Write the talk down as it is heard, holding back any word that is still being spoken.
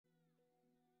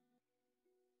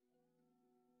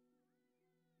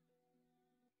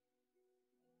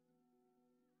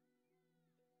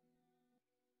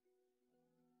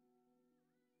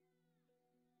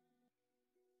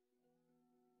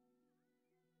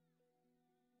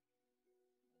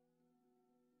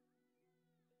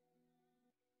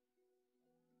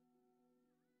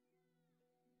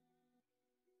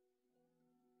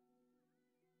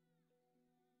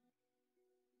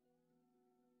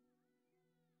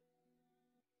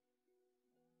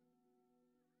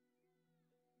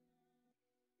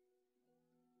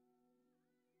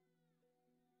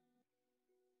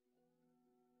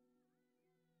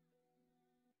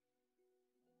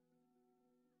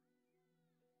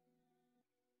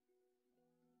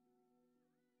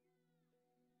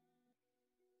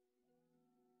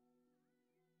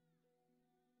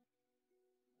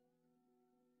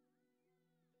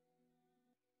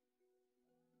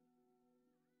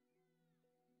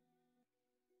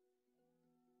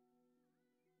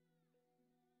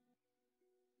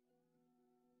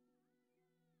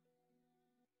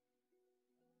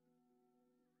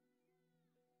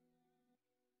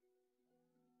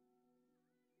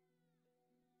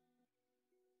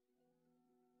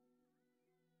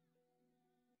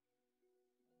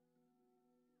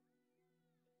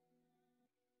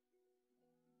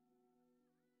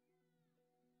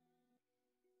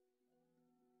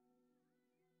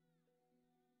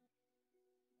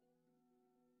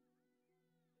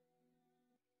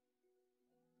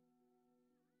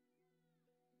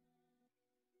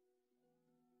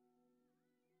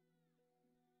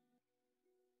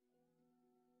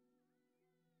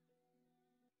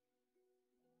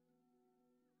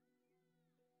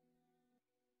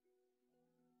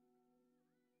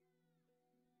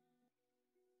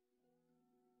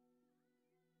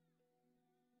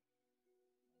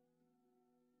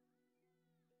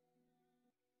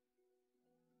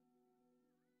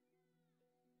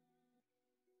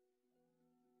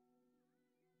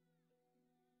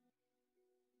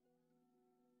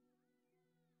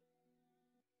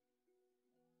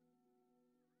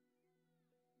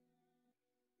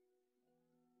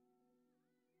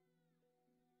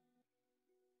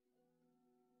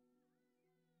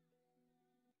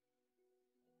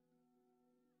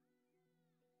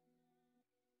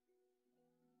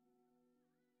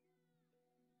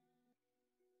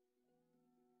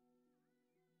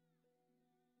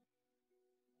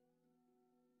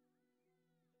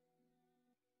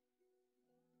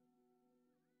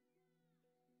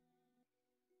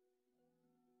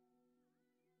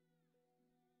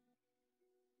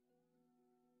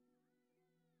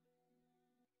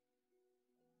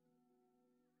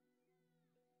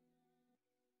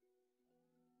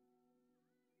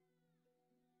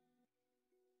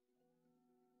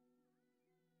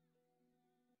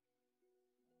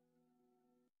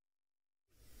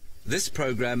This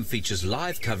program features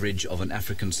live coverage of an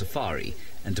African safari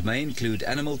and may include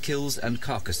animal kills and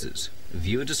carcasses.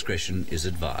 Viewer discretion is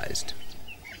advised.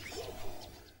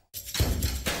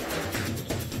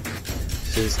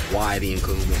 This is why the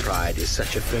Nkuma Pride is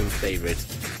such a firm favourite.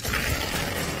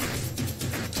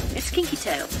 It's Kinky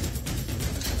Tail.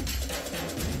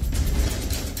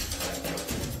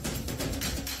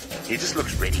 He just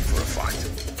looks ready for a fight.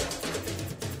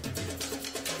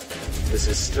 This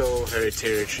is still her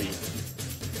territory.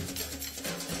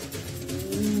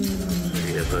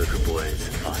 The Avoca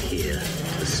boys are here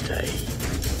to stay.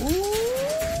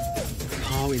 Ooh.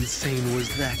 How insane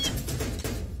was that?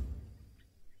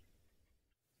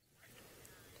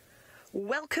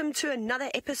 Welcome to another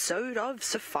episode of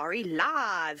Safari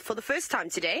Live. For the first time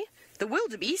today, the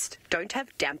wildebeest don't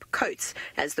have damp coats,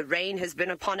 as the rain has been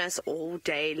upon us all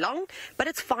day long, but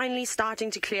it's finally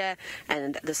starting to clear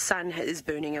and the sun is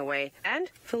burning away and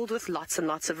filled with lots and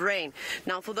lots of rain.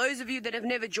 Now, for those of you that have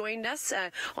never joined us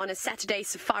on a Saturday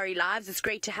Safari Lives, it's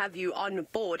great to have you on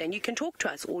board, and you can talk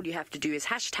to us. All you have to do is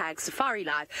hashtag Safari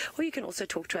Live, or you can also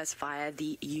talk to us via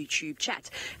the YouTube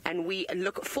chat. And we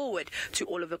look forward to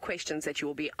all of the questions that you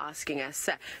will be asking us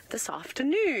this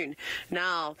afternoon.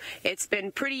 Now, it's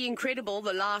been pretty incredible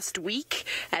the last week,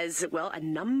 as well a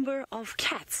number of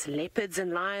cats, leopards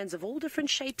and lions of all different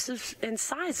shapes and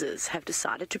sizes have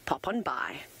decided to pop on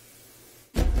by.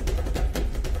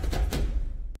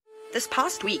 This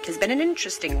past week has been an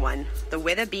interesting one, the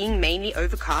weather being mainly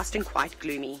overcast and quite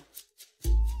gloomy.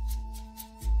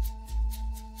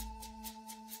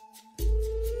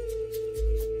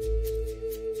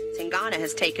 Ghana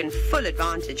has taken full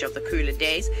advantage of the cooler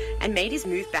days and made his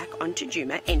move back onto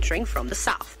Djuma, entering from the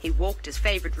south. He walked his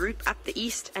favourite route up the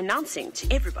east, announcing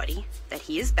to everybody that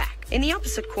he is back. In the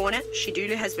opposite corner,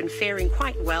 Shidulu has been faring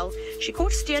quite well. She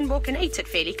caught Steenbok and ate it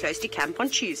fairly close to camp on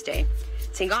Tuesday.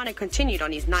 Tingana continued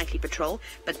on his nightly patrol,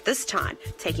 but this time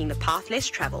taking the path less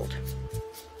travelled.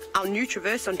 Our new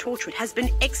traverse on Torchwood has been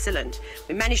excellent.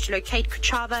 We managed to locate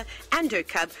Kuchava and her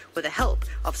cub with the help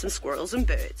of some squirrels and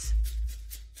birds.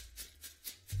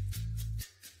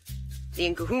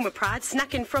 The Nkuma Pride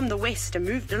snuck in from the west and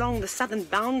moved along the southern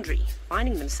boundary,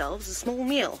 finding themselves a small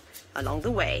meal along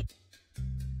the way.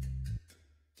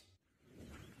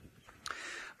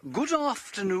 Good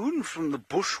afternoon from the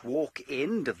bushwalk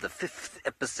end of the 5th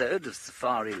episode of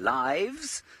Safari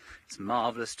Lives. It's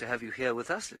marvellous to have you here with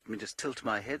us. Let me just tilt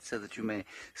my head so that you may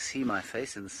see my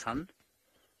face in the sun,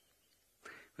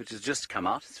 which has just come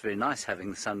out. It's very nice having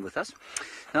the sun with us.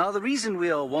 Now, the reason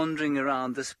we are wandering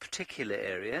around this particular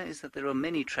area is that there are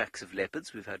many tracks of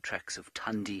leopards. We've had tracks of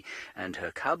Tundi and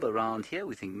her cub around here.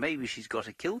 We think maybe she's got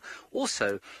a kill.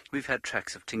 Also, we've had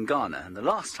tracks of Tingana, and the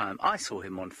last time I saw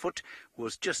him on foot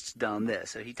was just down there.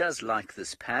 So he does like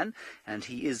this pan, and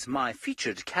he is my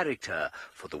featured character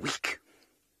for the week.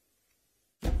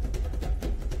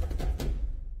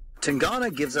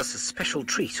 Tingana gives us a special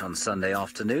treat on Sunday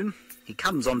afternoon. He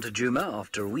comes on to Djuma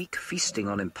after a week feasting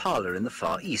on impala in the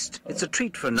Far East. It's a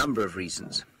treat for a number of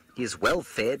reasons. He is well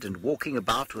fed and walking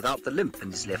about without the limp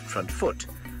in his left front foot.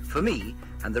 For me,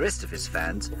 and the rest of his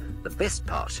fans, the best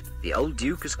part, the old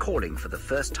Duke is calling for the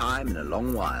first time in a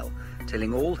long while,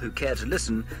 telling all who care to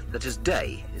listen that his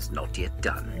day is not yet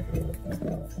done.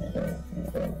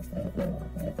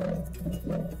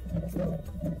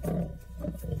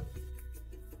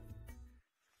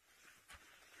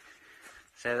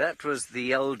 So that was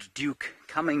the old Duke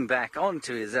coming back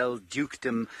onto his old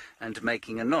dukedom and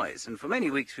making a noise. And for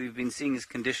many weeks we've been seeing his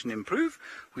condition improve.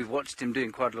 We've watched him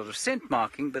doing quite a lot of scent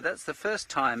marking, but that's the first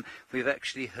time we've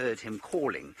actually heard him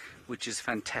calling, which is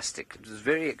fantastic. It was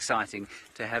very exciting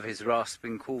to have his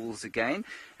rasping calls again.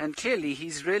 And clearly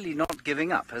he's really not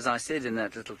giving up. As I said in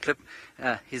that little clip,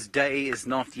 his day is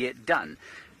not yet done.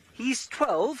 He's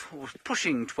 12, or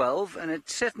pushing 12, and it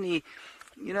certainly...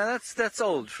 You know, that's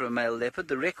old for a male leopard.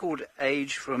 The record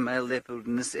age for a male leopard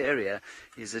in this area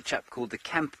is a chap called the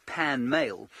Camp Pan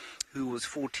male, who was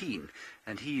 14.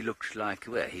 And he looked like,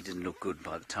 well, he didn't look good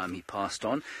by the time he passed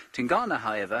on. Tingana,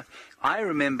 however, I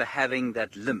remember having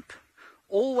that limp.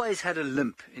 Always had a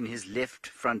limp in his left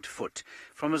front foot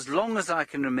from as long as I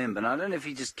can remember. And I don't know if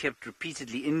he just kept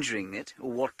repeatedly injuring it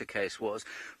or what the case was,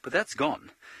 but that's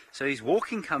gone. So he's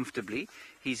walking comfortably.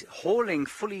 He's hauling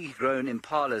fully grown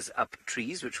impalas up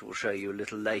trees, which we'll show you a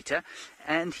little later.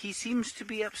 And he seems to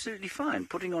be absolutely fine,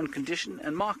 putting on condition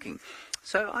and marking.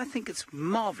 So I think it's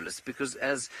marvellous because,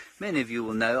 as many of you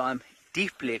will know, I'm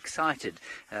deeply excited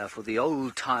for the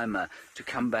old-timer to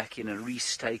come back in and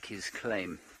restake his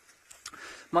claim.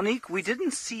 Monique, we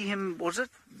didn't see him, was it?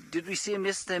 Did we see him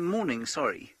yesterday morning?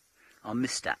 Sorry, I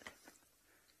missed that.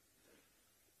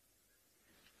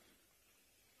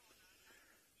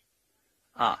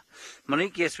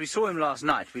 Monique, yes, we saw him last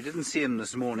night. We didn't see him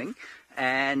this morning,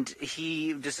 and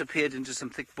he disappeared into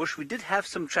some thick bush. We did have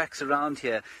some tracks around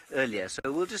here earlier, so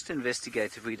we'll just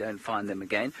investigate if we don't find them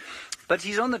again. But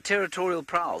he's on the territorial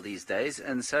prowl these days,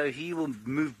 and so he will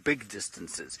move big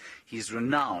distances. He's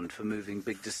renowned for moving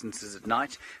big distances at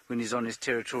night when he's on his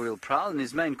territorial prowl. And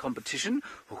his main competition,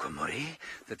 Okamori,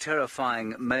 the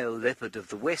terrifying male leopard of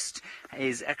the West,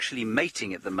 is actually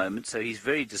mating at the moment, so he's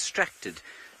very distracted.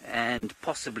 And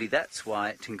possibly that's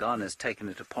why Tingana has taken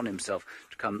it upon himself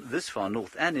to come this far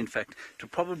north, and in fact to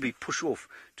probably push off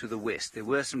to the west. There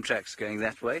were some tracks going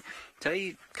that way, so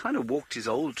he kind of walked his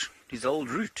old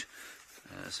route.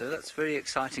 So that's very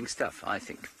exciting stuff, I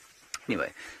think.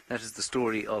 Anyway, that is the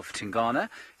story of Tingana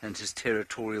and his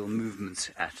territorial movements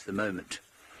at the moment.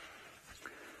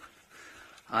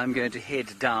 I'm going to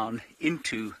head down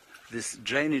into this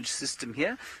drainage system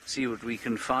here, see what we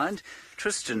can find.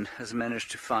 Tristan has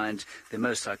managed to find the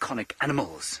most iconic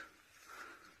animals.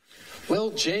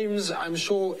 Well, James, I'm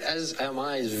sure, as am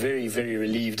I, is very, very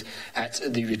relieved at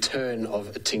the return of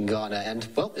Tingana. And,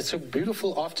 well, it's a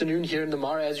beautiful afternoon here in the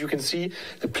Mara. As you can see,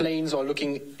 the plains are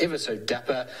looking ever so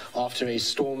dapper after a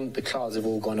storm. The clouds have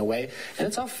all gone away. And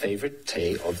it's our favorite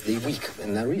day of the week.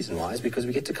 And the reason why is because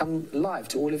we get to come live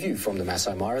to all of you from the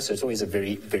Masai Mara. So it's always a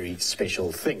very, very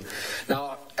special thing.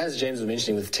 Now, as James was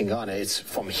mentioning with Tingana, it's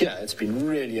from here, it's been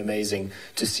really amazing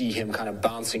to see him kind of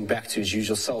bouncing back to his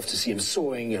usual self, to see him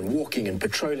soaring and walking and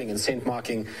patrolling and scent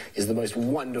marking is the most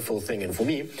wonderful thing. And for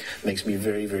me, it makes me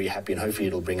very, very happy, and hopefully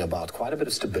it'll bring about quite a bit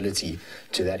of stability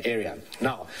to that area.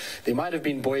 Now, there might have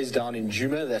been boys down in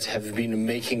Djuma that have been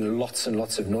making lots and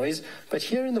lots of noise, but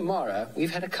here in the Mara,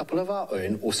 we've had a couple of our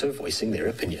own also voicing their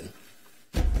opinion.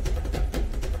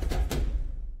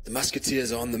 The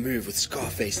musketeers are on the move with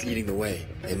Scarface leading the way.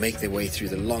 They make their way through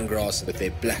the long grass with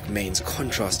their black manes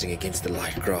contrasting against the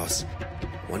light grass.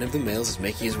 One of the males is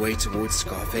making his way towards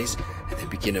Scarface and they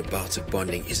begin a bout of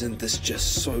bonding. Isn't this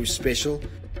just so special?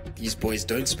 These boys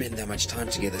don't spend that much time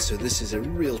together, so this is a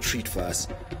real treat for us.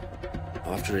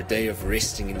 After a day of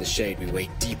resting in the shade, we wait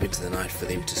deep into the night for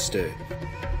them to stir.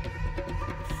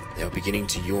 They are beginning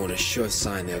to yawn, a sure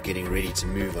sign they are getting ready to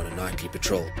move on a nightly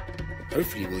patrol.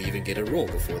 Hopefully we'll even get a roar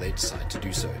before they decide to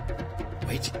do so.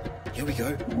 Wait, here we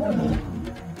go.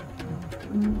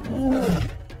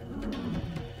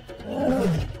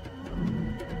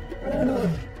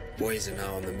 Boys are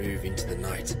now on the move into the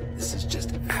night. This is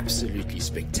just absolutely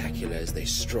spectacular as they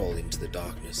stroll into the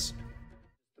darkness.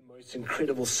 It's an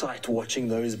incredible sight watching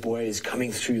those boys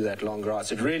coming through that long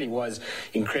grass. It really was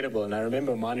incredible. And I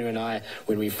remember Manu and I,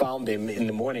 when we found them in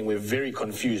the morning, we were very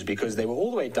confused because they were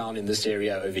all the way down in this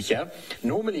area over here.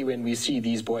 Normally when we see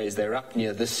these boys, they're up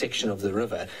near this section of the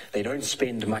river. They don't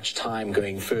spend much time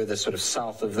going further sort of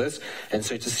south of this. And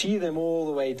so to see them all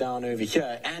the way down over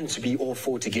here and to be all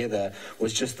four together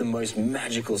was just the most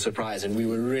magical surprise. And we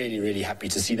were really, really happy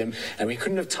to see them. And we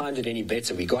couldn't have timed it any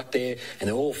better. We got there and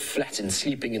they're all flat and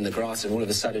sleeping in the grass, and all of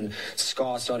a sudden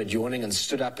Scar started yawning and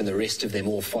stood up, and the rest of them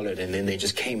all followed, and then they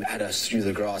just came at us through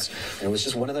the grass. And it was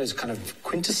just one of those kind of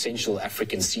quintessential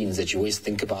African scenes that you always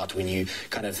think about when you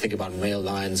kind of think about male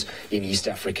lions in East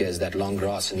Africa, is that long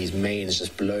grass and these manes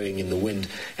just blowing in the wind.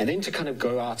 And then to kind of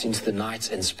go out into the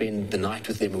night and spend the night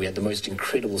with them. We had the most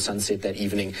incredible sunset that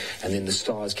evening, and then the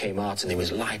stars came out and there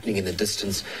was lightning in the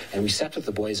distance, and we sat with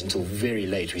the boys until very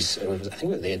late. I think we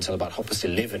were there until about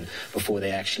 11:30 before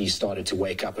they actually started to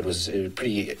wake up. It was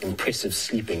pretty impressive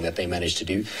sleeping that they managed to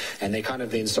do, and they kind of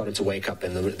then started to wake up,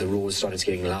 and the roars started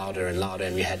getting louder and louder,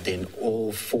 and we had then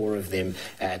all four of them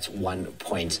at one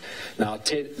point. Now,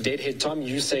 Deadhead Tom,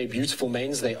 you say beautiful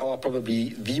manes. They are probably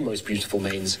the most beautiful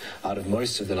manes out of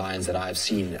most of the lions that I've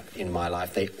seen in my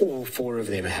life. All four of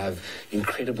them have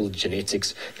incredible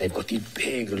genetics. They've got these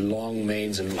big, long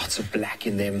manes and lots of black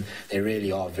in them. They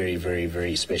really are very, very,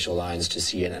 very special lions to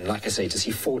see, and like I say, to see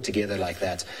four together like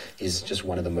that is just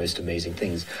one of the most amazing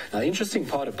things. Now, the interesting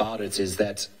part about it is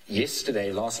that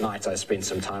last night, I spent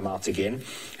some time out again,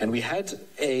 and we had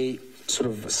a sort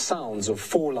of sounds of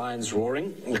four lions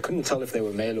roaring. We couldn't tell if they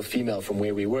were male or female from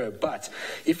where we were, but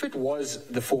if it was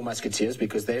the four musketeers,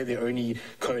 because they're the only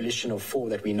coalition of four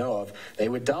that we know of, they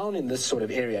were down in this sort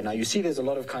of area. Now, you see there's a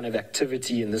lot of kind of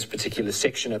activity in this particular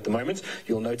section at the moment.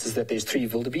 You'll notice that there's 3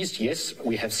 wildebeest. Yes,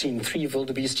 we have seen 3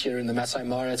 wildebeest here in the Masai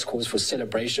Mara. It's cause for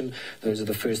celebration. Those are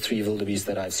the first 3 wildebeest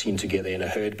that I've seen together in a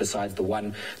herd, besides the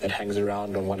one that hangs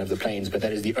around on one of the plains, but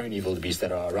that is the only wildebeest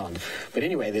that are around. But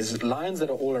anyway, there's lions that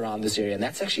are all around this area, and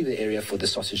that's actually the area for the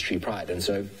Sausage Tree Pride. And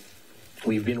so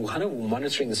we've been kind of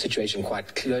monitoring the situation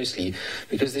quite closely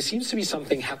because there seems to be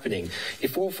something happening.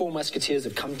 If all four musketeers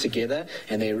have come together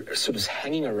and they're sort of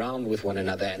hanging around with one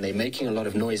another and they're making a lot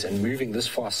of noise and moving this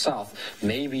far south,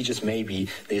 maybe, just maybe,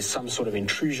 there's some sort of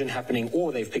intrusion happening,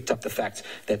 or they've picked up the fact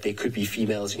that there could be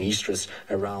females in estrus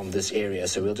around this area.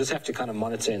 So we'll just have to kind of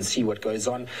monitor and see what goes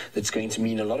on. That's going to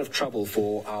mean a lot of trouble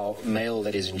for our male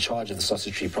that is in charge of the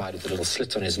sausage tree pride with the little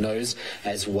slit on his nose,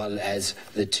 as well as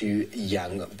the two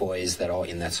young boys that are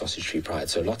in that sausage tree pride.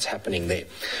 So lots happening there.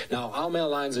 Now, our male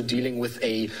lions are dealing with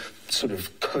a sort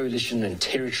of coalition and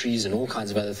territories and all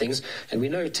kinds of other things, and we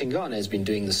know Tingana has been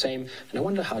doing the same, and I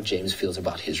wonder how James feels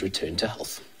about his return to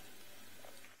health.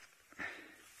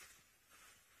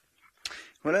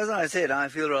 Well, as I said, I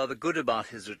feel rather good about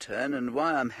his return, and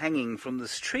why I'm hanging from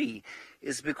this tree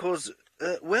is because,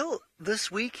 well, this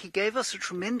week he gave us a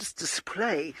tremendous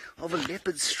display of a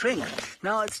leopard's strength.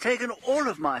 Now, it's taken all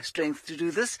of my strength to do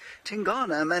this.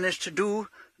 Tingana managed to do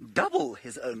double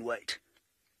his own weight.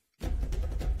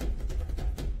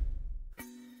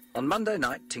 On Monday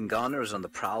night, Tingana is on the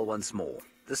prowl once more,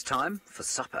 this time for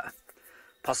supper.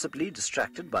 Possibly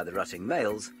distracted by the rutting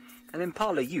males, an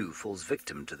impala ewe falls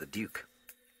victim to the Duke.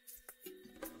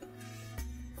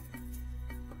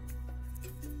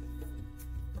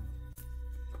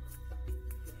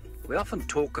 We often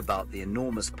talk about the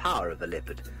enormous power of a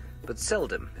leopard, but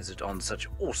seldom is it on such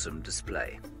awesome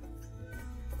display.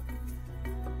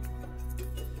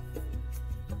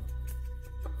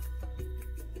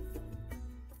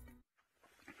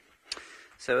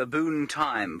 So a boon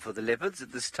time for the leopards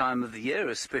at this time of the year,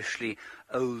 especially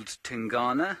old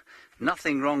Tingana.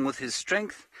 Nothing wrong with his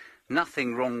strength,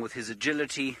 nothing wrong with his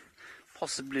agility,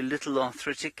 possibly a little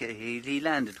arthritic. He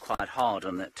landed quite hard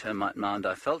on that termite mound,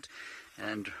 I felt.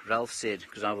 And Ralph said,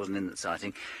 because I wasn't in the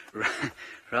sighting,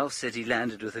 Ralph said he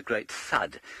landed with a great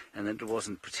thud, and that it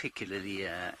wasn't particularly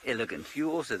elegant. You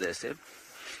were also there, Seb?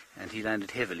 And he landed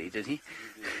heavily, did he?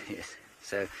 Yes.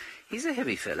 So he's a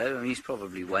heavy fellow. I mean, he's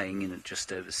probably weighing in at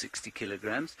just over 60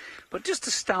 kilograms. But just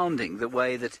astounding the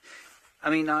way that,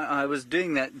 I mean, I was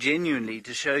doing that genuinely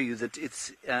to show you that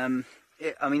it's, I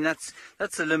mean, that's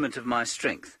the limit of my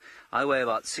strength. I weigh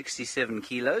about 67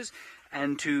 kilos.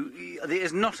 And there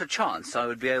is not a chance I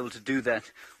would be able to do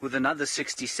that with another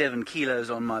 67 kilos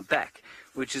on my back,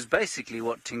 which is basically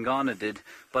what Tingana did,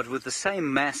 but with the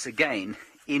same mass again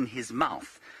in his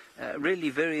mouth. Really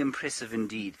very impressive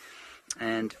indeed.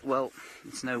 And, well,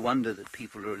 it's no wonder that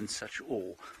people are in such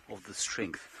awe of the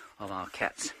strength of our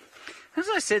cats. As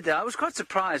I said there, I was quite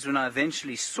surprised when I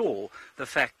eventually saw the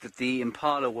fact that the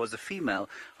impala was a female.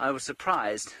 I was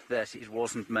surprised that it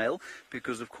wasn't male,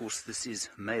 because, of course, this is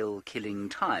male-killing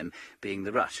time, being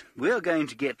the rut. We are going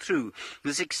to get through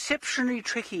this exceptionally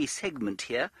tricky segment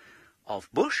here of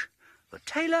bush, but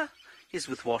Taylor is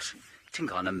with what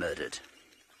Tingana murdered.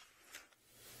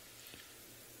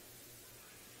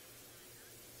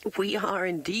 We are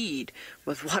indeed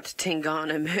with what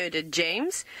Tingana murdered,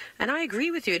 James. And I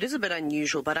agree with you, it is a bit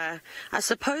unusual, but I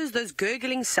suppose those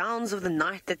gurgling sounds of the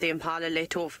night that the impala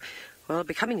let off, well, are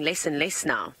becoming less and less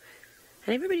now.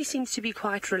 And everybody seems to be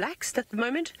quite relaxed at the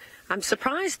moment. I'm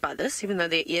surprised by this, even though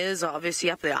their ears are obviously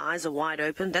up, their eyes are wide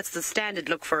open. That's the standard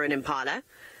look for an impala,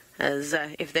 as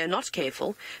if they're not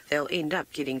careful, they'll end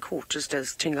up getting caught, just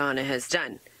as Tingana has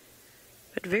done.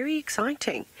 But very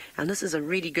exciting, and this is a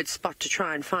really good spot to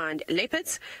try and find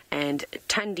leopards. And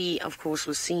Tundi, of course,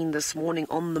 was seen this morning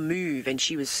on the move, and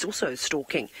she was also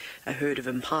stalking a herd of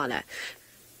impala.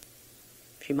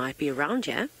 She might be around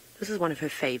here. This is one of her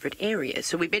favourite areas,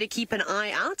 so we better keep an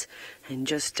eye out and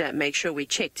just make sure we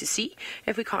check to see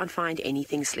if we can't find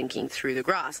anything slinking through the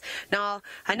grass. Now,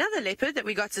 another leopard that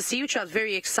we got to see, which I was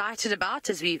very excited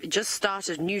about, as we've just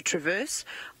started a new traverse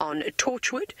on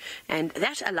Torchwood, and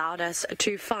that allowed us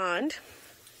to find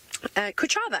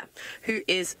Kuchava, who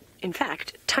is, in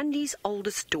fact, Tundi's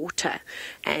oldest daughter,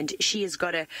 and she has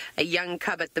got a young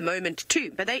cub at the moment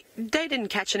too, but they didn't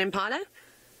catch an impala.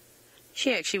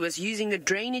 She actually was using the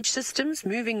drainage systems,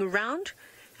 moving around,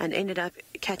 and ended up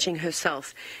catching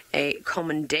herself a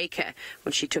common daker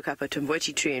when she took up a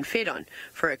tumbuti tree and fed on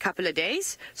for a couple of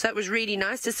days. So it was really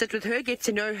nice to sit with her, get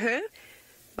to know her.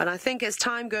 But I think as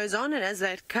time goes on and as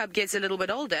that cub gets a little bit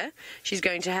older, she's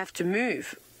going to have to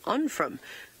move on from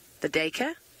the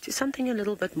daker to something a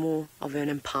little bit more of an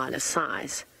impala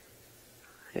size.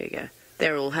 There you go.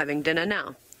 They're all having dinner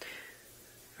now.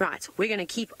 Right, we're going to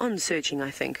keep on searching, I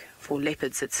think, for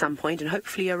leopards at some point, and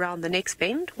hopefully around the next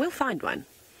bend we'll find one.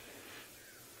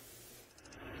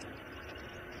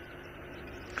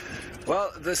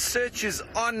 Well, the search is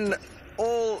on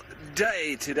all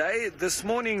day today. This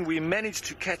morning we managed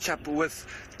to catch up with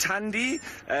Thandi,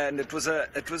 and it was a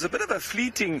bit of a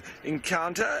fleeting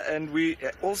encounter, and we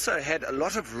also had a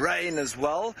lot of rain as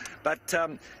well. But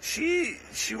she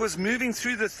was moving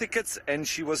through the thickets, and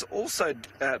she was also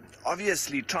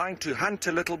obviously trying to hunt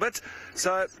a little bit.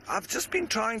 So I've just been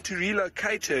trying to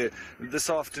relocate her this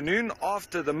afternoon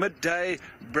after the midday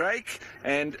break,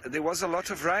 and there was a lot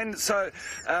of rain, so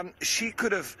she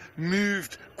could have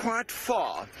moved quite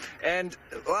far. And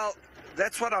well,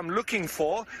 that's what I'm looking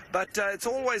for, but it's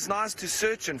always nice to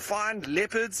search and find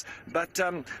leopards. But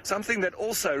something that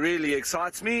also really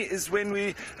excites me is when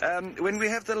we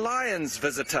have the lions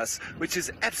visit us, which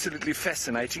is absolutely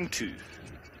fascinating too.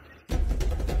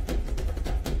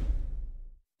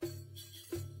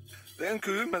 The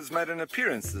Nkuhumas made an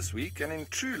appearance this week, and in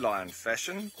true lion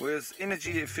fashion were as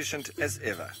energy efficient as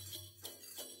ever.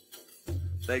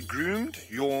 They groomed,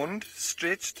 yawned,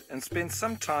 stretched, and spent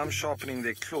some time sharpening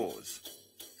their claws.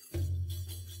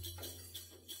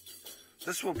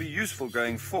 This will be useful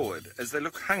going forward, as they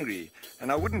look hungry,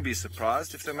 and I wouldn't be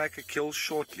surprised if they make a kill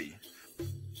shortly.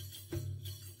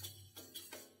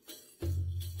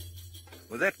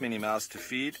 With that many mouths to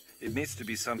feed, it needs to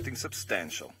be something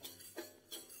substantial.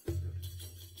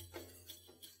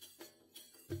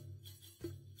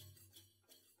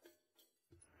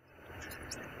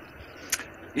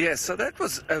 Yes, so that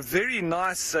was a very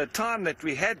nice time that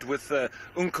we had with the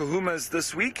Nkuhumas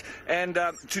this week. And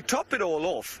to top it all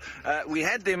off, we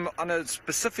had them on a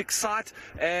specific site,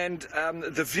 and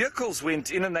the vehicles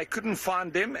went in and they couldn't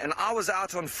find them. And I was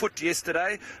out on foot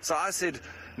yesterday, so I said,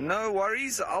 no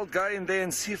worries, I'll go in there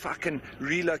and see if I can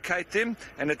relocate them.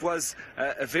 And it was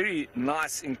a very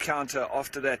nice encounter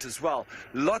after that as well.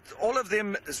 All of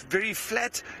them is very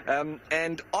flat,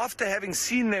 and after having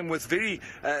seen them with very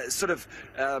sort of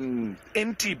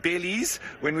empty bellies,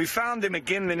 when we found them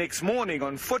again the next morning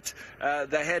on foot,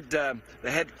 they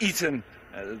had eaten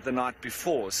the night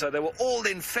before, so they were all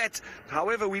then fat.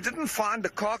 However, we didn't find a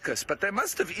carcass, but they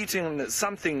must have eaten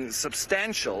something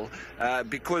substantial,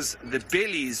 because the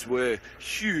bellies were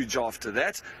huge after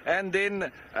that. And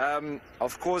then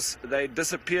of course they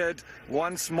disappeared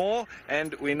once more,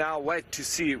 and we now wait to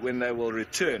see when they will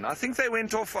return. I think they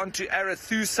went off onto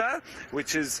Arathusa,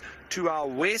 which is to our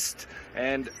west,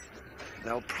 and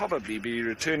they'll probably be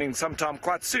returning sometime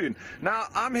quite soon. Now,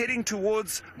 I'm heading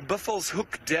towards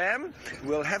Buffelshoek Dam.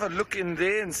 We'll have a look in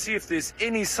there and see if there's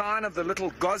any sign of the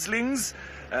little goslings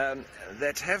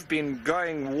that have been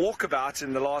going walkabout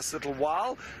in the last little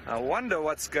while. I wonder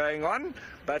what's going on,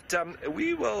 but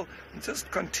we will just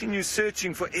continue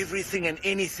searching for everything and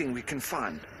anything we can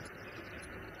find.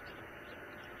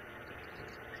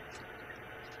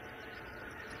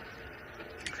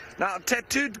 Now,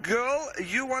 tattooed girl,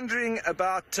 you wondering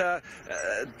about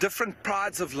different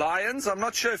prides of lions. I'm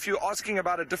not sure if you're asking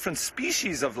about a different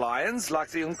species of lions, like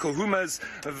the Nkuhumas,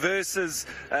 versus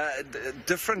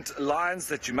different lions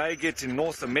that you may get in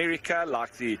North America,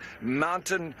 like the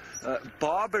mountain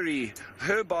Barbary,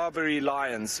 her Barbary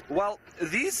lions. Well,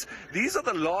 these are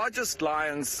the largest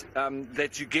lions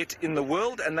that you get in the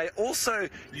world, and they also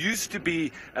used to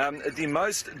be the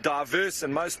most diverse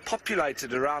and most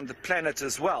populated around the planet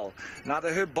as well. Now,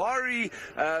 the Herbari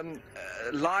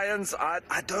lions,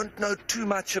 I don't know too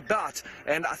much about,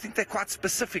 and I think they're quite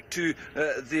specific to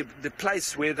the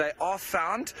place where they are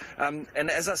found. And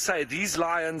as I say, these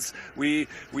lions, we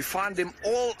find them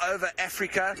all over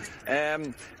Africa,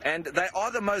 and they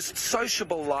are the most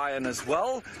sociable lion as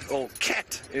well, or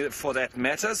cat for that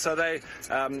matter. So they're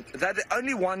the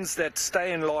only ones that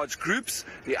stay in large groups.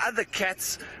 The other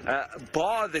cats,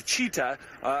 bar the cheetah,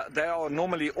 they are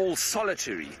normally all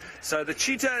solitary. So the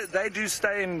cheetah, they do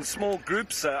stay in small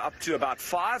groups, up to about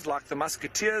 5, like the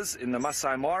musketeers in the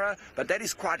Masai Mara, but that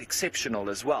is quite exceptional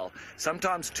as well.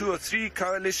 Sometimes 2 or 3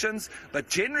 coalitions, but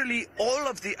generally all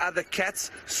of the other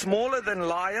cats, smaller than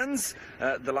lions,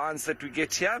 the lions that we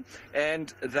get here,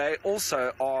 and they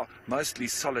also are mostly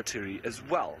solitary as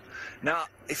well. Now,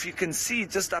 if you can see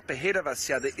just up ahead of us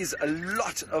here, there is a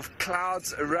lot of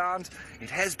clouds around. It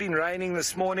has been raining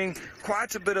this morning,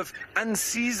 quite a bit of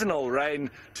unseasonal rain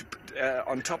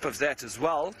on top of that as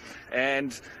well.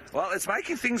 And, well, it's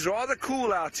making things rather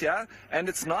cool out here, and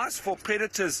it's nice for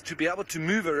predators to be able to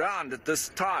move around at this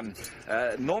time.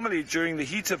 Normally, during the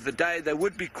heat of the day, they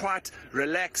would be quite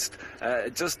relaxed,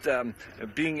 just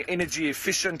being energy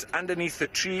efficient underneath the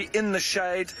tree, in the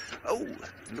shade. Oh,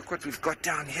 look what we've got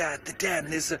down here at the dam.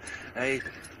 There's a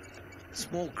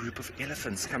small group of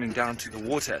elephants coming down to the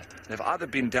water. They've either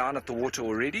been down at the water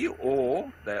already, or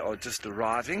they are just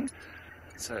arriving.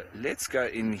 So let's go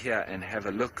in here and have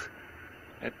a look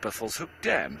at Buffelshoek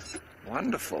Dam.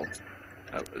 Wonderful.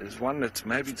 Oh, there's one that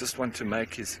maybe just want to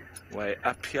make his way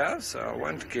up here, so I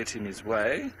won't get in his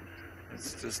way.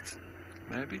 Let's just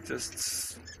maybe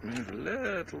just move a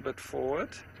little bit forward.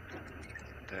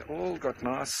 They all got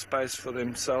nice space for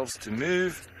themselves to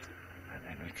move, and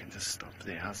then we can just stop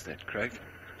there. How's that, Craig?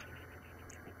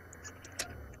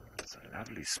 It's a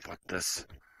lovely spot, this,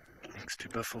 next to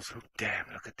Buffalo's Hook Dam.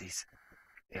 Look at these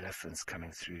elephants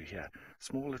coming through here.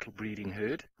 Small little breeding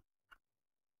herd.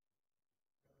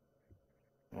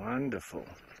 Wonderful.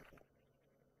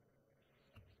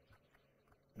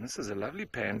 And this is a lovely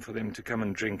pan for them to come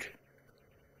and drink.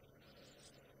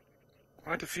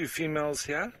 Quite a few females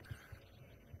here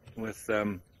with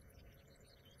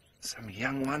some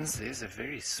young ones. There's a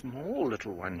very small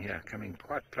little one here coming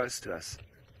quite close to us.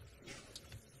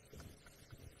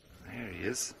 There he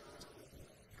is.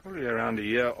 Probably around a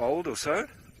year old or so,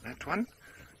 that one.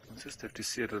 We'll just have to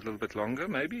see it a little bit longer,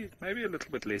 maybe a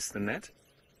little bit less than that.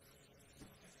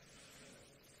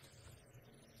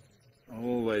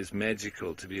 Always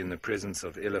magical to be in the presence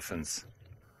of elephants.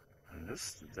 And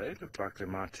this, they look like they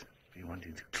might be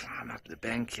wanting to climb up the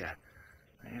bank here.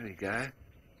 There we go.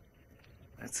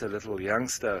 That's a little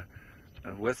youngster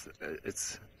with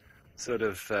its sort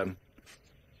of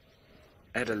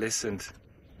adolescent,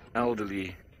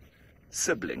 elderly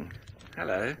sibling.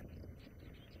 Hello.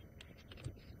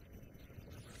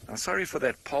 I'm sorry for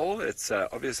that pole. It's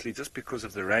obviously just because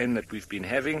of the rain that we've been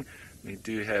having. We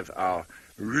do have our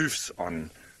roofs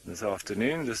on this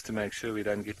afternoon just to make sure we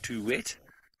don't get too wet.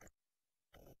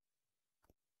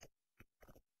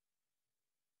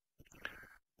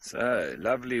 So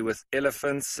lovely with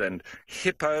elephants and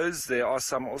hippos. There are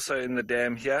some also in the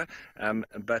dam here,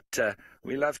 but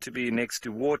we love to be next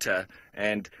to water,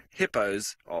 and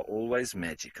hippos are always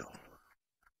magical.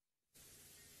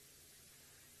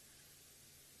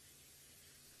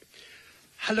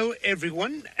 Hello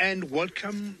everyone, and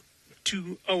welcome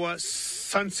to our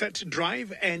sunset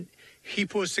drive and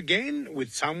hippos again,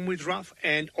 with some with Ralph,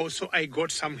 and also I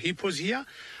got some hippos here.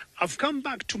 I've come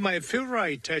back to my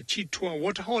favorite Chitwa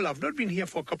waterhole. I've not been here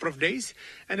for a couple of days,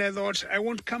 and I thought I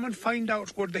won't come and find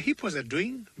out what the hippos are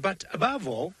doing, but above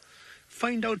all,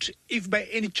 find out if by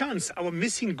any chance our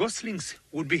missing goslings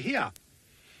would be here.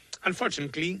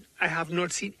 Unfortunately, I have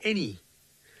not seen any,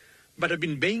 but I've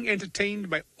been being entertained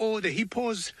by all the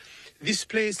hippos. This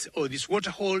place, or this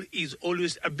waterhole, is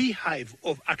always a beehive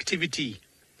of activity.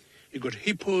 You got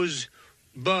hippos,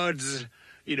 birds.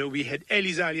 You know, we had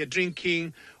Ellies earlier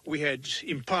drinking, we had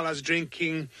impalas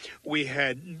drinking, we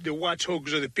had the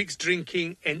warthogs or the pigs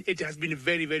drinking, and it has been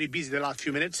very, very busy the last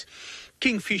few minutes.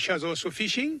 Kingfishers also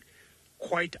fishing,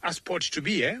 quite a spot to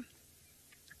be, eh?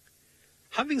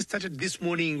 Having started this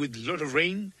morning with a lot of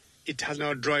rain, it has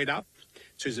now dried up,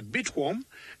 so it's a bit warm,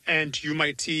 and you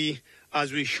might see,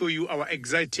 as we show you our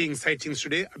exciting sightings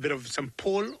today, a bit of some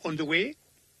pole on the way,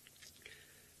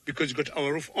 because we've got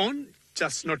our roof on.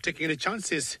 Just not taking any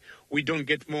chances we don't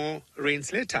get more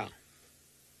rains later.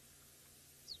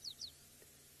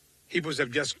 Hippos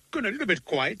have just gone a little bit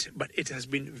quiet, but it has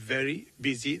been very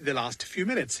busy the last few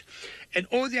minutes. And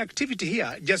all the activity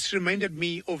here just reminded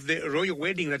me of the royal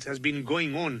wedding that has been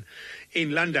going on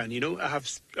in London. You know,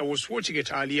 I was watching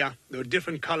it earlier. There were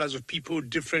different colors of people,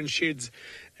 different shades,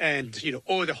 and, you know,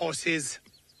 all the horses.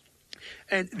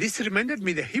 And this reminded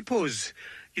me the hippos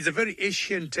is a very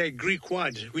ancient Greek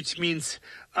word, which means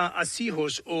a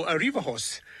seahorse or a river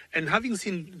horse. And having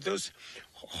seen those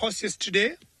horses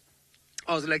today,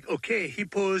 I was like, okay,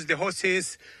 hippos, the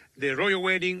horses, the royal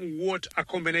wedding, what a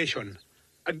combination.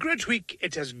 A great week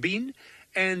it has been,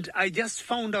 and I just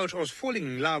found out I was falling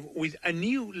in love with a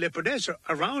new leopardess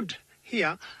around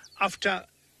here after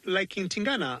liking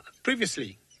Tingana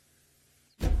previously.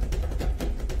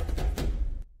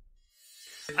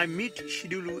 I meet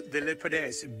Shidulu the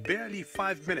leopardess barely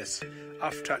 5 minutes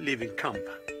after leaving camp.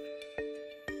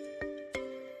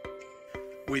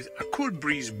 With a cool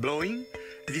breeze blowing,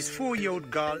 this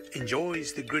 4-year-old girl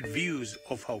enjoys the great views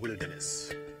of her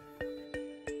wilderness.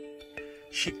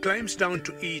 She climbs down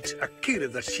to eat a kill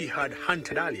that she had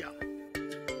hunted earlier.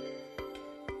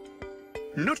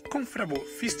 Not comfortable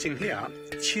feasting here,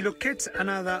 she locates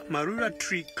another marula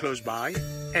tree close by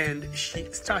and she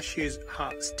stashes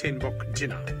her steenbok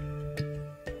dinner.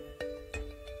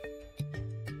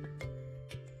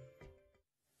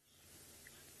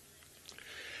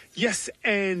 Yes,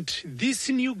 and this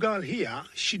new girl here,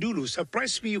 Shidulu,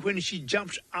 surprised me when she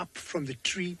jumped up from the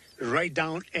tree right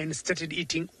down and started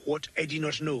eating what I did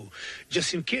not know.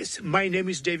 Just in case, my name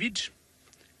is David,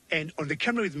 and on the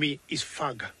camera with me is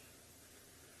Fag.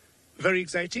 very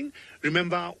exciting.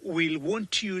 Remember, we'll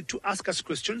want you to ask us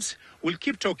questions. We'll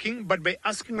keep talking, but by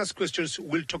asking us questions,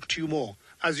 we'll talk to you more.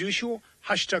 As usual,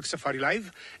 hashtag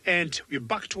safariLIVE, and we're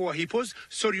back to our hippos.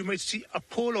 So you might see a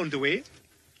poll on the way.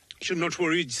 Should not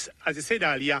worry, as I said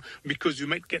earlier, because you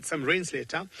might get some rains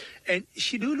later. And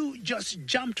Shidulu just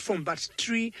jumped from that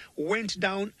tree, went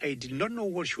down. I did not know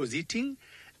what she was eating.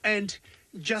 And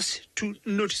just to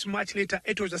notice much later,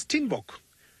 it was a stingbok.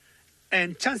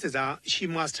 And chances are she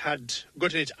must had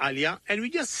gotten it earlier. And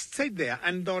we just sat there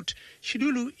and thought,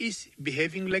 Shidulu is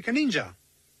behaving like a ninja.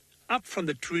 Up from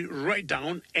the tree, right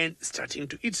down, and starting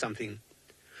to eat something.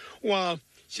 Well,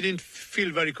 she didn't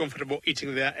feel very comfortable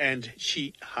eating there, and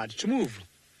she had to move.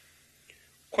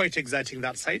 Quite exciting,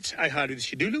 that sight I had with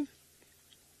Shidulu.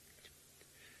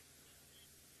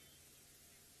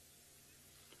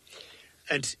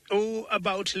 And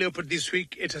about leopard this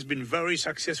week, it has been very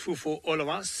successful for all of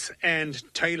us and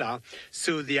Tyler,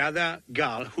 so the other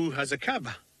girl who has a cub.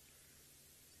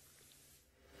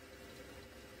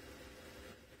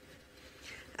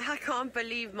 I can't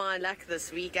believe my luck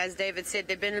this week. As David said,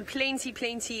 there have been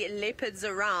plenty leopards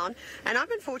around, and I've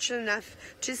been fortunate enough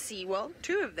to see, well,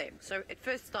 2 of them. So it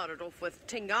first started off with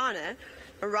Tingana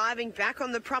arriving back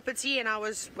on the property, and I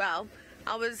was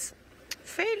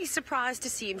fairly surprised to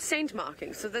see him scent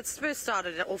marking. So that's first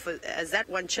started off as that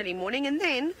one chilly morning, and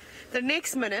then the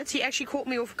next minute he actually caught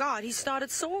me off guard. He started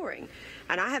soaring,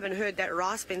 and I haven't heard that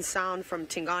rasping sound from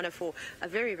Tingana for a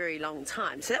very long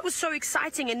time. So that was so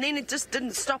exciting, and then it just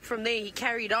didn't stop from there. He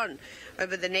carried on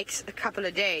over the next couple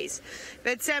of days.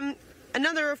 But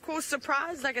another, of course,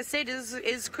 surprise, like I said, is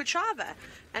Kuchava.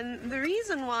 And the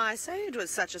reason why I say it was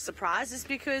such a surprise is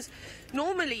because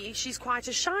normally she's quite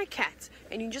a shy cat,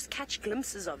 and you just catch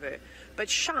glimpses of her. But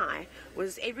shy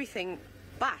was everything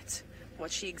but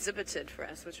what she exhibited for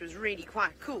us, which was really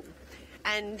quite cool.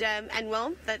 And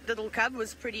well, that little cub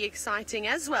was pretty exciting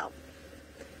as well.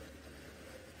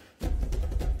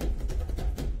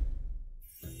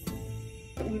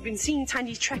 We've been seeing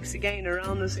Tandy's tracks again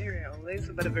around this area. Well, there's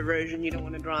a bit of erosion you don't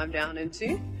want to drive down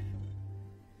into.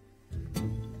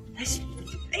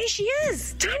 There she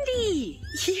is! Tandy!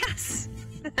 Yes!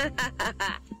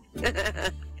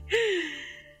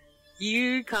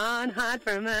 You can't hide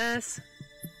from us.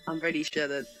 I'm pretty sure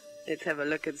that... Let's have a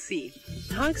look and see.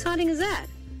 How exciting is that?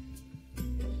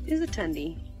 Is it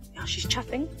Tandy? Oh, she's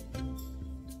chuffing.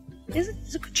 Is it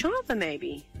a Kuchava,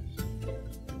 maybe?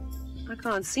 I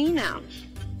can't see now.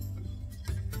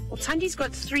 Well, Tandy's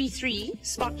got 3-3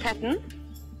 spot pattern.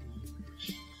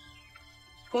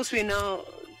 Of course, we now...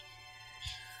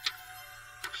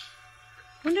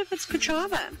 wonder if it's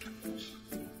Kuchava.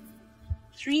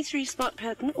 3-3 spot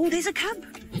pattern. Oh, there's a cub.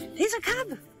 There's a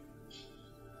cub.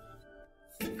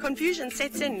 Confusion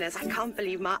sets in as I can't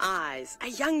believe my eyes. A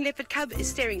young leopard cub is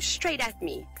staring straight at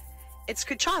me. It's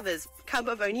Kuchava's cub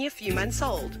of only a few months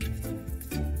old.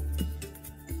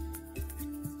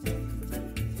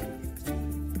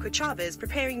 Kuchava is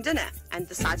preparing dinner and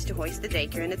decides to hoist the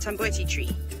daycare in a tamboti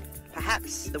tree.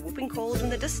 Perhaps the whooping calls in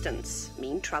the distance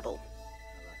mean trouble.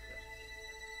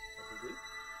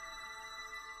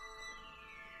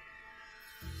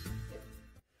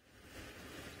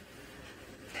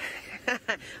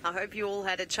 I hope you all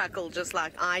had a chuckle just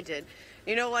like I did.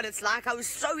 You know what it's like? I was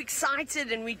so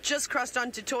excited, and we just crossed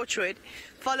onto Torchwood,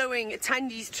 following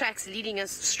Tandy's tracks leading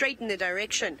us straight in the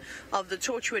direction of the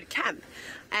Torchwood camp.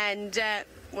 And,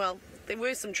 well, there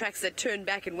were some tracks that turned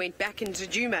back and went back into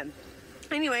Djuma.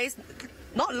 Anyways,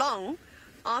 not long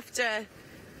after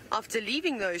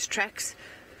leaving those tracks,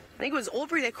 I think it was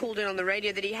Aubrey that called in on the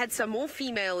radio that he had some more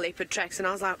female leopard tracks, and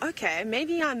I was like, okay,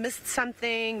 maybe I missed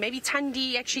something. Maybe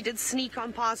Tandy actually did sneak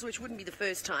on past, which wouldn't be the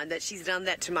first time that she's done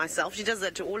that to myself. She does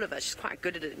that to all of us. She's quite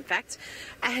good at it, in fact.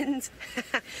 And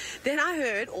then I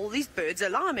heard all these birds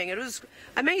alarming. It was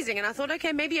amazing, and I thought,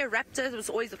 okay, maybe a raptor was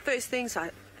always the first thing, so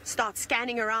I start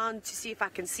scanning around to see if I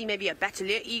can see maybe a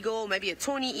Battalier eagle, maybe a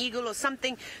tawny eagle or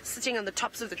something sitting on the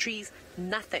tops of the trees.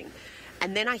 Nothing.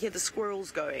 And then I hear the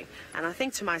squirrels going, and I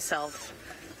think to myself,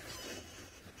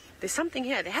 there's something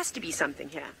here. There has to be something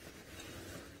here.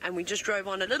 And we just drove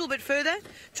on a little bit further,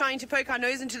 trying to poke our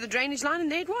nose into the drainage line,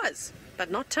 and there it was. But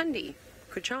not Tandy,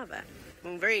 Kuchava.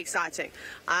 Very exciting.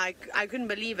 I couldn't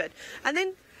believe it. And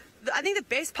then I think the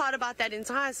best part about that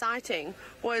entire sighting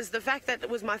was the fact that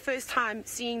it was my first time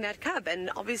seeing that cub.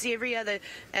 And obviously every other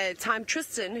time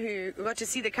Tristan, who got to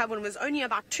see the cub when it was only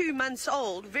about 2 months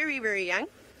old, very, very young,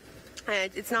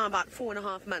 it's now about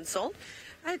 4.5 months old.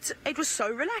 It was so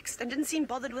relaxed and didn't seem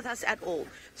bothered with us at all.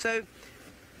 So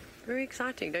very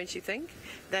exciting, don't you think?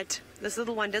 That this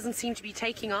little one doesn't seem to be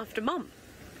taking after Mom.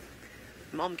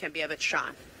 Mom can be a bit shy.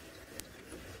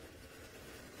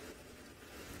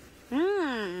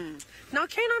 Now,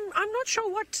 Ken, I'm not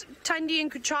sure what Thandi and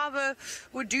Kuchava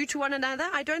would do to one another.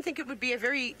 I don't think it would be a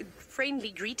very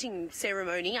friendly greeting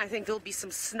ceremony. I think there'll be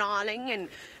some snarling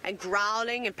and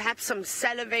growling and perhaps some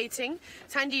salivating.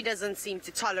 Thandi doesn't seem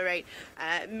to tolerate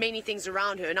many things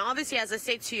around her. And obviously, as I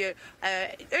said to you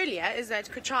earlier, is that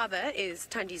Kuchava is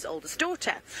Thandi's oldest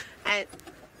daughter. And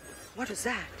what was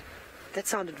that? That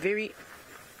sounded very...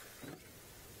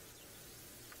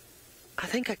 I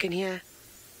think I can hear...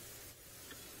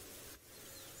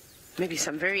 maybe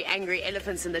some very angry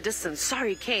elephants in the distance.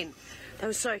 Sorry, Ken. That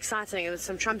was so exciting. It was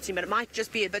some trumpeting, but it might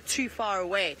just be a bit too far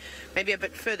away. Maybe a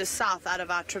bit further south out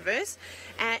of our traverse.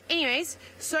 Anyways,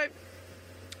 so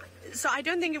I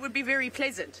don't think it would be very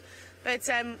pleasant. But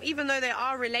even though they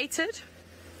are related,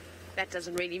 that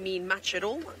doesn't really mean much at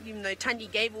all. Even though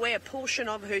Thandi gave away a portion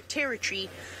of her territory,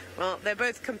 well, they're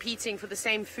both competing for the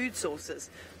same food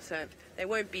sources. So they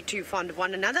won't be too fond of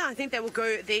one another. I think they will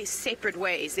go their separate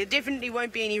ways. There definitely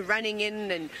won't be any running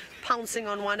in and pouncing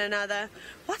on one another.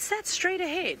 What's that straight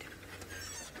ahead?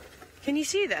 Can you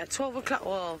see that? 12 o'clock,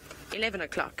 well, 11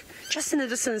 o'clock. Just in the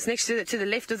distance next to the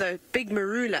left of the big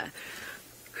marula.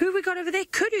 Who have we got over there?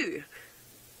 Kudu.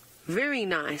 Very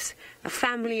nice. A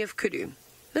family of kudu.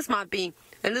 This might be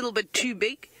a little bit too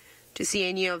big to see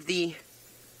any of the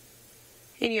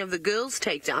girls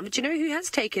take down. But you know who has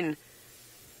taken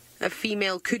a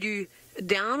female kudu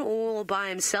down all by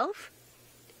himself?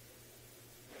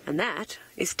 And that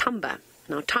is Tumba.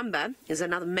 Now, Tumba is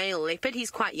another male leopard. He's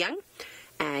quite young,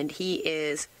 and he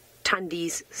is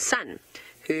Thandi's son,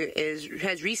 who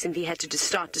has recently had to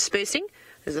start dispersing.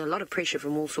 There's a lot of pressure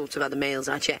from all sorts of other males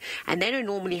out here, and they don't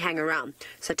normally hang around.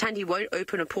 So Thandi won't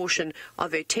open a portion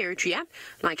of her territory up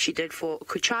like she did for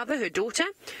Kuchava, her daughter.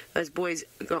 Those boys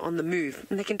go on the move,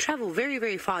 and they can travel very,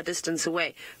 very far distance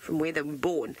away from where they were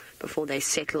born before they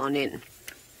settle on in.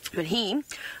 But it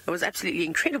was absolutely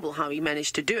incredible how he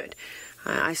managed to do it.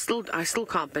 I still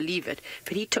can't believe it.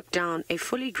 But he took down a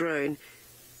fully grown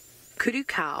kudu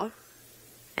cow,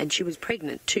 and she was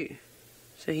pregnant too.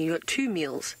 So he got 2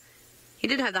 meals. He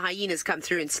did have the hyenas come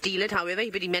through and steal it, however,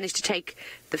 but he managed to take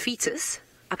the fetus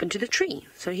up into the tree.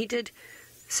 So he did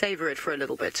savour it for a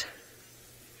little bit.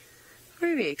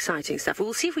 Very exciting stuff.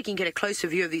 We'll see if we can get a closer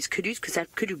view of these kudus, because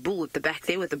that kudu bull at the back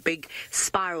there with the big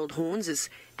spiraled horns is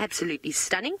absolutely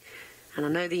stunning. And I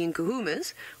know the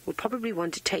Nkuhumas will probably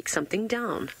want to take something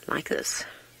down like this.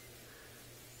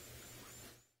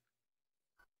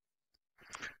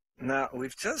 Now,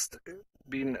 we've just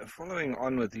been following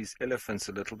on with these elephants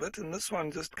a little bit, and this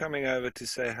one just coming over to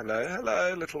say hello.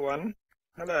 Hello, little one.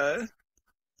 Hello.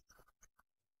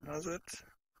 How's it?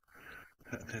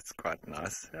 That's quite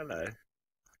nice. Hello.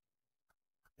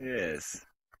 Yes.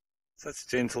 Such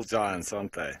gentle giants,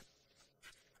 aren't they?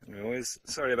 And we're always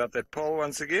sorry about that pole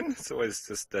once again. It's always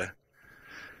just a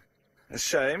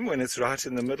shame when it's right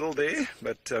in the middle there,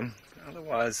 but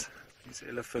otherwise these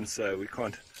elephants, we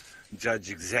can't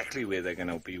judge exactly where they're going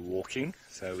to be walking,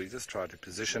 so we just try to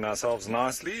position ourselves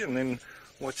nicely and then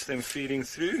watch them feeding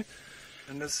through.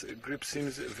 And this group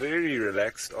seems very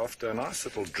relaxed after a nice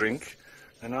little drink.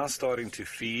 They're now starting to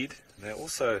feed. They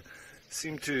also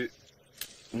seem to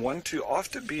want to,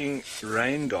 after being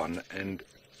rained on and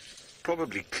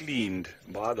probably cleaned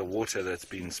by the water that's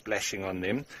been splashing on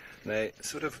them, they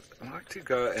sort of like to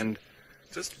go and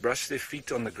just brush their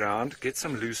feet on the ground, get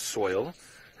some loose soil,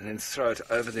 and then throw it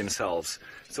over themselves.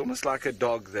 It's almost like a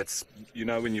dog that's, you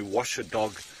know, when you wash a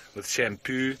dog with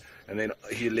shampoo and then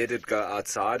you let it go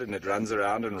outside and it runs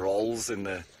around and rolls in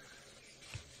the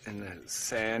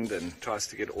sand and tries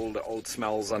to get all the old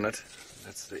smells on it.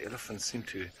 That's the elephants seem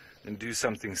to do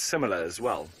something similar as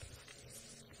well.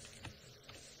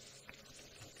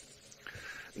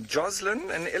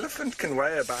 Jocelyn, an elephant can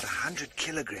weigh about 100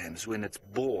 kilograms when it's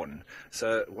born.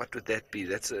 So what would that be?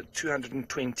 That's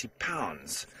 220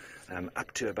 pounds,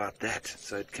 up to about that.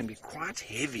 So it can be quite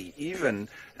heavy, even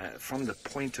from the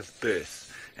point of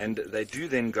birth. And they do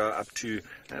then go up to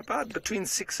about between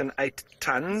 6 and 8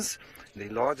 tons. The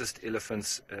largest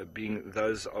elephants being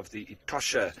those of the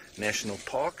Etosha National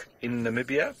Park in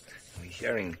Namibia. We're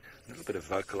hearing a little bit of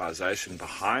vocalization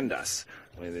behind us,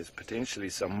 where there's potentially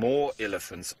some more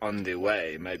elephants on their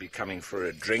way, maybe coming for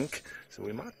a drink. So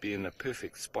we might be in the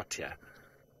perfect spot here.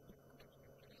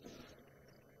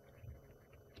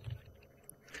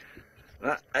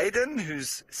 Now, Aidan,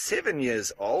 who's 7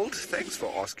 years old, thanks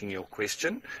for asking your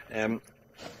question.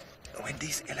 when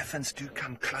these elephants do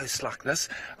come close like this,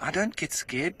 I don't get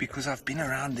scared because I've been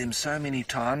around them so many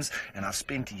times and I've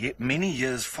spent many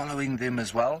years following them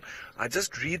as well. I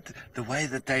just read the way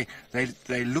that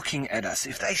they're looking at us.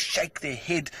 If they shake their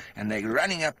head and they're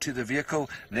running up to the vehicle,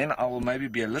 then I will maybe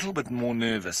be a little bit more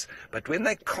nervous. But when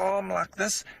they're calm like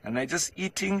this and they're just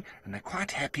eating and they're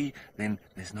quite happy, then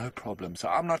there's no problem. So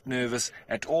I'm not nervous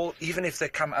at all. Even if they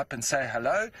come up and say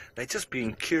hello, they're just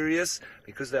being curious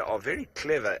because they are very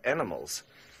clever animals.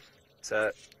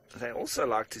 So they also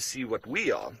like to see what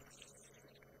we are.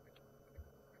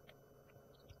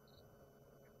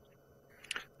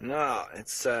 Now,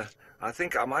 I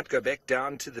think I might go back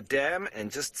down to the dam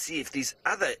and just see if these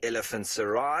other elephants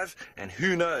arrive, and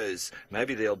who knows,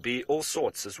 maybe there'll be all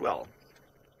sorts as well.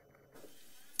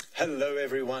 Hello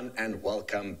everyone and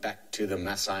welcome back to the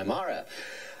Masai Mara.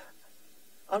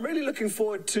 I'm really looking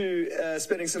forward to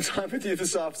spending some time with you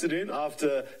this afternoon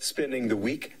after spending the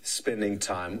week spending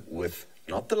time with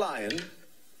not the lion,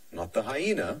 not the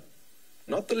hyena,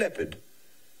 not the leopard,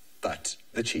 but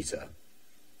the cheetah.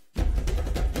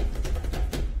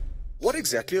 What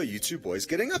exactly are you two boys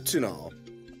getting up to now?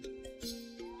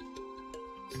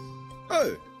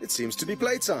 Oh, it seems to be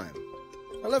playtime.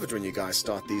 I love it when you guys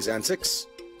start these antics.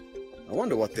 I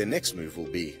wonder what their next move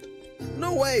will be.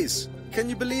 No ways! Can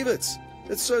you believe it?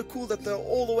 It's so cool that they're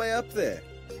all the way up there.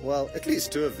 Well, at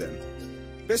least two of them.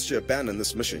 Best you abandon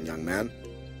this mission, young man.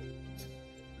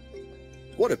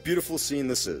 What a beautiful scene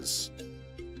this is.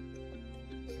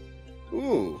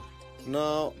 Ooh.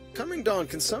 Now, coming down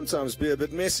can sometimes be a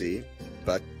bit messy,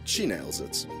 but she nails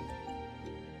it.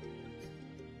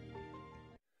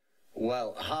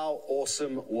 Well, how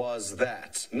awesome was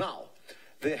that? Now,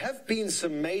 there have been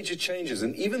some major changes,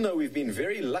 and even though we've been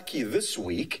very lucky this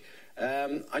week,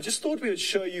 I just thought we would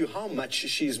show you how much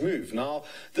she's moved. Now,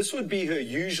 this would be her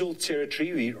usual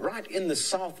territory. We're right in the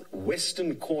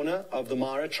southwestern corner of the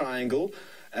Mara Triangle.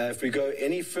 If we go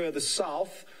any further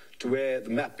south to where the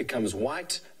map becomes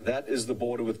white, that is the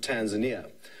border with Tanzania.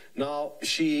 Now,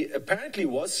 she apparently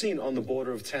was seen on the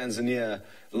border of Tanzania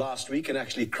last week and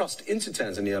actually crossed into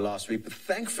Tanzania last week, but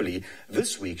thankfully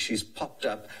this week she's popped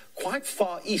up quite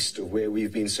far east of where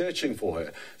we've been searching for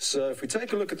her. So if we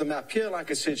take a look at the map here,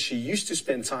 like I said, she used to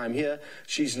spend time here.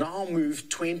 She's now moved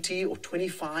 20 or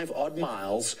 25 odd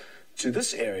miles to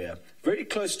this area, very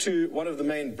close to one of the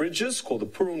main bridges called the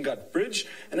Purungat Bridge.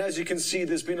 And as you can see,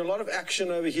 there's been a lot of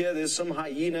action over here. There's some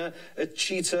hyena, a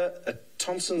cheetah, a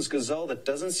Thompson's gazelle that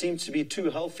doesn't seem to be too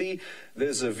healthy.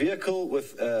 There's a vehicle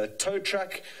with a tow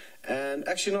truck, and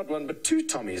actually not one but two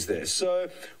Tommies there. So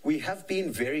we have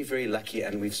been very, very lucky,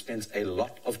 and we've spent a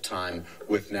lot of time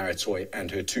with Naratoi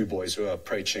and her two boys who are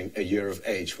approaching a year of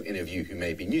age, for any of you who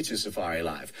may be new to Safari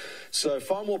Live. So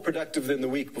far more productive than the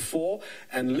week before,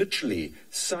 and literally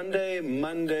Sunday,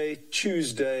 Monday,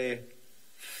 Tuesday,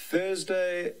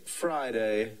 Thursday,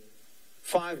 Friday,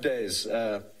 5 days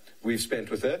we've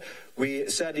spent with her. We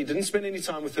sadly didn't spend any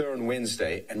time with her on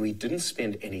Wednesday, and we didn't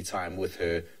spend any time with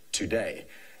her today.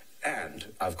 And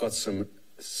I've got some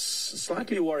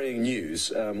slightly worrying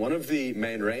news. One of the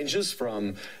main rangers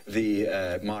from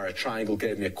the Mara Triangle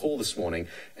gave me a call this morning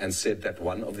and said that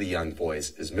one of the young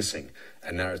boys is missing.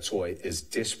 And Naratoi is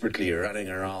desperately running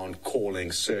around,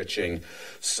 calling, searching.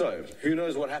 So, who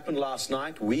knows what happened last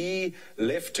night? We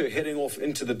left her heading off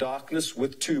into the darkness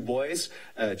with two boys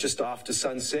just after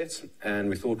sunset, and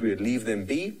we thought we would leave them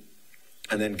be.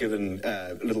 And then given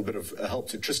a little bit of help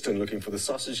to Tristan looking for the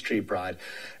sausage tree bride.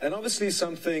 And obviously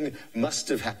something must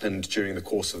have happened during the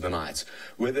course of the night.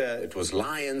 Whether it was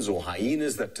lions or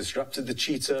hyenas that disrupted the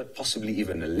cheetah, possibly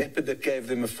even a leopard that gave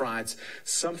them a fright.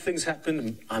 Something's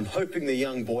happened. I'm hoping the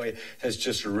young boy has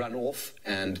just run off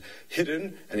and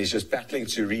hidden, and he's just battling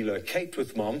to relocate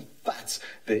with mom. But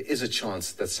there is a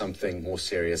chance that something more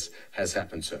serious has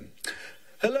happened to him.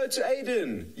 Hello to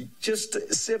Aiden,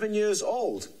 just 7 years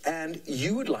old, and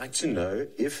you would like to know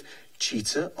if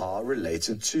cheetah are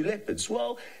related to leopards.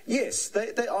 Well, yes,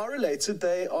 they are related.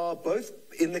 They are both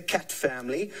in the cat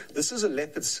family. This is a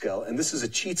leopard skull, and this is a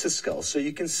cheetah skull. So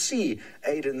you can see,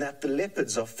 Aiden, that the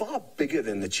leopards are far bigger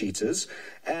than the cheetahs.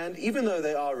 And even though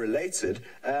they are related,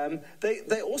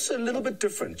 they're also a little bit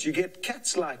different. You get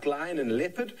cats like lion and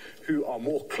leopard who are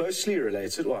more closely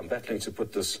related. Well, I'm battling to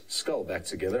put this skull back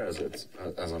together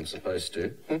as I'm supposed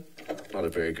to. Not a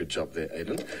very good job there,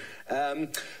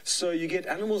 Aiden. So you get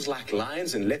animals like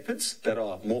lions and leopards that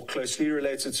are more closely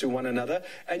related to one another.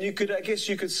 And I guess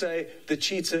you could say the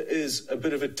cheetah is a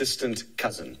bit of a distant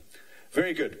cousin.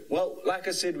 Very good. Well, like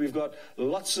I said, we've got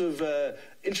lots of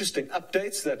interesting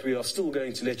updates that we are still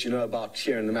going to let you know about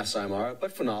here in the Masai Mara.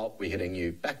 But for now, we're heading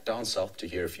you back down south to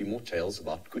hear a few more tales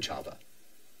about Kuchava.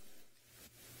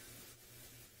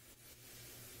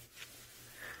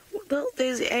 Well,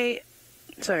 there's a...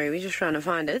 Sorry, we're just trying to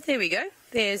find it. There we go.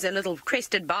 There's a little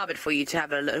crested barbet for you to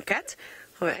have a look at.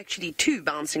 There are actually two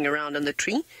bouncing around on the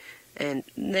tree. And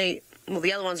they... Well,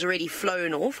 the other one's already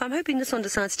flown off. I'm hoping this one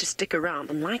decides to stick around.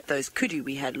 Unlike those kudu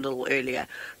we had a little earlier,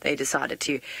 they decided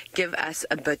to give us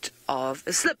a bit of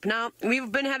a slip. Now,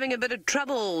 we've been having a bit of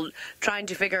trouble trying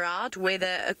to figure out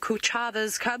whether a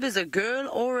Kuchava's cub is a girl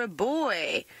or a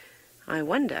boy. I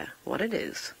wonder what it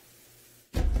is.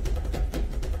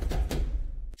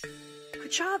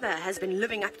 Kuchava has been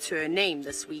living up to her name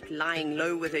this week, lying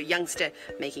low with her youngster,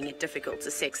 making it difficult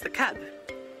to sex the cub.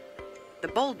 The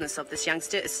boldness of this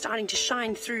youngster is starting to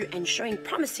shine through and showing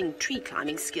promising tree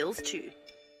climbing skills too.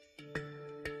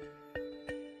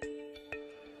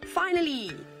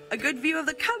 Finally, a good view of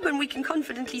the cub, and we can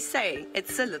confidently say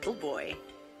it's a little boy.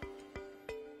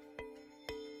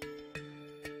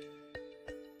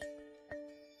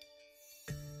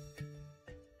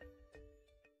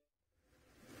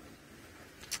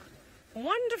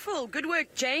 Wonderful. Good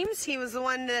work, James. He was the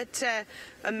one that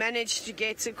managed to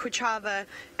get Kuchava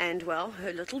and, well,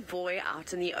 her little boy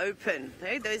out in the open.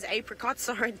 Those apricots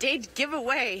are a dead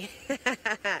giveaway.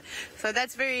 So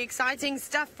that's very exciting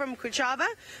stuff from Kuchava,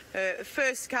 her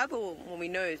first cub, or we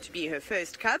know to be her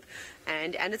first cub,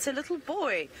 and it's a little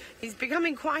boy. He's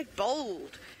becoming quite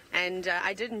bold. And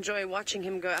I did enjoy watching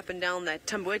him go up and down that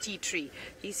tamboti tree.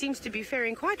 He seems to be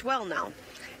faring quite well now.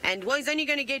 And, well, he's only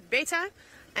going to get better.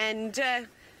 And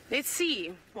let's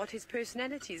see what his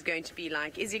personality is going to be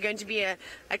like. Is he going to be a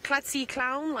klutzy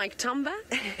clown like Tumba?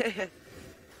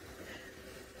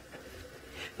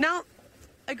 Now,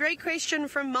 a great question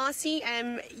from Marcy.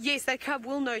 Yes, that cub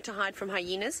will know to hide from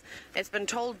hyenas. It's been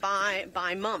told by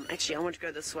Mum. Actually, I want to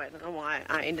go this way. I don't know why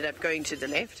I ended up going to the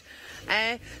left.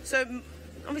 So...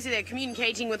 Obviously, they're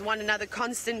communicating with one another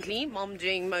constantly. Mom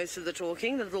doing most of the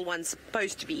talking. The little one's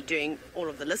supposed to be doing all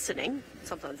of the listening.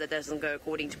 Sometimes that doesn't go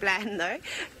according to plan, though.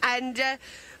 And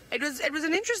it was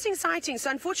an interesting sighting.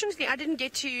 So, unfortunately, I didn't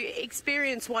get to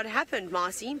experience what happened,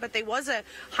 Marcy. But there was a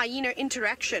hyena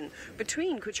interaction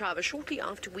between Kuchava shortly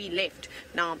after we left.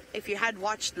 Now, if you had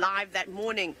watched live that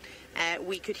morning,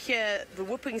 we could hear the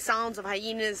whooping sounds of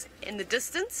hyenas in the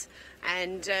distance.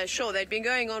 And sure, they'd been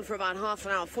going on for about half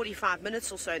an hour, 45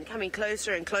 minutes or so, and coming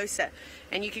closer and closer.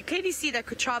 And you could clearly see that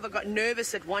Kuchava got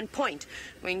nervous at one point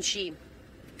when she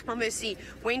obviously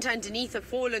went underneath a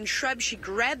fallen shrub. She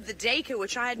grabbed the dacre,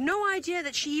 which I had no idea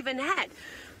that she even had,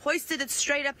 hoisted it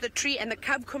straight up the tree, and the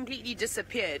cub completely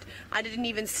disappeared. I didn't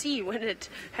even see when it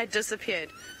had disappeared.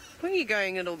 Where are you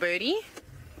going, little birdie?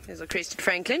 There's a crested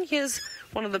francolin. Here's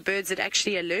one of the birds that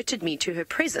actually alerted me to her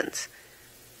presence.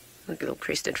 A little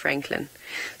crested francolin.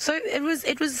 So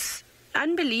it was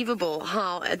unbelievable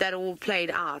how that all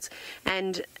played out.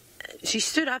 And she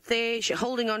stood up there,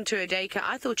 holding on to her dacre.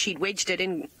 I thought she'd wedged it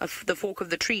in the fork of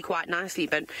the tree quite nicely,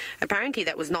 but apparently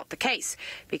that was not the case,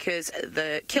 because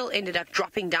the kill ended up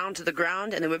dropping down to the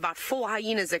ground, and there were about 4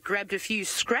 hyenas that grabbed a few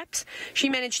scraps. She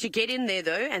managed to get in there,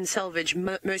 though, and salvage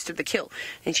most of the kill,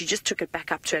 and she just took it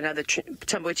back up to another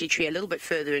tamboti tree a little bit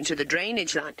further into the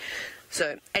drainage line.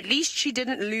 So at least she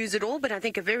didn't lose it all, but I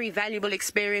think a very valuable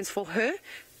experience for her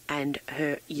and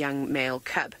her young male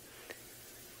cub.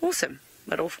 Awesome.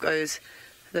 But off goes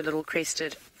the little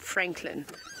crested francolin.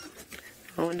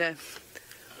 I wonder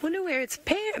where its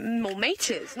pair or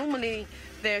mate is. Normally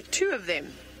there are 2 of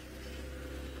them.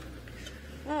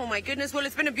 Oh my goodness. Well,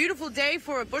 it's been a beautiful day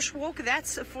for a bushwalk,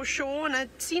 that's for sure. And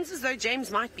it seems as though James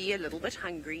might be a little bit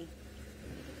hungry.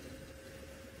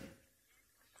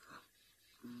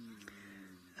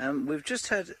 We've just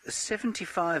had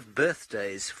 75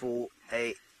 birthdays for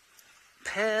a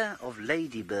pair of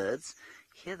ladybirds.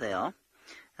 Here they are.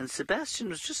 And Sebastian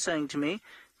was just saying to me,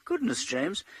 "Goodness,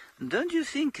 James, don't you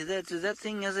think that that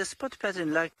thing has a spot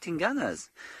pattern like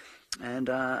Tingana's?" And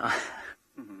I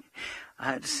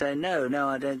had to say, no,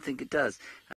 I don't think it does.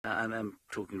 I'm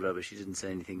talking rubbish. He didn't say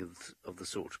anything of the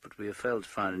sort, but we have failed to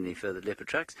find any further leopard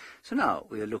tracks. So now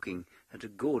we are looking at a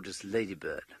gorgeous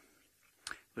ladybird,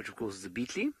 which of course is a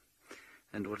beetle.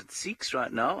 And what it seeks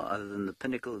right now, other than the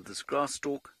pinnacle of this grass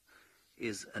stalk,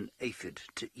 is an aphid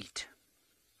to eat.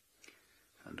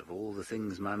 And of all the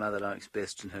things my mother likes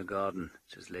best in her garden,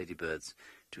 it is ladybirds,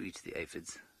 to eat the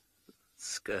aphids,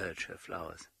 scourge her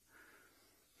flowers.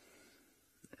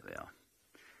 There we are.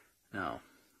 Now,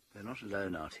 we're not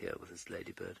alone out here with this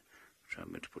ladybird, which I'm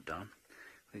going to put down.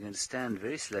 We're going to stand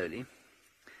very slowly,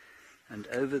 and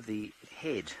over the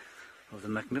head of the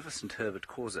magnificent Herbert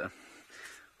Causer,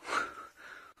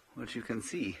 what you can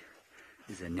see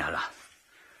is a Nyala,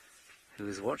 who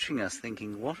is watching us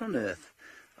thinking, what on earth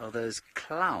are those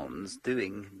clowns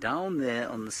doing down there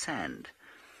on the sand?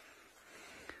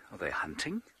 Are they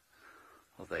hunting?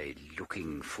 Are they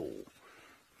looking for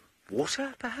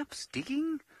water, perhaps?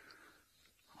 Digging?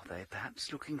 Are they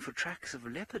perhaps looking for tracks of a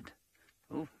leopard?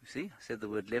 Oh, you see, I said the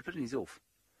word leopard and he's off.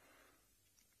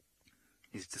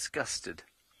 He's disgusted.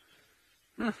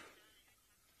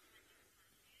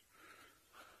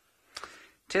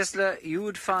 Tesla, you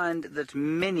would find that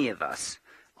many of us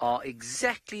are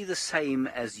exactly the same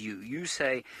as you. You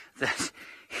say that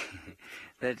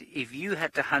that if you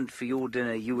had to hunt for your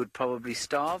dinner, you would probably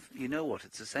starve. You know what?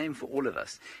 It's the same for all of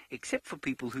us, except for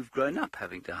people who've grown up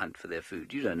having to hunt for their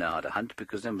food. You don't know how to hunt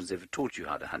because no one's ever taught you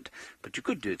how to hunt, but you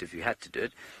could do it if you had to do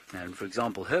it. And, for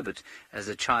example, Herbert, as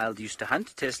a child, used to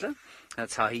hunt. Tesla,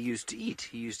 that's how he used to eat.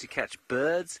 He used to catch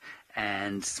birds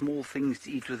and small things to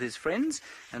eat with his friends.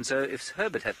 And so if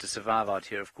Herbert had to survive out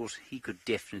here, of course, he could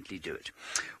definitely do it.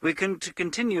 We're going to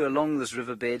continue along this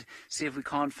riverbed, see if we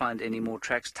can't find any more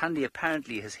tracks. Tundi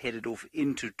apparently has headed off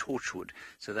into Torchwood,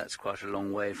 so that's quite a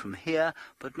long way from here,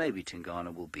 but maybe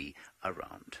Tingana will be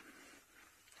around.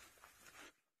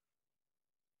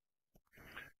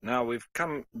 Now we've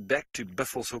come back to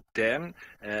Buffelshoek Dam,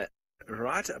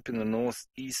 right up in the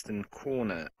northeastern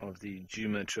corner of the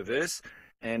Djuma Traverse.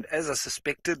 And as I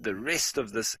suspected, the rest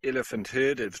of this elephant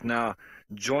herd have now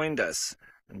joined us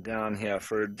down here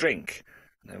for a drink.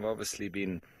 They've obviously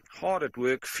been hard at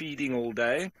work feeding all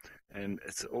day, and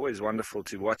it's always wonderful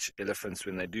to watch elephants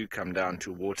when they do come down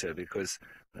to water because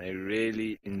they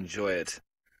really enjoy it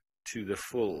to the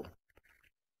full.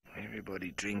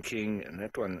 Everybody drinking, and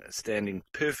that one standing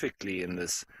perfectly in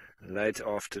this late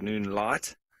afternoon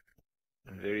light.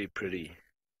 Very pretty.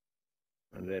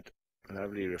 And that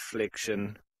lovely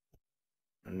reflection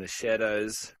and the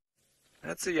shadows.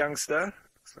 That's a youngster.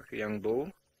 Looks like a young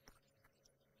bull.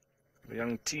 A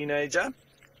young teenager.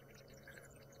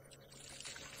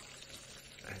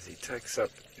 As he takes up,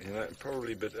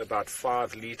 probably about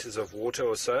 5 liters of water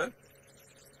or so.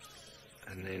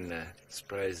 And then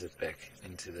sprays it back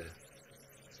into the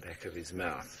back of his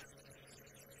mouth.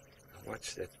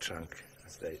 Watch that trunk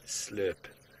as they slurp.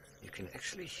 You can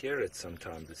actually hear it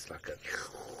sometimes. It's like a...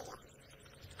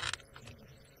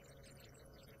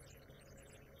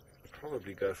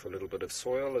 Probably go for a little bit of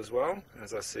soil as well.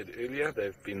 As I said earlier,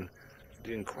 they've been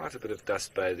doing quite a bit of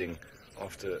dust bathing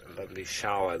after a lovely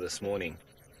shower this morning.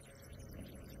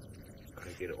 Got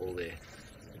to get all their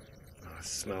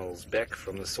nice smells back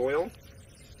from the soil.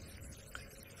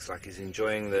 Looks like he's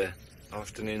enjoying the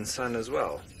afternoon sun as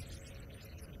well.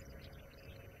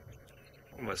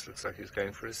 Almost looks like he's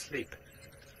going for a sleep.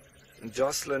 And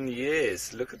Jocelyn,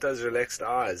 yes, look at those relaxed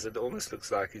eyes. It almost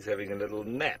looks like he's having a little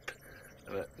nap.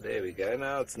 There we go.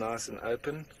 Now it's nice and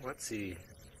open. What's he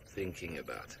thinking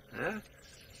about? Huh?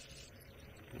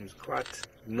 He's quite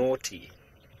naughty.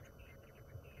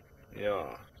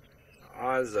 Yeah.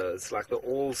 Eyes are, it's like the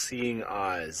all-seeing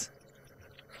eyes.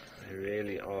 They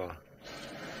really are.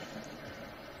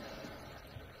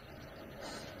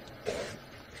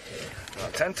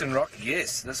 Tanton Rock,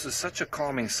 yes, this was such a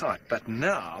calming sight, but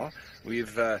now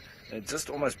we've just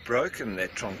almost broken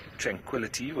that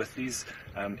tranquility with these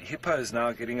hippos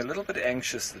now getting a little bit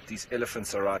anxious that these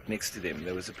elephants are right next to them.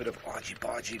 There was a bit of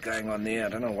argy-bargy going on there. I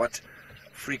don't know what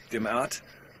freaked them out,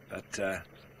 but they're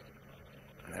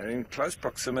in close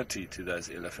proximity to those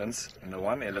elephants. And the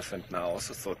one elephant now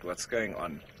also thought, what's going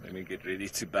on? Let me get ready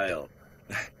to bail.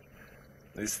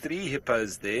 There's 3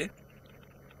 hippos there.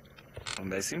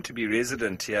 And they seem to be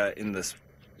resident here in this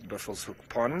Buffelshoek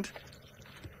pond.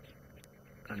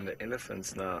 And the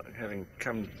elephants now having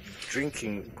come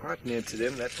drinking quite near to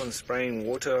them. That one's spraying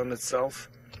water on itself.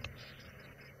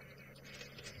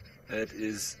 It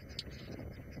is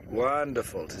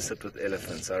wonderful to sit with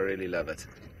elephants. I really love it.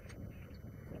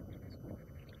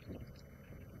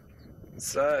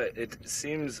 So it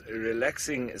seems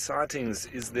relaxing sightings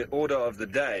is the order of the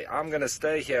day. I'm going to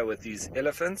stay here with these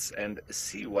elephants and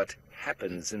see what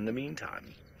happens in the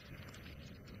meantime.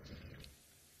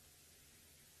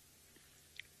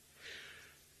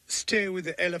 Stay with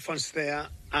the elephants there,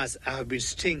 as I have been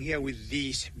staying here with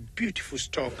this beautiful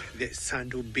stock, the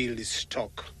sandal-billed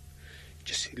stock.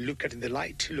 Just look at the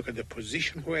light, look at the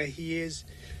position where he is,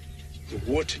 the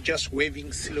water just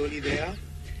waving slowly there,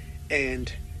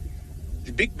 and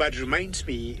the big bird reminds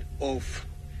me of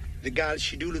the girl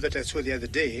Shidulu that I saw the other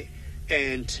day,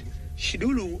 and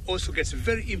Shidulu also gets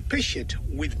very impatient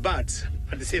with birds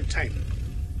at the same time.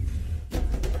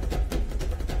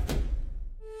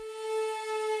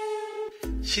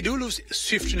 Shidulu's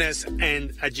swiftness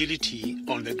and agility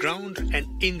on the ground and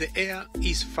in the air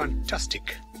is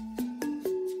fantastic.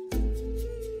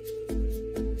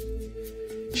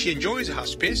 She enjoys her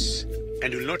space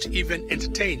and will not even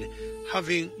entertain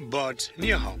having birds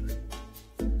near her.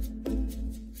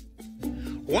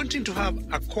 Wanting to have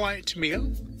a quiet meal,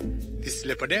 this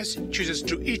leopardess chooses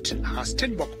to eat her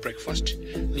Steenbok breakfast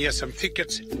near some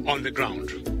thickets on the ground.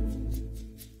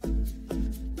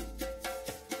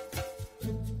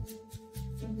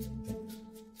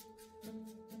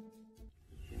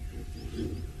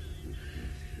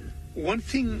 One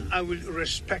thing I will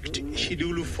respect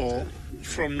Shidulu for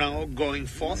from now going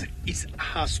forth is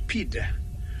her speed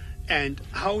and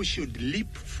how she would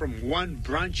leap from one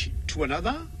branch to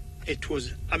another. It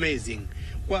was amazing.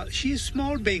 Well, she is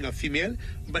small being a female,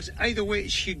 but either way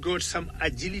she got some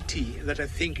agility that I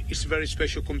think is very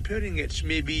special, comparing it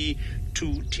maybe to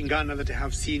Tingana that I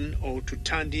have seen, or to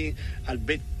Tandy,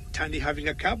 albeit Tandy having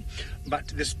a cub, but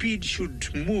the speed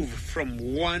should move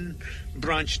from one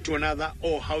branch to another,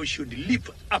 or how she would leap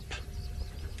up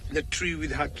the tree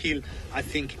with her keel. I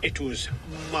think it was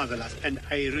marvelous, and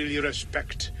I really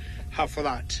respect her for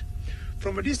that.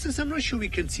 From a distance, I'm not sure we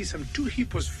can see some two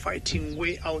hippos fighting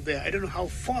way out there. I don't know how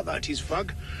far that is,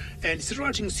 Fag. And it's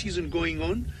rutting season going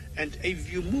on. And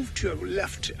if you move to your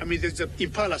left, I mean, there's an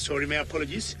impala, sorry, my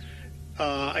apologies.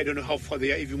 I don't know how far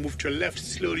they are. If you move to your left,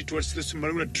 slowly towards the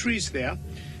marula trees there,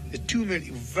 the two men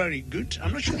are very good.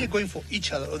 I'm not sure they're going for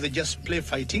each other or they just play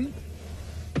fighting.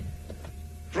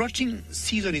 Rutting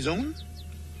season is on.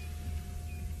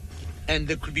 And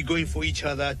they could be going for each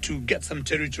other to get some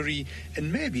territory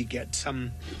and maybe get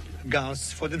some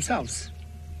girls for themselves.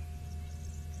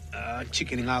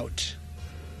 Chickening out.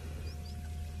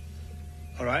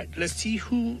 All right, let's see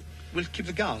who will keep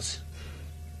the girls.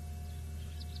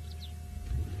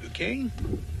 Okay,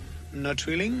 not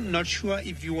willing, not sure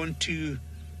if you want to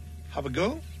have a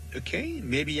go. Okay,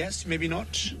 maybe yes, maybe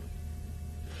not.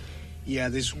 Yeah,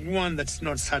 there's one that's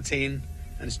not certain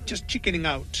and it's just chickening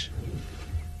out.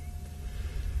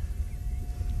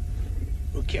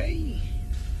 Okay.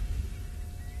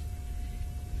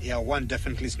 Yeah, one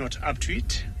definitely is not up to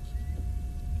it.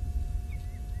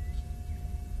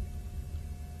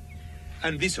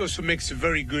 And this also makes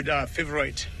very good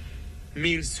favorite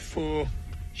meals for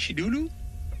Shidulu.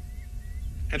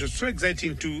 And it was so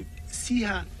exciting to see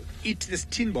her eat the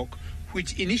Steenbok,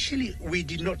 which initially we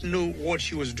did not know what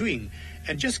she was doing.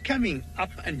 And just coming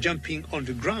up and jumping on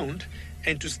the ground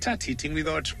and to start eating, we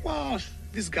thought, wow,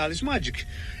 this girl is magic.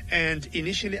 And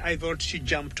initially I thought she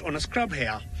jumped on a scrub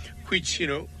hare, which, you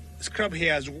know, scrub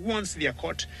hares, once they are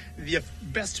caught, their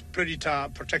best predator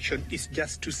protection is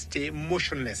just to stay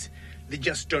motionless. They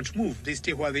just don't move. They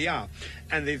stay where they are.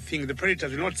 And they think the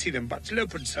predators will not see them. But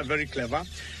leopards are very clever.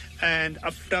 And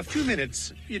after a few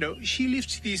minutes, you know, she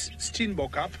lifts this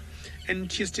Steenbok up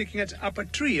and she's taking it up a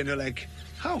tree. And they're like,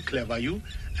 how clever are you?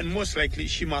 And most likely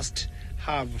she must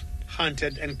have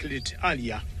hunted and killed it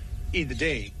earlier in the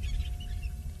day.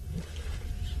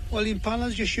 Well,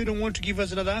 impalas, you sure don't want to give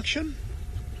us another action?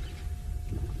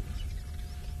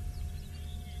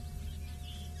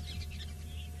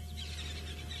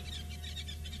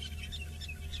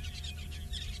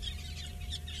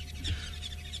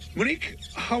 Monique,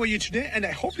 how are you today? And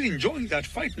I hope you're enjoying that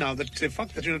fight now. That the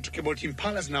fact that you're not talking about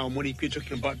impalas now, Monique, we're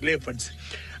talking about leopards.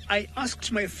 I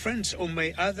asked my friends or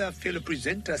my other fellow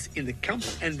presenters in the camp,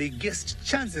 and they guessed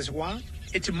chances were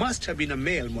it must have been a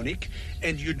male, Monique.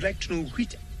 And you'd like to know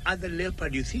which other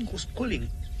leopard you think was calling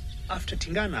after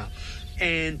Tingana.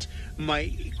 And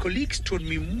my colleagues told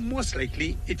me most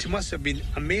likely it must have been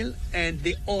a male, and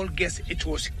they all guessed it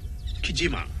was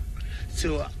Kijima.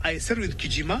 So I started with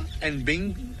Kijima and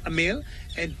being a male,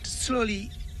 and slowly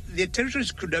their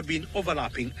territories could have been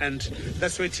overlapping, and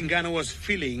that's why Tingana was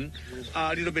feeling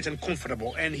a little bit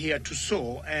uncomfortable, and he had to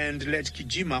soar and let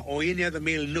Kijima or any other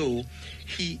male know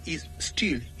he is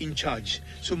still in charge.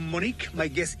 So Monique, my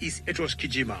guess is it was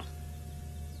Kijima.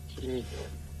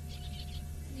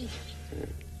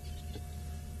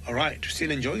 All right,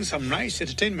 still enjoying some nice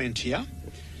entertainment here,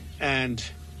 and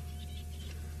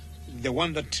the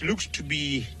one that looks to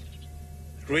be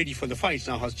ready for the fight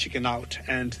now has chickened out,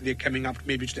 and they're coming up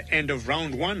maybe to the end of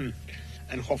round one,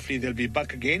 and hopefully they'll be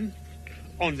back again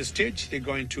on the stage. They're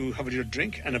going to have a little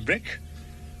drink and a break.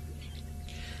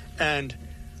 And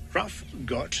Ralph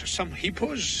got some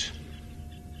hippos.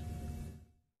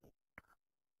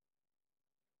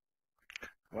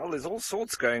 Well, there's all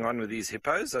sorts going on with these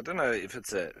hippos. I don't know if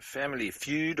it's a family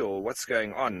feud or what's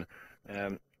going on,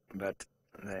 but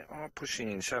they are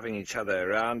pushing and shoving each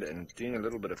other around and doing a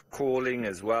little bit of calling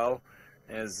as well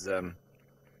as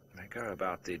they go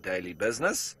about their daily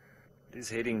business. It is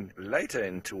heading later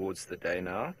in towards the day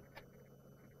now.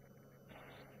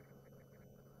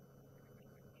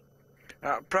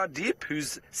 Pradeep,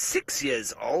 who's 6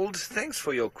 years old, thanks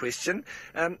for your question.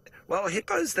 Well,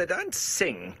 hippos, they don't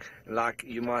sing like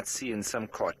you might see in some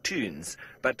cartoons,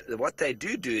 but what they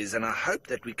do is, and I hope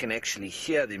that we can actually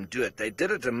hear them do it. They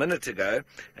did it a minute ago,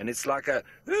 and it's like a...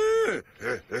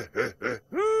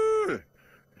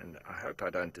 And I hope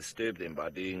I don't disturb them by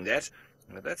doing that.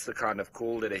 But that's the kind of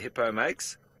call that a hippo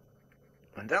makes.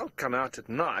 And they'll come out at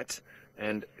night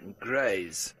and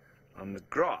graze on the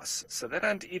grass. So they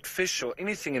don't eat fish or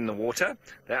anything in the water.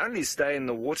 They only stay in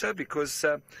the water because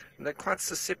they're quite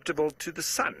susceptible to the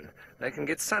sun. They can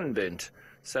get sunburnt.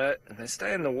 So they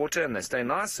stay in the water and they stay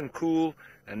nice and cool.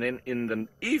 And then in the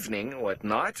evening or at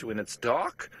night when it's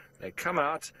dark, they come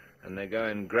out and they go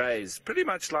and graze, pretty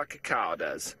much like a cow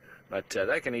does. But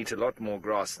they can eat a lot more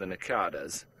grass than a cow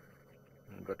does.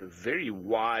 They've got a very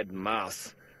wide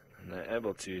mouth, and they're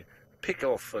able to pick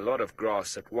off a lot of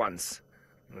grass at once.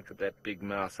 Look at that big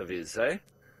mouth of his, eh?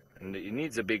 And he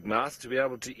needs a big mouth to be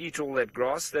able to eat all that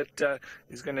grass that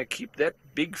is going to keep that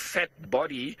big fat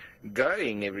body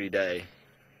going every day.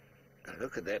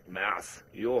 Look at that mouth.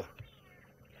 Yo.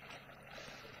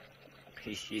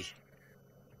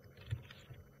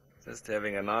 Just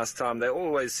having a nice time. They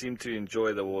always seem to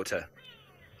enjoy the water.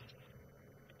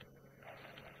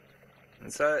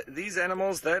 And so these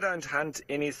animals, they don't hunt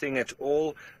anything at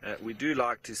all. We do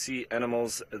like to see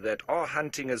animals that are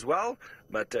hunting as well,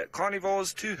 but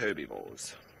carnivores to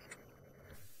herbivores.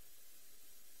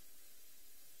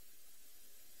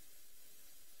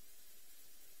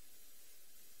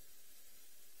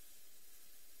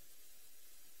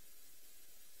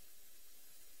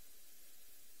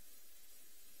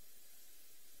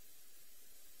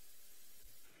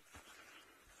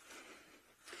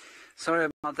 Sorry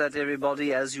about that,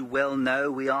 everybody. As you well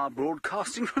know, we are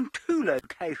broadcasting from 2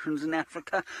 locations in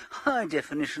Africa,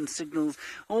 high-definition signals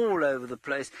all over the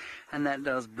place, and that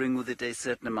does bring with it a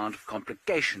certain amount of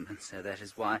complication. And so that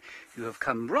is why you have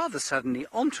come rather suddenly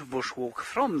onto Bushwalk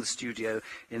from the studio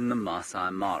in the Masai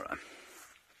Mara.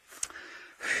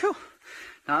 Phew.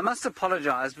 Now, I must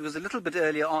apologize because a little bit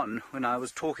earlier on, when I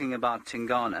was talking about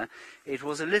Tingana, it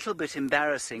was a little bit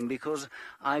embarrassing because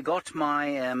I got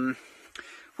my...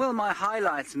 my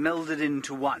highlights melded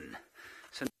into one.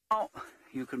 So now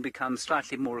you can become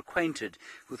slightly more acquainted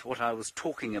with what I was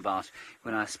talking about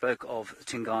when I spoke of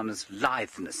Tingana's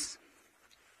litheness.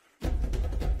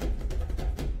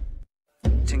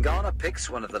 Tingana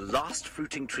picks one of the last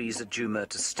fruiting trees at Djuma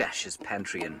to stash his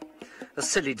pantry in. A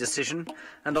silly decision,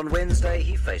 and on Wednesday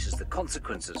he faces the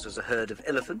consequences as a herd of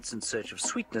elephants in search of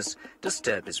sweetness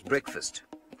disturb his breakfast.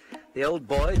 The old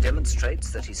boy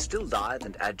demonstrates that he's still lithe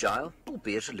and agile,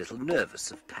 albeit a little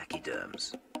nervous of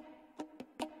pachyderms.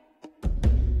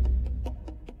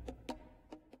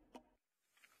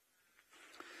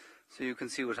 So you can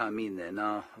see what I mean there.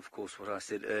 Now, of course, what I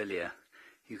said earlier,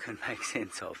 you can make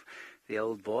sense of. The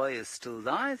old boy is still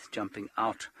lithe, jumping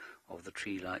out of the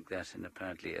tree like that, and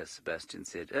apparently, as Sebastian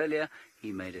said earlier,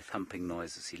 he made a thumping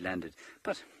noise as he landed.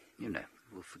 But, you know,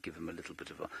 we'll forgive him a little bit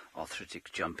of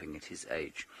arthritic jumping at his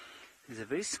age. There's a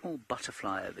very small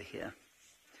butterfly over here.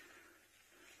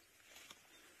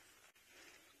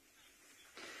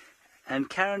 And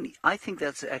Karen, I think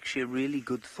that's actually a really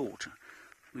good thought.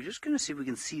 We're just going to see if we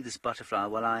can see this butterfly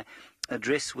while I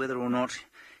address whether or not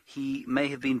he may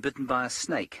have been bitten by a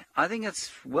snake. I think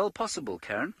it's well possible,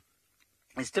 Karen.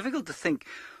 It's difficult to think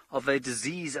of a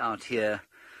disease out here,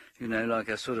 you know, like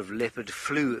a sort of leopard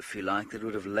flu, if you like, that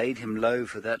would have laid him low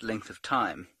for that length of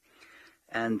time.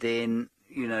 And then,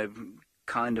 you know,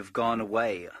 kind of gone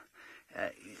away.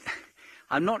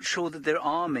 I'm not sure that there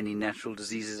are many natural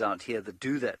diseases out here that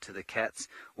do that to the cats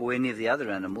or any of the other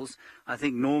animals. I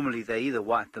think normally they either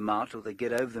wipe them out or they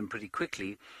get over them pretty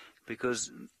quickly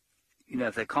because, you know,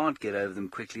 if they can't get over them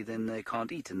quickly, then they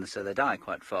can't eat, and so they die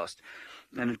quite fast.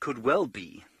 And it could well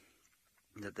be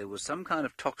that there was some kind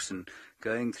of toxin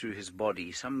going through his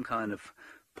body, some kind of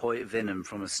venom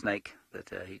from a snake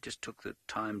that he just took the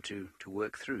time to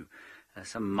work through.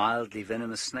 Some mildly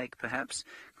venomous snake, perhaps.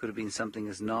 Could have been something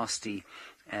as nasty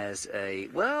as a...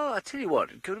 Well, I tell you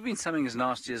what, it could have been something as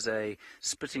nasty as a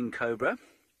spitting cobra.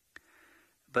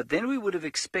 But then we would have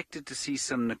expected to see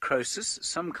some necrosis,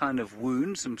 some kind of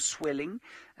wound, some swelling,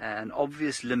 an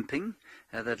obvious limping.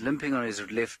 That limping on his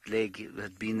left leg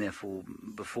had been there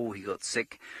before he got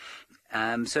sick.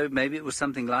 So maybe it was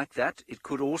something like that. It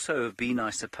could also have been, I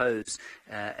suppose,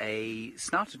 a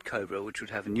snouted cobra, which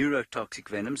would have neurotoxic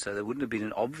venom, so there wouldn't have been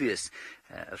an obvious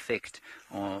effect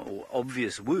or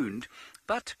obvious wound.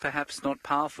 but perhaps not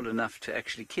powerful enough to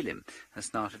actually kill him. A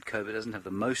snouted cobra doesn't have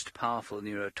the most powerful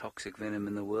neurotoxic venom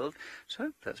in the world,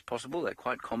 so that's possible. They're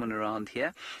quite common around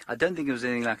here. I don't think it was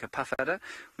anything like a puff adder,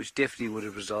 which definitely would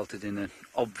have resulted in an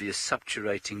obvious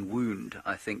subturating wound,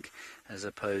 I think, as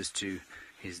opposed to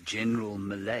his general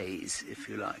malaise, if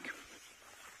you like.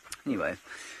 Anyway,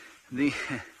 the...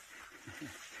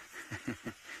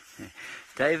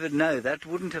 David, no, that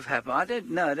wouldn't have happened. I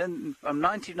don't know. I'm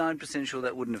 99% sure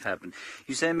that wouldn't have happened.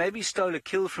 You say maybe he stole a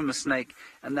kill from a snake,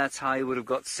 and that's how he would have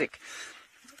got sick.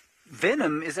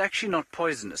 Venom is actually not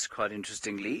poisonous, quite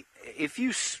interestingly. If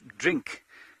you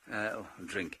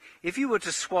if you were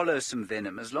to swallow some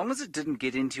venom, as long as it didn't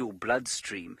get into your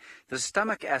bloodstream, the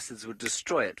stomach acids would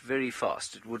destroy it very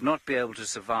fast. It would not be able to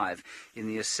survive in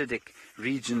the acidic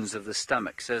regions of the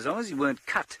stomach. So as long as you weren't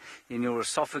cut in your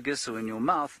esophagus or in your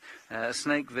mouth,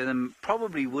 snake venom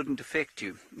probably wouldn't affect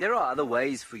you. There are other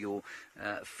ways for your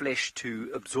flesh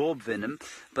to absorb venom,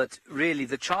 but really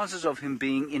the chances of him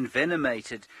being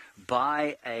envenomated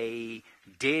by a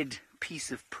dead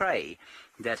piece of prey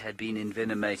that had been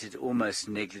envenomated almost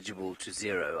negligible to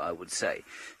zero, I would say.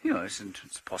 You know,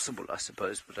 it's possible, I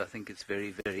suppose, but I think it's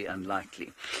very, very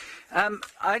unlikely.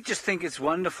 I just think it's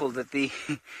wonderful that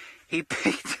he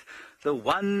picked the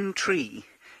one tree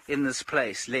in this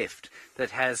place left that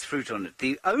has fruit on it.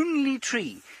 The only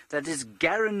tree that is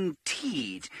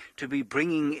guaranteed to be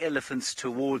bringing elephants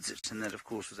towards it. And that, of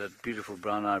course, was that beautiful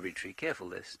brown ivory tree. Careful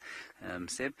this,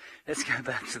 Seb. Let's go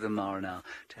back to the Mara now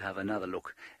to have another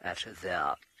look at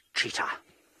their cheetah.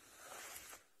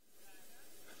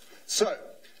 So,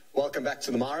 welcome back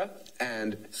to the Mara,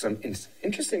 and some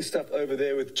interesting stuff over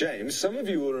there with James. Some of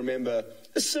you will remember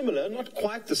a similar, not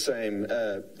quite the same,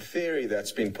 theory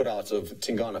that's been put out of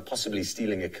Tingana possibly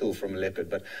stealing a kill from a leopard,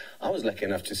 but I was lucky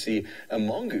enough to see a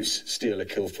mongoose steal a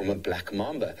kill from a black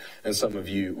mamba, and some of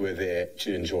you were there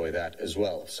to enjoy that as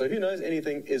well. So who knows,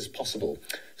 anything is possible.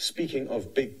 Speaking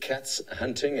of big cats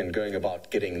hunting and going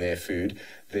about getting their food,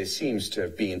 there seems to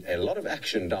have been a lot of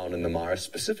action down in the Mara,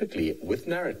 specifically with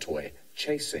Naratoy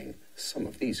chasing some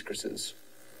of these critters.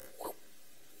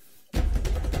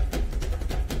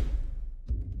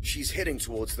 She's heading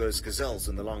towards those gazelles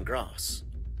in the long grass,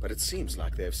 but it seems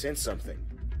like they've sensed something.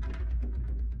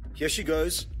 Here she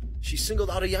goes. She singled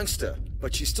out a youngster,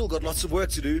 but she's still got lots of work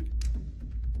to do.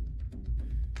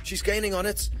 She's gaining on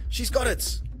it. She's got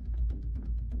it.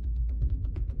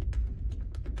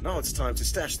 Now it's time to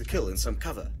stash the kill in some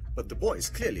cover, but the boys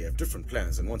clearly have different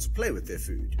plans and want to play with their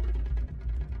food.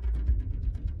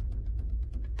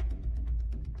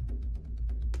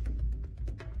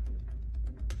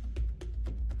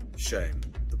 Shame.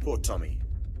 The poor Tommy.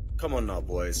 Come on now,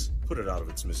 boys. Put it out of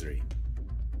its misery.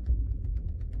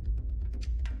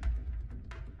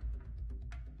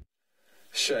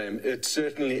 Shame. It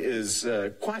certainly is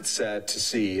quite sad to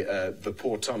see the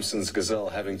poor Thompson's gazelle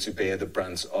having to bear the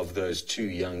brunt of those two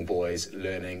young boys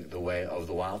learning the way of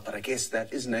the wild. But I guess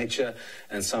that is nature,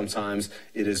 and sometimes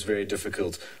it is very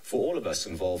difficult for all of us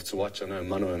involved to watch. I know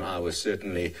Manu and I were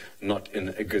certainly not in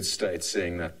a good state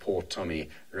seeing that poor Tommy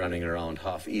running around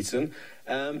half-eaten.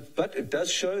 But it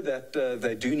does show that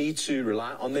they do need to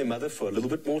rely on their mother for a little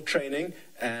bit more training,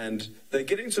 and they're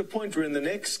getting to a point where in the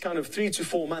next kind of 3 to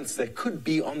 4 months they could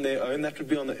be on their own. That would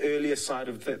be on the earlier side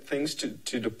of things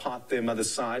to depart their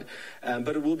mother's side.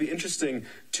 But it will be interesting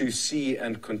to see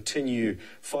and continue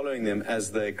following them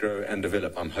as they grow and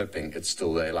develop. I'm hoping it's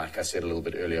still there. Like I said a little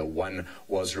bit earlier, one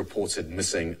was reported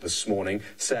missing this morning.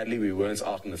 Sadly, we weren't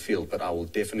out in the field, but I will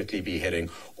definitely be heading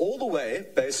all the way,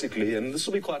 basically, and this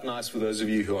will be quite nice for those of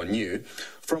you who are new,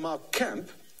 from our camp,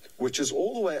 which is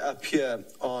all the way up here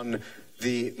on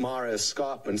the Mara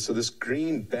Escarpment. So this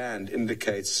green band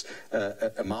indicates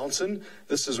a mountain.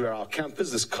 This is where our camp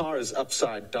is. This car is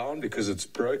upside down because it's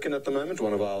broken at the moment.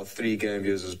 One of our 3 game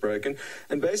viewers is broken.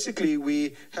 And basically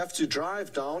we have to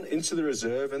drive down into the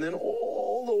reserve and then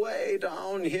all the way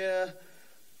down here.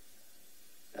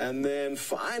 And then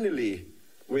finally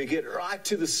we get right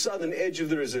to the southern edge of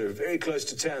the reserve, very close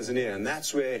to Tanzania. And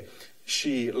that's where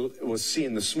she was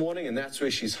seen this morning, and that's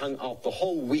where she's hung out the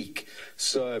whole week.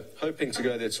 So hoping to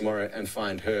go there tomorrow and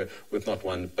find her with not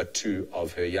 1 but 2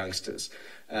 of her youngsters.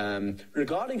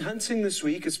 Regarding hunting this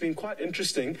week, it's been quite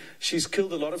interesting. She's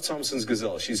killed a lot of Thompson's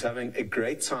gazelle. She's having a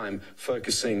great time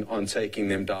focusing on taking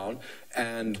them down.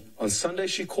 And on Sunday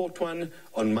she caught one.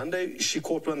 On Monday she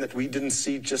caught one that we didn't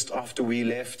see just after we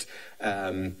left.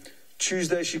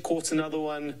 Tuesday she caught another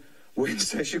one.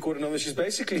 Wednesday she caught another. She's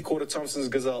basically caught a Thompson's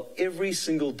gazelle every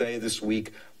single day this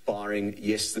week, barring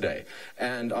yesterday.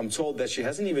 And I'm told that she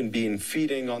hasn't even been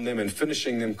feeding on them and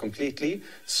finishing them completely.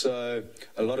 So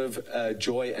a lot of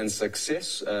joy and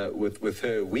success with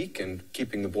her week and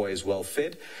keeping the boys well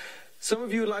fed. Some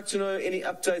of you would like to know any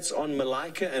updates on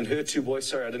Malika and her two boys.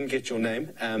 Sorry, I didn't get your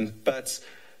name. But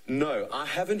no, I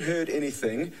haven't heard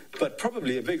anything. But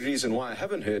probably a big reason why I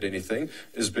haven't heard anything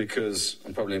is because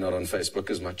I'm probably not on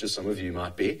Facebook as much as some of you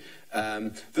might be.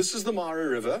 This is the Mara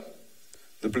River,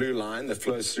 the blue line that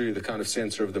flows through the kind of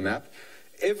center of the map.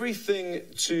 Everything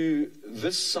to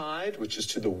this side, which is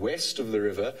to the west of the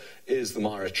river, is the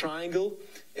Mara Triangle.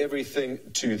 Everything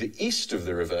to the east of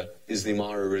the river is the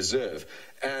Mara Reserve.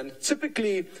 And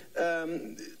typically,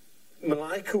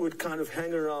 Malika would kind of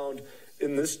hang around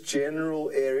in this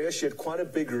general area. She had quite a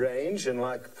big range, and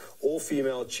like all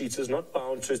female cheetahs, not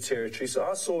bound to territory. So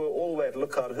I saw her all the way at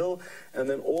Lookout Hill, and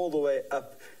then all the way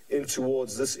up in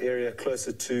towards this area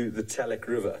closer to the Talek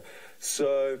River.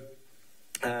 So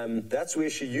that's where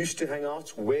she used to hang out.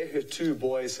 Where her two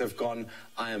boys have gone,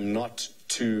 I am not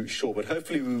too sure. But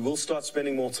hopefully we will start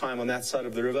spending more time on that side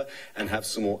of the river and have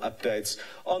some more updates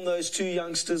on those two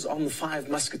youngsters, on the 5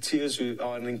 musketeers, who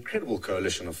are an incredible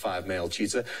coalition of 5 male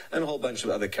cheetah, and a whole bunch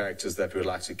of other characters that we would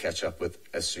like to catch up with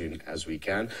as soon as we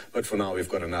can. But for now, we've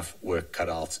got enough work cut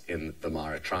out in the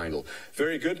Mara Triangle.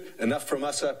 Very good. Enough from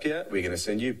us up here. We're going to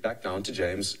send you back down to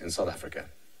James in South Africa.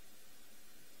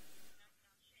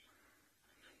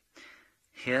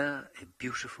 Here, a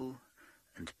beautiful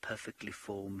and perfectly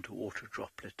formed water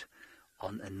droplet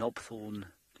on a knobthorn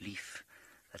leaf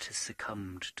that has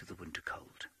succumbed to the winter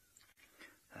cold.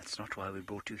 That's not why we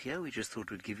brought you here. We just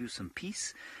thought we'd give you some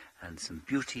peace and some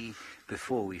beauty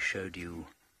before we showed you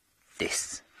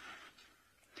this.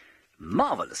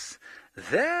 Marvellous!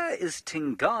 There is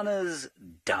Tingana's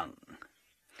dung.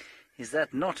 Is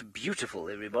that not beautiful,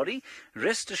 everybody?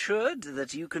 Rest assured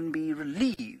that you can be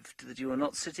relieved that you are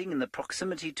not sitting in the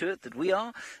proximity to it that we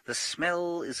are. The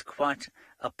smell is quite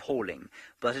appalling,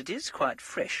 but it is quite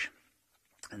fresh.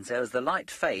 And so as the light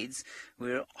fades,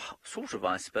 we're sort of,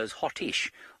 I suppose,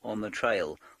 hot-ish on the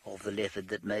trail of the leopard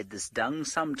that made this dung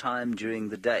sometime during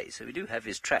the day. So we do have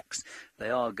his tracks. They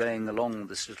are going along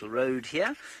this little road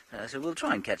here, so we'll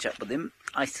try and catch up with him.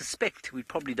 I suspect we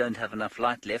probably don't have enough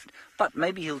light left, but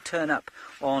maybe he'll turn up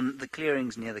on the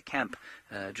clearings near the camp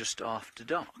just after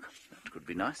dark. That could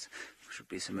be nice. Should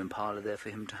be some impala there for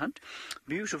him to hunt.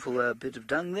 Beautiful bit of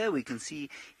dung there. We can see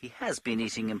he has been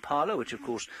eating impala, which of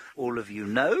course all of you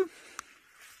know.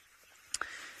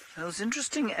 It was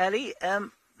interesting, Ali.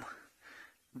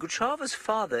 Guchava's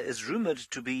father is rumoured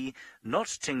to be not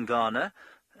Tingana.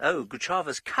 Oh,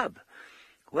 Guchava's cub.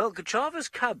 Well, Guchava's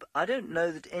cub, I don't know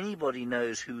that anybody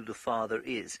knows who the father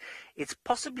is. It's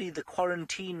possibly the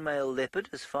quarantine male leopard,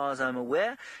 as far as I'm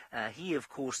aware. He, of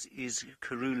course, is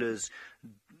Karula's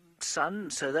son,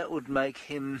 so that would make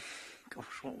him, gosh,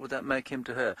 what would that make him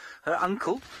to her? Her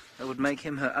uncle. That would make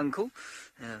him her uncle.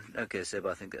 Okay, Seb,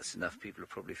 I think that's enough. People are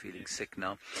probably feeling sick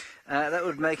now. That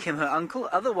would make him her uncle.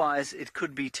 Otherwise, it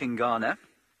could be Tingana.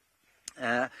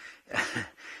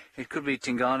 It could be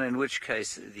Tingana, in which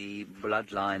case the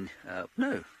bloodline...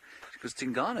 no, because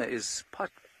Tingana is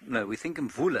part... No, we think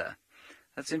Mvula.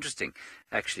 That's interesting,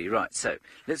 actually. Right, so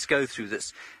let's go through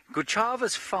this.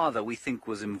 Guchava's father, we think,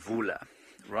 was Mvula.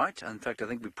 Right? In fact, I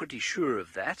think we're pretty sure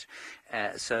of that.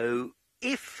 So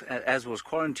if, as was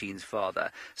Quarantine's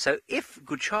father, so if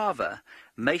Guchava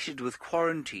mated with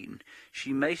Quarantine,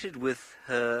 she mated with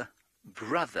her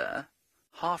brother,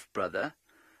 half-brother,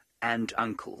 and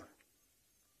uncle.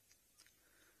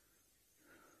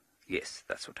 Yes,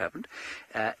 that's what happened.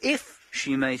 If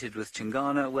she mated with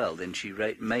Tingana, well, then she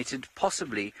mated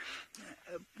possibly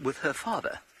with her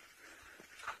father.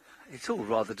 It's all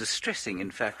rather distressing,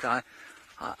 in fact.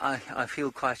 I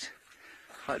feel quite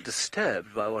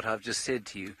disturbed by what I've just said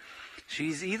to you.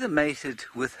 She's either mated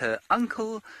with her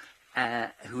uncle,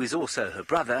 who is also her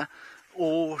brother,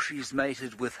 or she's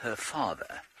mated with her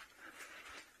father.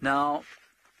 Now,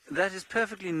 that is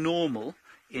perfectly normal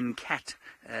in cat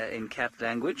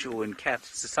language or in cat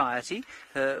society.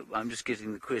 I'm just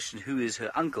getting the question, who is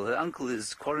her uncle? Her uncle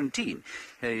is Quarantine.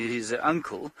 He is her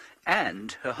uncle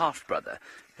and her half-brother.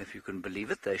 If you can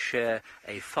believe it, they share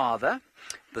a father,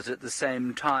 but at the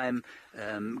same time,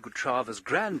 Guchava's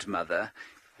grandmother,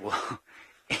 well,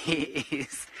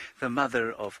 is the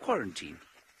mother of Quarantine.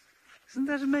 Isn't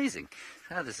that amazing?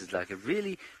 Now, this is like a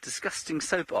really disgusting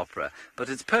soap opera, but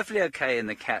it's perfectly okay in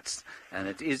the cats, and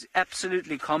it is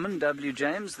absolutely common, W.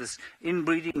 James. This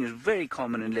inbreeding is very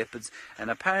common in leopards,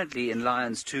 and apparently in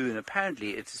lions too, and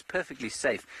apparently it is perfectly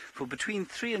safe for between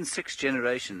 3 and 6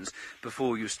 generations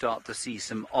before you start to see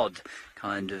some odd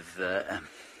kind of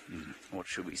what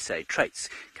should we say, traits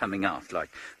coming out, like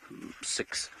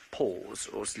 6 paws,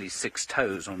 or at least 6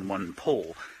 toes on one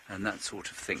paw, and that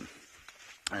sort of thing.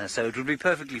 So it would be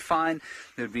perfectly fine.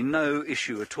 There would be no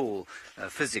issue at all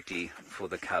physically for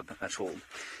the cub at all.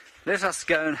 Let us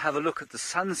go and have a look at the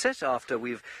sunset after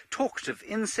we've talked of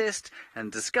incest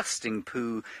and disgusting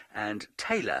poo, and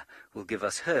Taylor will give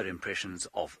us her impressions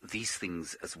of these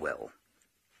things as well.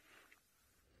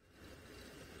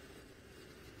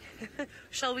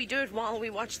 Shall we do it while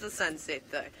we watch the sunset,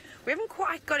 though? We haven't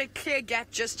quite got a clear gap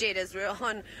just yet, as we're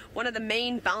on one of the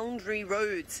main boundary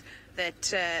roads that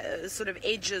sort of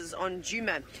edges on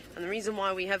Djuma. And the reason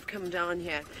why we have come down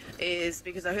here is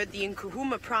because I heard the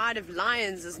Nkuhuma Pride of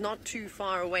Lions is not too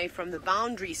far away from the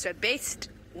boundary, so best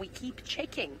we keep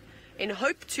checking in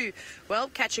hope to, well,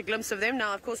 catch a glimpse of them.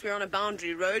 Now, of course, we're on a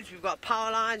boundary road. We've got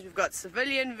power lines, we've got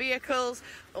civilian vehicles.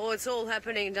 Oh, it's all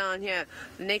happening down here.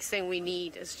 The next thing we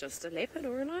need is just a leopard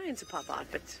or a lion to pop out.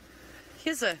 But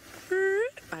here's a...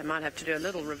 I might have to do a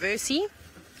little reversey.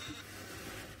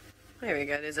 There we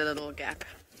go, there's a little gap.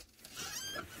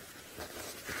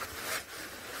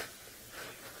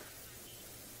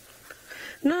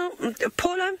 Now,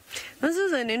 Paula, this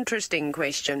is an interesting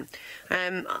question.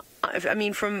 I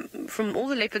mean, from all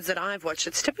the leopards that I've watched,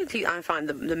 it's typically, I find,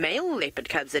 the male leopard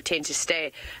cubs that tend to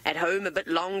stay at home a bit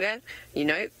longer, you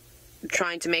know,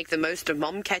 trying to make the most of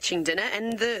mom catching dinner,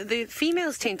 and the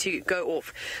females tend to go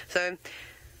off. So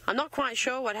I'm not quite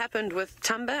sure what happened with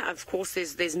Tamba. Of course,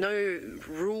 there's no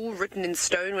rule written in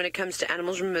stone when it comes to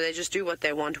animals. Remember, they just do what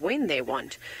they want when they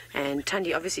want. And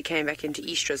Tandi obviously came back into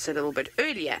estrus a little bit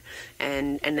earlier,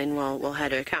 and then we'll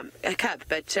had her a cub.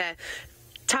 But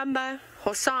Tamba,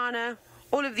 Hosanna,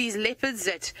 all of these leopards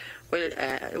that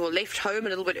were left home a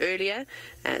little bit earlier.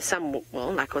 Some,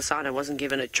 well, like Hosanna, wasn't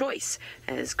given a choice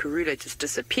as Karula just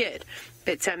disappeared.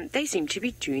 But they seem to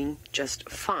be doing just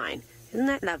fine. Isn't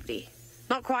that lovely?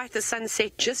 Not quite the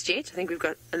sunset just yet. I think we've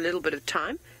got a little bit of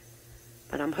time.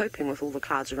 But I'm hoping with all the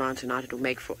clouds around tonight, it'll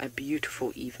make for a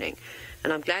beautiful evening.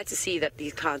 And I'm glad to see that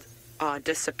these clouds are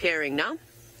disappearing now.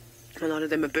 A lot of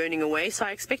them are burning away, so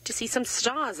I expect to see some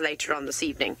stars later on this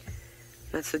evening.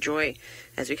 That's the joy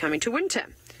as we come into winter.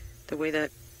 The weather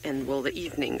and, well, the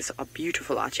evenings are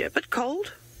beautiful out here. A bit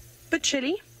cold, a bit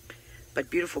chilly, but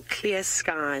beautiful clear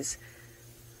skies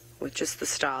with just the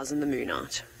stars and the moon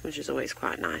out, which is always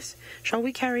quite nice. Shall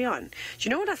we carry on? Do you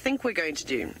know what I think we're going to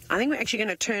do? I think we're actually going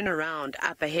to turn around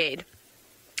up ahead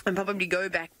and probably go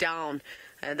back down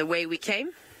the way we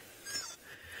came.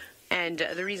 And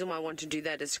the reason why I want to do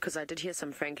that is because I did hear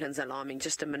some francolins alarming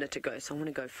just a minute ago, so I want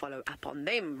to go follow up on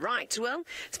them. Right, well,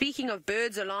 speaking of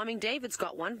birds alarming, David's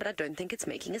got one, but I don't think it's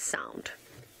making a sound.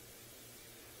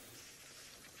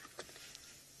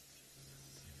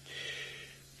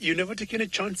 You never take any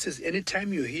chances.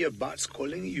 Anytime you hear birds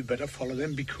calling, you better follow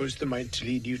them because they might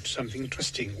lead you to something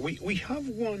interesting. We have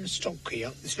one stock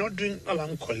here. It's not doing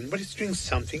alarm calling, but it's doing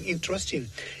something interesting.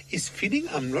 It's feeding.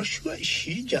 I'm not sure.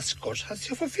 She just got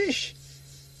herself a fish.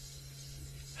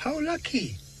 How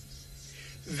lucky.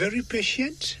 Very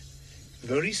patient,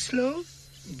 very slow,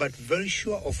 but very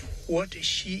sure of what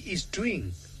she is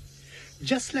doing.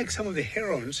 Just like some of the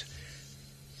herons,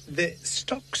 the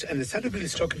stocks, and the saddle-billed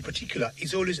stock in particular,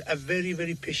 is always a very,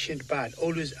 very patient bird.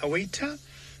 Always a waiter,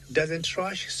 doesn't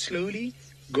rush, slowly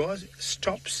goes,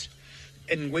 stops,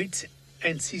 and waits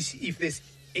and sees if there's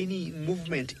any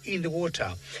movement in the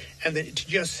water. And then it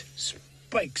just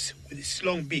spikes with its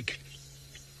long beak.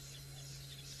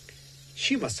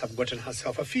 She must have gotten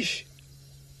herself a fish.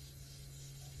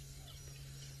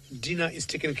 Dinner is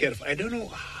taken care of. I don't know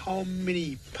how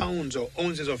many pounds or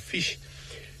ounces of fish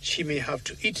she may have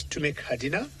to eat to make her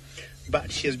dinner,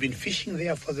 but she has been fishing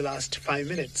there for the last 5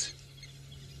 minutes.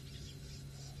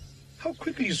 How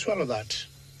quickly you swallow that.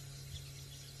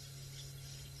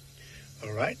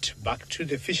 All right, back to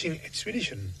the fishing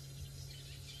expedition.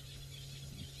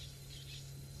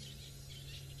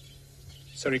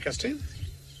 Sorry, Castin?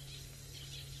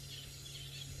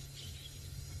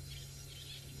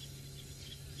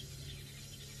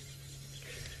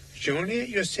 Johnny,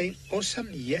 you're saying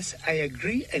awesome. Yes, I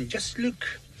agree. And just look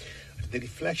at the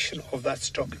reflection of that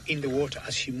stock in the water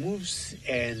as she moves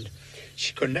and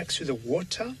she connects with the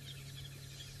water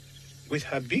with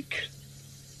her beak,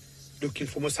 looking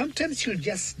for more. Sometimes she'll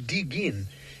just dig in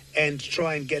and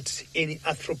try and get any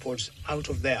arthropods out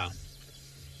of there.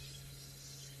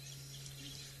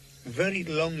 Very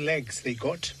long legs they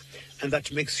got, and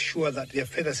that makes sure that their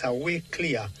feathers are way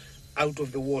clear out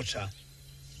of the water.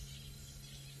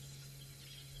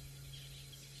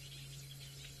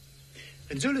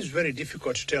 And it's always very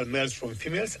difficult to tell males from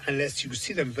females unless you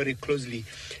see them very closely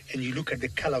and you look at the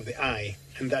color of the eye,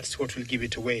 and that's what will give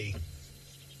it away.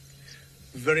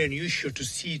 Very unusual to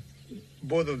see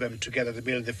both of them together, the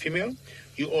male and the female.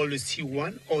 You always see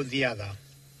one or the other.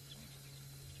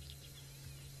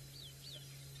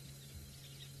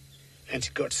 And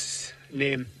it got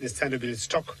named the sandalwood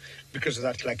stock because of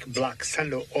that like black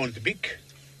sandal on the beak.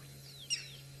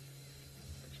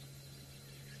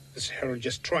 This heron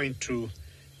just trying to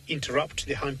interrupt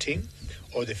the hunting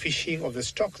or the fishing of the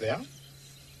stock there.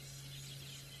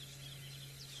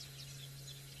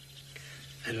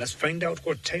 And let's find out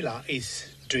what Taylor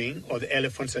is doing, or the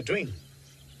elephants are doing.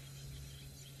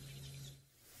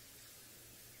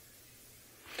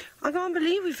 I can't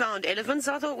believe we found elephants.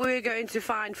 I thought we were going to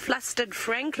find flustered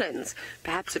francolins.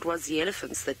 Perhaps it was the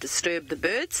elephants that disturbed the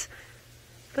birds.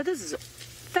 But this is a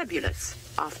fabulous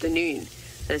afternoon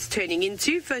that is turning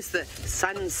into. First the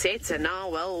sun sets, and now,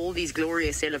 well, all these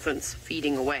glorious elephants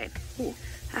feeding away. Ooh,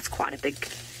 that's quite a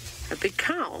big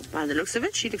cow by the looks of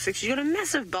it. She looks like she's got a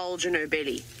massive bulge in her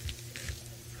belly.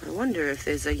 I wonder if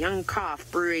there's a young calf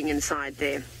brewing inside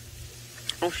there.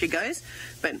 Off she goes.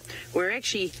 But we're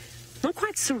actually not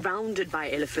quite surrounded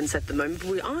by elephants at the moment.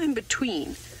 We are in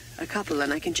between a couple,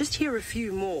 and I can just hear a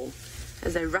few more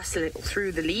as they rustle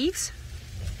through the leaves.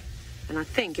 And I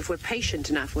think if we're patient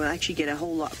enough, we'll actually get a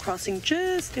whole lot crossing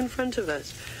just in front of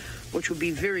us, which would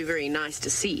be very, very nice to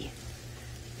see.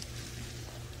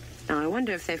 Now, I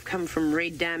wonder if they've come from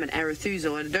Red Dam at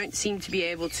Arathusa. I don't seem to be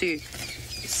able to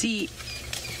see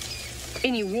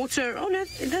any water. Oh, no,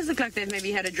 it does look like they've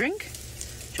maybe had a drink.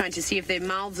 Trying to see if their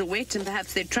mouths are wet and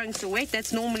perhaps their trunks are wet.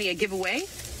 That's normally a giveaway.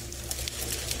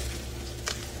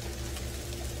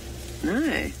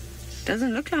 No,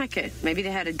 doesn't look like it. Maybe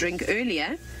they had a drink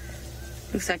earlier.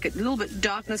 Looks like a little bit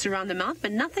darkness around the mouth,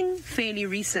 but nothing fairly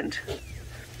recent.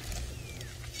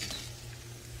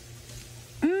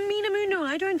 No,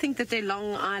 I don't think that their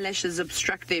long eyelashes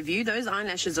obstruct their view. Those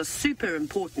eyelashes are super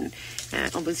important.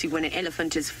 Obviously, when an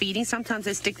elephant is feeding, sometimes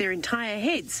they stick their entire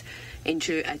heads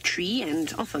into a tree,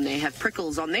 and often they have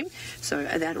prickles on them. So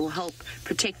that will help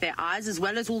protect their eyes, as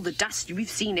well as all the dust. We've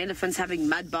seen elephants having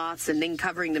mud baths and then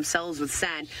covering themselves with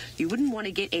sand. You wouldn't want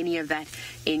to get any of that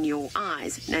in your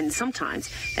eyes. And sometimes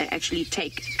they actually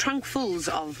take trunkfuls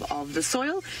of the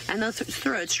soil and they'll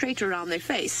throw it straight around their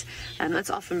face. And that's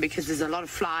often because there's a lot of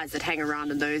flies that hang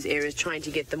around in those areas trying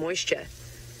to get the moisture.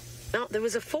 Now, there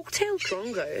was a fork-tailed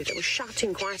drongo that was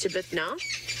shouting quite a bit now.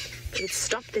 But it's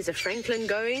stopped. There's a francolin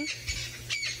going.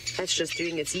 That's just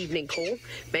doing its evening call.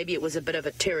 Maybe it was a bit of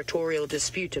a territorial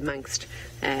dispute amongst,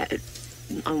 I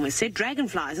almost said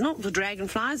dragonflies. Not the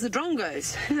dragonflies, the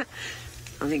drongos.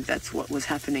 I think that's what was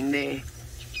happening there.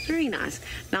 Very nice.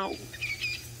 Now,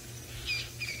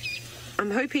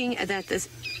 I'm hoping that this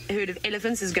herd of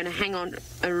elephants is going to hang on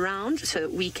around so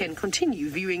that we can continue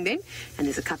viewing them. And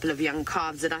there's a couple of young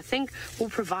calves that I think will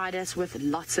provide us with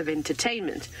lots of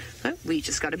entertainment. So we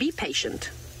just got to be patient.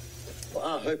 Well,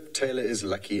 I hope Taylor is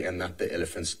lucky and that the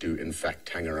elephants do in fact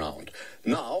hang around.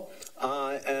 Now,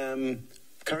 I am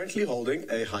currently holding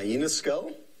a hyena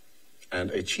skull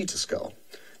and a cheetah skull.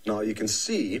 Now, you can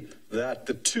see that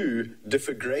the two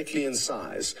differ greatly in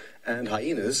size, and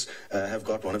hyenas have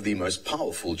got one of the most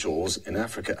powerful jaws in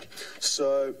Africa.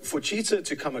 So for cheetah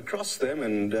to come across them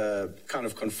and kind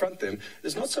of confront them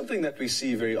is not something that we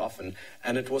see very often,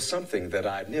 and it was something that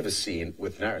I'd never seen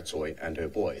with Naratoy and her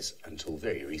boys until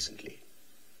very recently.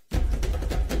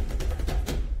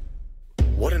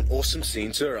 What an awesome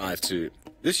scene to arrive to.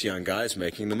 This young guy is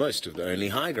making the most of the only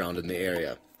high ground in the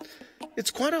area. It's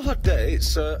quite a hot day,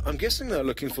 so I'm guessing they're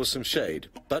looking for some shade.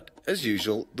 But, as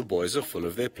usual, the boys are full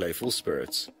of their playful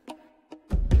spirits.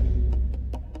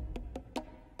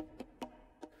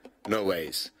 No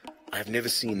ways. I've never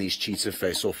seen these cheetah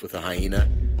face off with a hyena,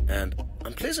 and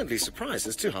I'm pleasantly surprised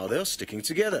as to how they are sticking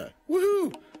together.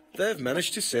 Woohoo! They've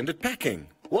managed to send it packing.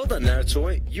 Well done,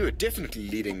 Naratoy. You are definitely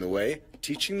leading the way,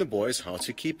 teaching the boys how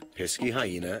to keep pesky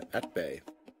hyena at bay.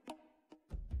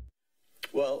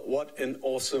 Well, what an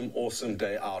awesome, awesome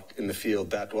day out in the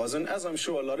field that was. And as I'm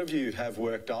sure a lot of you have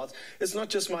worked out, it's not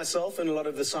just myself and a lot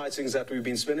of the sightings that we've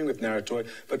been spending with Naratoy,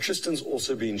 but Tristan's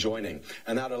also been joining.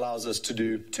 And that allows us to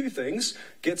do two things: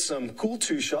 get some cool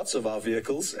two-shots of our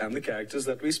vehicles and the characters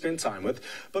that we spend time with,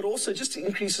 but also just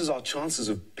increases our chances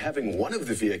of having one of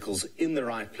the vehicles in the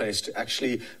right place to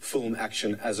actually film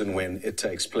action as and when it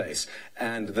takes place.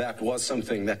 And that was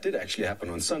something that did actually happen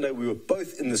on Sunday. We were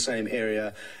both in the same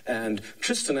area, and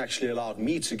Tristan actually allowed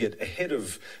me to get ahead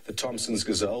of the Thompson's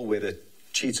gazelle, where the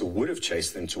cheetah would have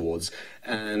chased them towards,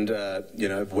 and,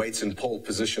 waits in pole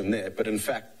position there. But in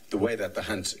fact, the way that the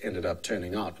hunt ended up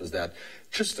turning out was that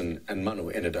Tristan and Manu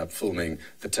ended up filming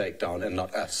the takedown and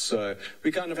not us. So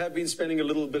we kind of have been spending a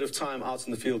little bit of time out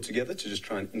in the field together to just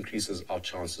try and increase our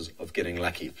chances of getting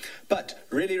lucky. But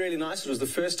really, really nice. It was the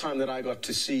first time that I got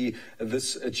to see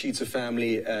this cheetah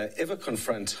family ever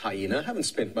confront hyena. I haven't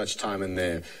spent much time in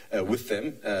there with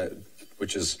them,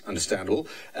 which is understandable.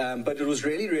 But it was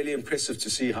really, really impressive to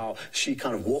see how she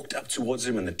kind of walked up towards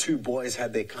him, and the two boys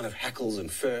had their kind of hackles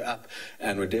and fur up,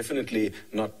 and were definitely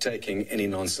not taking any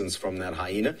nonsense from that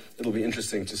hyena. It'll be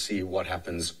interesting to see what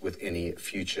happens with any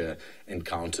future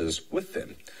encounters with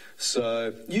them.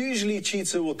 So usually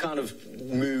cheetah will kind of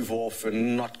move off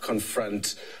and not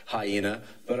confront hyena.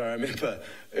 But I remember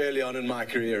early on in my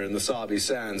career in the Sabi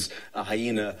Sands, a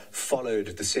hyena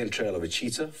followed the scent trail of a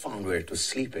cheetah, found where it was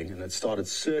sleeping, and it started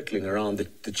circling around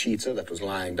the cheetah that was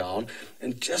lying down.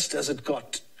 And just as it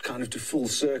got kind of to full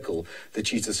circle, the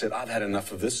cheetah said, "I've had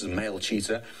enough of this," a male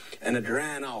cheetah, and it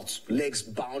ran out, legs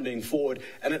bounding forward,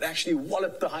 and it actually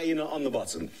walloped the hyena on the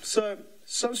bottom. So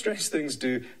some strange things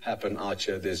do happen out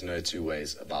here. There's no two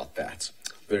ways about that.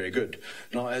 Very good.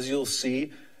 Now, as you'll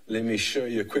see, let me show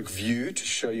you a quick view to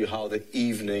show you how the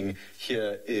evening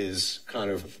here is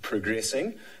kind of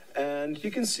progressing. And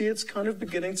you can see it's kind of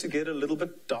beginning to get a little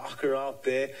bit darker out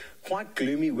there. Quite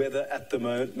gloomy weather at the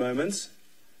moment.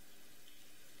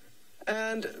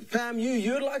 And Pam,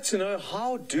 you'd like to know,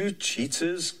 how do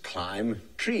cheetahs climb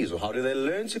trees, or how do they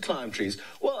learn to climb trees?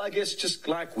 Well, I guess just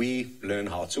like we learn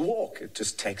how to walk. It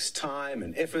just takes time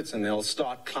and effort, and they'll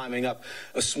start climbing up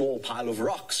a small pile of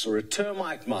rocks or a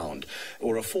termite mound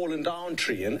or a fallen down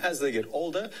tree. And as they get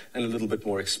older and a little bit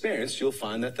more experienced, you'll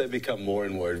find that they become more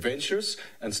and more adventurous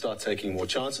and start taking more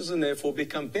chances, and therefore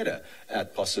become better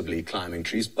at possibly climbing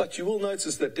trees. But you will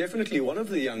notice that definitely one of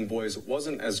the young boys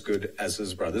wasn't as good as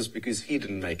his brothers, because he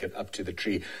didn't make it up to the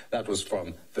tree. That was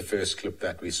from the first clip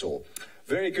that we saw.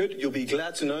 Very good. You'll be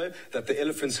glad to know that the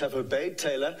elephants have obeyed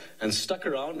Taylor and stuck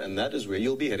around, and that is where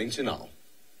you'll be heading to now.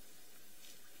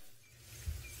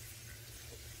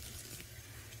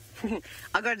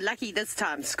 I got lucky this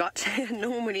time, Scott.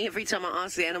 Normally, every time I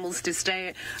ask the animals to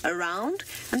stay around,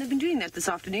 and they've been doing that this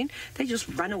afternoon, they just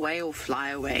run away or fly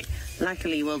away.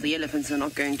 Luckily, well, the elephants are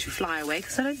not going to fly away,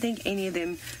 because I don't think any of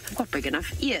them have got big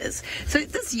enough ears. So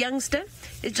this youngster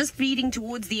is just feeding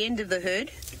towards the end of the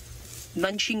herd,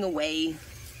 munching away.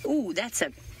 Ooh, that's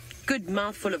a good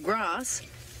mouthful of grass.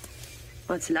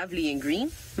 Oh, it's lovely and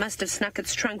green. Must have snuck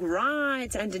its trunk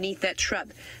right underneath that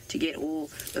shrub to get all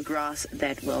the grass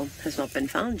that, well, has not been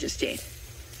found just yet.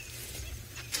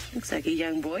 Looks like a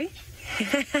young boy.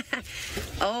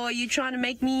 Oh, are you trying to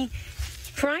make me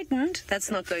frightened? That's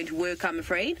not going to work, I'm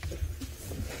afraid.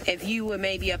 If you were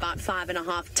maybe about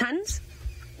 5.5 tons,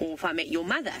 or if I met your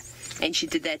mother and she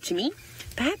did that to me,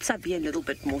 perhaps I'd be a little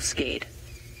bit more scared.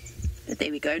 But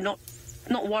there we go, not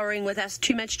worrying with us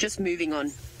too much, just moving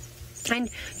on. And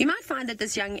you might find that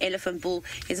this young elephant bull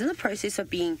is in the process of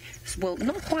being, well,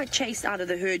 not quite chased out of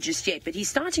the herd just yet, but he's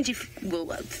starting to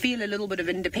feel a little bit of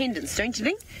independence, don't you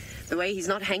think? The way he's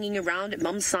not hanging around at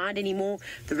Mum's side anymore,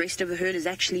 the rest of the herd has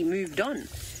actually moved on.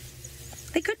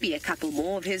 There could be a couple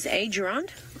more of his age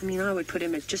around. I mean, I would put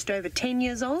him at just over 10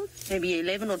 years old, maybe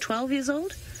 11 or 12 years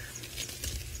old.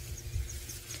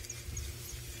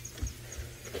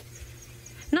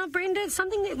 Now, Brenda,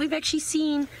 something that we've actually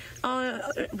seen,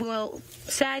 well,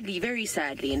 sadly, very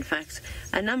sadly, in fact,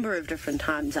 a number of different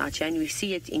times out here, and we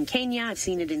see it in Kenya, I've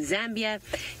seen it in Zambia,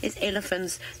 is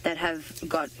elephants that have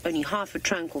got only half a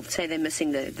trunk, or say they're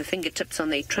missing the fingertips on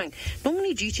their trunk,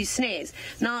 normally due to snares.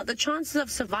 Now, the chances of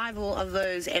survival of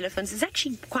those elephants is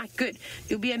actually quite good.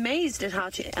 You'll be amazed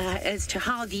at as to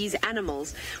how these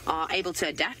animals are able to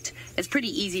adapt. It's pretty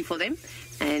easy for them.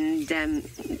 And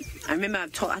I remember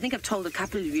I think I've told a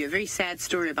couple of you a very sad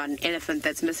story about an elephant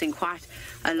that's missing quite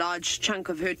a large chunk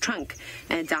of her trunk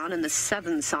down in the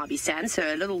southern Sabi Sands,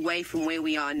 so a little way from where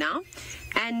we are now.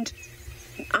 And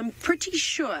I'm pretty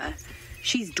sure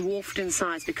she's dwarfed in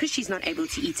size because she's not able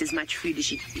to eat as much food as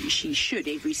she should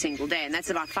every single day, and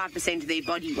that's about 5% of their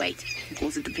body weight. Of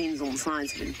course, it depends on the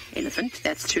size of an elephant.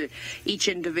 That's to each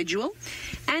individual.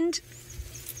 And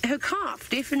her calf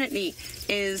definitely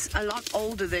is a lot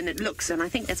older than it looks, and I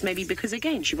think that's maybe because,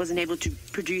 again, she wasn't able to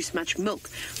produce much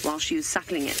milk while she was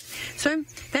suckling it. So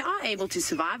they are able to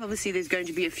survive. Obviously, there's going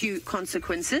to be a few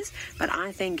consequences, but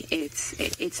I think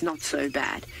it's not so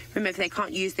bad. Remember, if they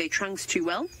can't use their trunks too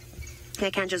well, they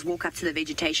can just walk up to the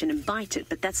vegetation and bite it,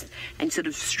 and sort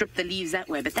of strip the leaves that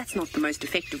way. But that's not the most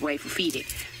effective way for feeding.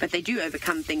 But they do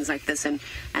overcome things like this, and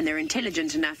they're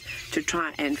intelligent enough to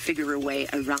try and figure a way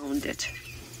around it.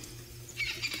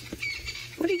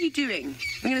 What are you doing?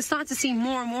 We're going to start to see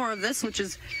more and more of this, which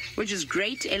is which is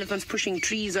great. Elephants pushing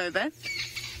trees over.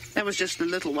 That was just the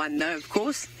little one, though, of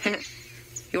course.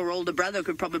 Your older brother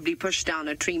could probably push down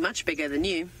a tree much bigger than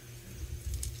you.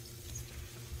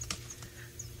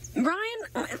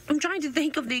 Brian, I'm trying to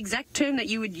think of the exact term that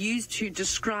you would use to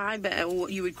describe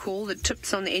what you would call the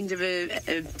tips on the end of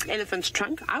an elephant's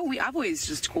trunk. I've always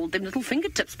just called them little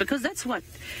fingertips because that's what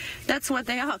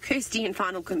they are. Kirsty in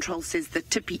Final Control says the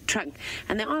tippy trunk,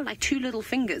 and they are like two little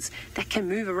fingers that can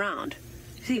move around.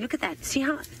 See, look at that. See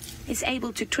how it's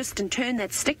able to twist and turn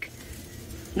that stick?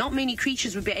 Not many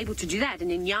creatures would be able to do that. An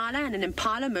Inyala and an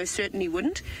Impala most certainly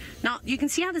wouldn't. Now, you can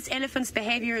see how this elephant's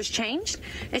behavior has changed.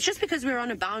 It's just because we're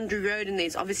on a boundary road and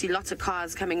there's obviously lots of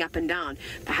cars coming up and down.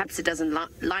 Perhaps it doesn't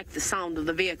like the sound of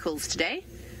the vehicles today.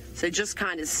 So just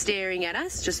kind of staring at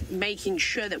us, just making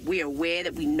sure that we're aware,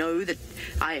 that we know that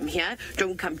I am here.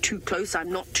 Don't come too close.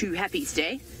 I'm not too happy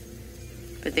today.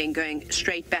 But then going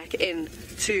straight back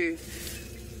into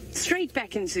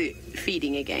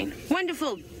feeding again.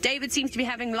 Wonderful. David seems to be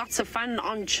having lots of fun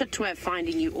on Chitwa,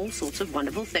 finding you all sorts of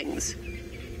wonderful things.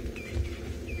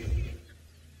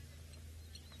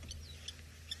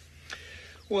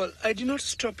 Well, I did not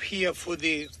stop here for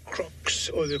the crocs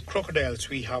or the crocodiles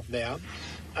we have there.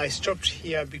 I stopped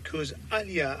here because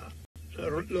earlier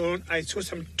I saw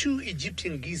two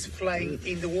Egyptian geese flying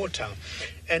in the water,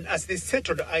 and as they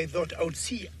settled, I thought I would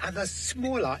see other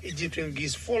smaller Egyptian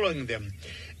geese following them.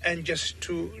 And just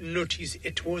to notice,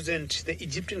 it wasn't the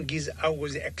Egyptian geese I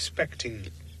was expecting.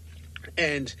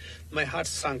 And my heart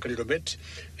sank a little bit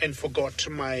and forgot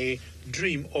my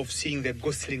dream of seeing the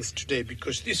goslings today,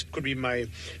 because this could be my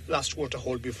last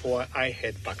waterhole before I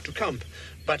head back to camp.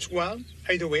 But, well,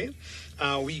 either way,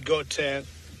 we got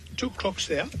two crocs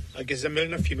there, I guess a male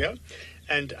and a female.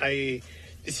 And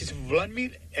this is Vladimir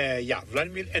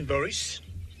and Boris.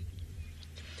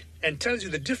 And tells you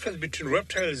the difference between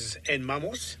reptiles and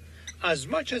mammals. As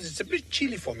much as it's a bit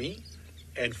chilly for me,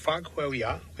 and Fag, where we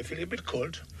are, we feel a bit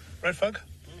cold. Right, Fag?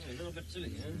 A little bit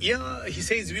chilly, yeah? He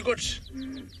says we got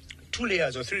 2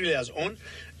 layers or 3 layers on.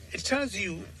 It tells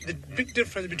you the big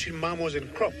difference between mammals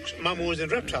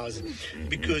and reptiles,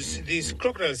 because these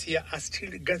crocodiles here are still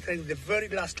gathering the very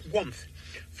last warmth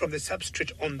from the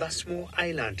substrate on that small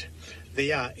island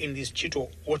they are in this Chitwa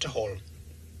waterhole.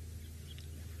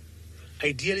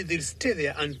 Ideally, they'll stay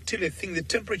there until they think the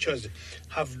temperatures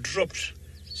have dropped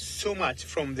so much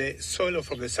from the soil or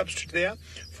from the substrate there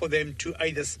for them to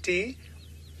either stay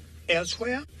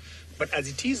elsewhere. But as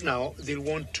it is now, they'll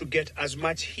want to get as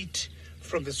much heat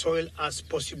from the soil as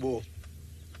possible.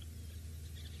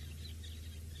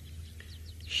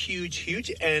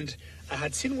 Huge. And I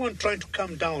had seen one trying to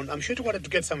come down. I'm sure it wanted to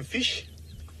get some fish.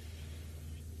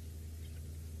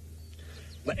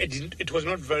 But it was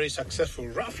not very successful.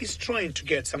 Ralph is trying to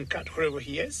get some cat wherever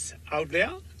he is out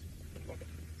there.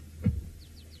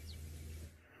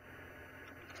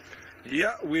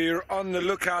 Yeah, we're on the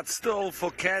lookout still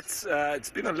for cats. It's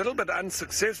been a little bit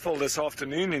unsuccessful this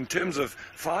afternoon in terms of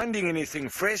finding anything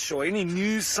fresh or any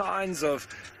new signs of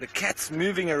the cats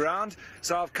moving around.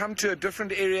 So I've come to a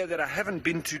different area that I haven't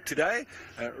been to today,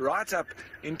 right up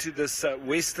into this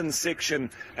western section.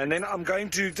 And then I'm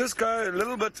going to just go a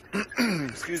little bit,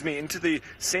 excuse me, into the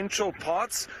central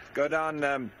parts, go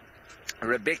down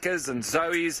Rebecca's and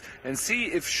Zoe's, and see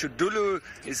if Shudulu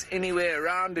is anywhere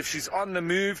around, if she's on the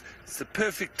move. It's the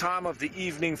perfect time of the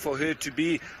evening for her to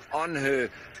be on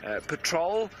her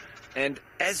patrol. And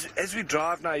as we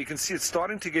drive now, you can see it's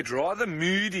starting to get rather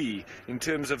moody in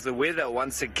terms of the weather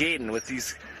once again, with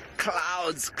these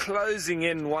clouds closing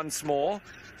in once more.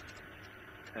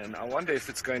 And I wonder if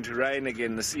it's going to rain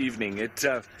again this evening. It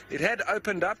had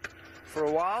opened up for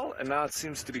a while, and now it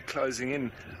seems to be closing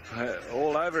in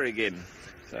all over again.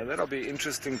 So that'll be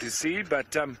interesting to see,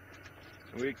 but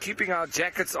we're keeping our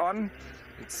jackets on.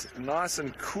 It's nice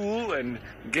and cool and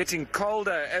getting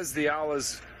colder as the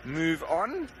hours move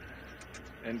on.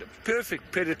 And perfect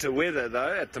predator weather,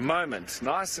 though, at the moment.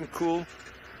 Nice and cool.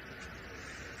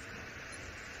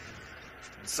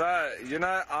 So, you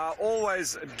know, I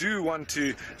always do want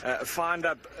to find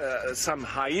up some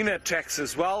hyena tracks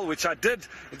as well, which I did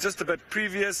just a bit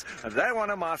previous. They're one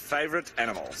of my favorite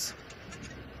animals.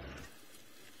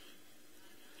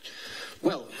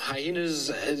 Well, hyenas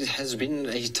has been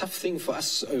a tough thing for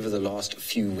us over the last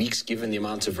few weeks, given the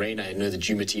amount of rain. I know the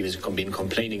Djuma team has been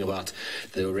complaining about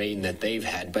the rain that they've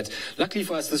had, but luckily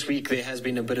for us this week, there has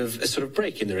been a bit of a sort of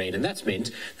break in the rain, and that's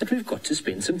meant that we've got to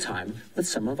spend some time with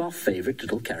some of our favorite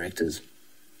little characters.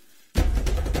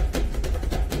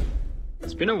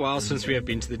 It's been a while since we have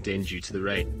been to the den due to the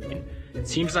rain. It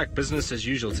seems like business as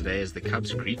usual today as the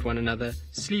cubs greet one another,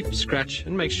 sleep, scratch,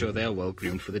 and make sure they are well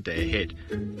groomed for the day ahead.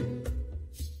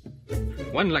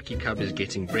 One lucky cub is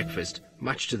getting breakfast,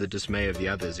 much to the dismay of the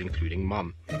others, including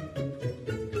Mom,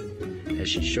 as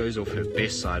she shows off her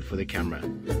best side for the camera.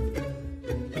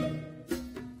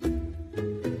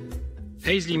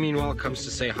 Paisley, meanwhile, comes to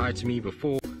say hi to me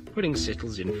before Pudding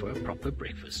settles in for a proper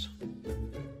breakfast.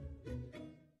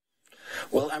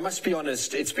 Well, I must be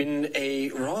honest, it's been a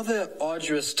rather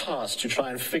arduous task to try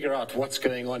and figure out what's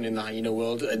going on in the hyena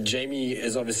world. Jamie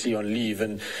is obviously on leave,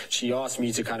 and she asked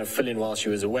me to kind of fill in while she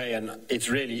was away, and it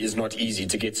really is not easy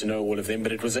to get to know all of them,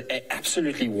 but it was an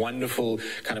absolutely wonderful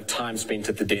kind of time spent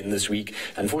at the den this week.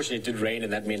 Unfortunately, it did rain,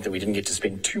 and that meant that we didn't get to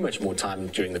spend too much more time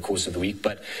during the course of the week,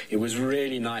 but it was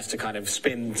really nice to kind of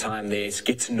spend time there,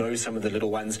 get to know some of the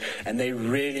little ones, and they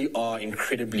really are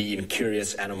incredibly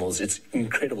curious animals. It's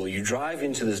incredible. You drive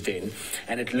into this den,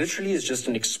 and it literally is just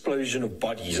an explosion of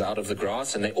bodies out of the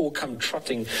grass, and they all come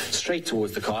trotting straight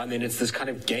towards the car, and then it's this kind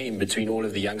of game between all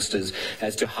of the youngsters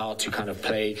as to how to kind of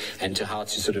play and to how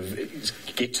to sort of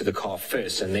get to the car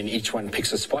first, and then each one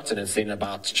picks a spot, and it's then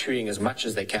about chewing as much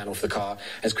as they can off the car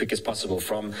as quick as possible,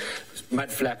 from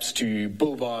mud flaps to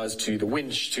bull bars to the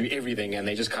winch to everything, and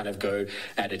they just kind of go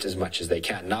at it as much as they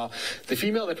can. Now, the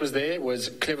female that was there was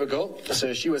Clever Girl,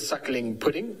 so she was suckling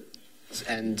Pudding,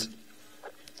 and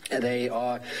they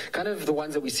are kind of the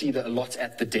ones that we see a lot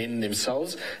at the den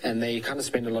themselves, and they kind of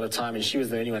spend a lot of time, and she was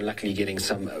the only one luckily getting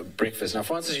some breakfast. Now,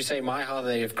 Francis, you say, how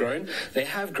they have grown. They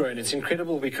have grown. It's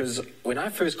incredible, because when I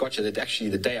first got here,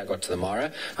 actually the day I got to the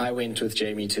Mara, I went with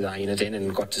Jamie to the hyena den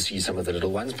and got to see some of the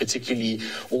little ones, particularly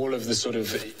all of the sort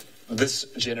of this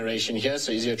generation here.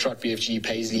 So Izio Trot, BFG,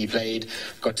 Paisley played,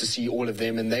 got to see all of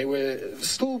them, and they were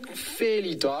still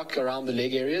fairly dark around the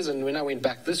leg areas, and when I went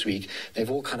back this week, they've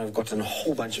all kind of gotten a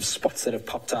whole bunch of spots that have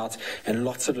popped out and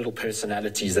lots of little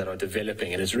personalities that are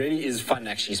developing, and it really is fun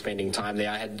actually spending time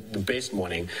there. I had the best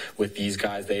morning with these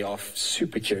guys. They are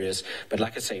super curious, but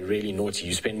like I say, really naughty.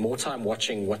 You spend more time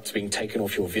watching what's being taken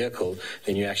off your vehicle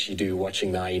than you actually do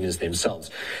watching the hyenas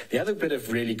themselves. The other bit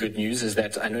of really good news is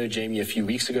that I know Jamie a few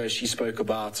weeks ago, she spoke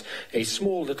about a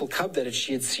small little cub that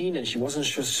she had seen, and she wasn't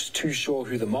too sure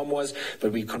who the mom was,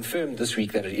 but we confirmed this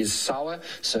week that it is Sawa.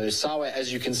 So Sawa,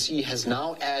 as you can see, has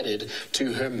now added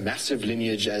to her massive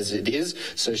lineage as it is.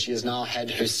 So she has now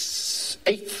had her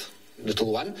 8th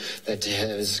little one that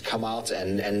has come out,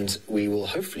 and we will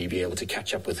hopefully be able to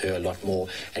catch up with her a lot more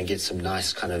and get some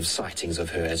nice kind of sightings of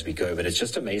her as we go. But it's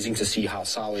just amazing to see how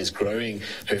Sawa is growing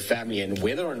her family, and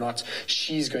whether or not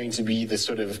she's going to be the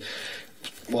sort of,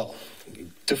 well,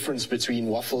 difference between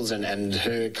Waffles and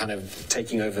her kind of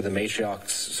taking over the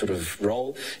matriarch's sort of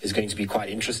role is going to be quite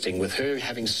interesting. With her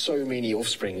having so many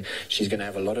offspring, she's going to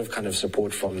have a lot of kind of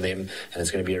support from them, and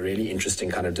it's going to be a really interesting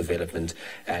kind of development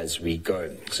as we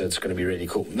go. So it's going to be really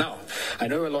cool. Now, I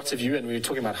know a lot of you, and we were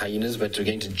talking about hyenas, but we're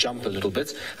going to jump a little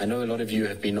bit. I know a lot of you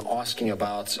have been asking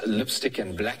about Lipstick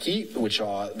and Blackie, which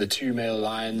are the 2 male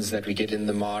lions that we get in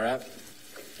the Mara.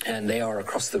 And they are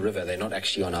across the river. They're not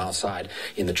actually on our side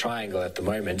in the triangle at the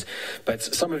moment. But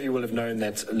some of you will have known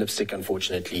that Lipstick,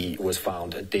 unfortunately, was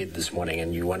found dead this morning,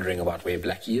 and you're wondering about where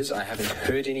Blackie is. I haven't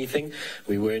heard anything.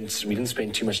 We didn't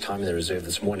spend too much time in the reserve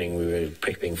this morning. We were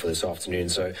prepping for this afternoon.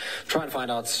 So try and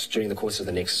find out during the course of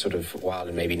the next sort of while,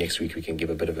 and maybe next week we can give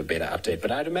a bit of a better update.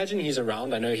 But I'd imagine he's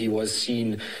around. I know he was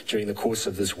seen during the course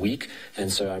of this week,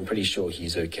 and so I'm pretty sure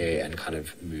he's okay and kind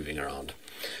of moving around.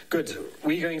 Good.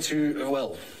 We're going to,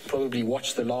 well, probably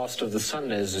watch the last of the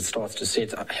sun as it starts to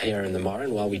set here in the Mara,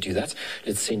 and while we do that,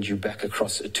 let's send you back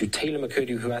across to Taylor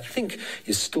McCurdy, who I think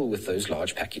is still with those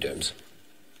large pachyderms.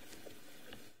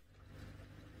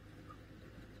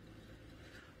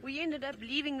 We ended up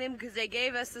leaving them because they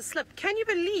gave us the slip. Can you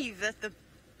believe that the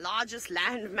largest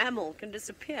land mammal can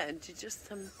disappear into just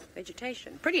some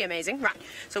vegetation? Pretty amazing. Right,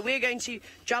 so we're going to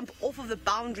jump off of the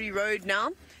boundary road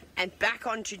now and back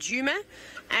onto Djuma.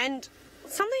 And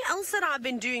something else that I've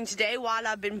been doing today while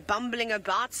I've been bumbling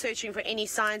about searching for any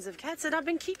signs of cats, that I've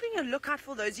been keeping a lookout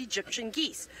for those Egyptian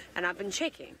geese, and I've been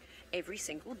checking every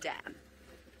single dam.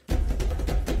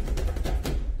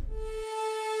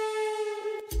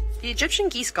 The Egyptian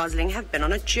geese gosling have been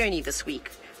on a journey this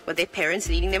week, with their parents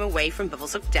leading them away from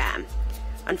Biffleshoek Dam.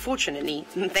 Unfortunately,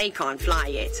 they can't fly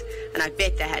yet, and I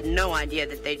bet they had no idea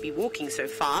that they'd be walking so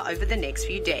far over the next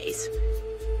few days.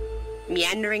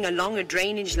 Meandering along a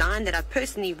drainage line that I've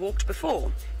personally walked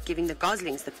before, giving the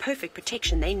goslings the perfect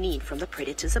protection they need from the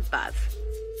predators above.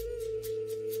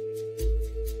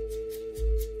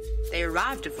 They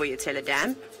arrived at Vuyatela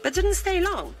Dam, but didn't stay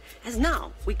long, as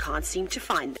now we can't seem to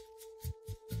find them.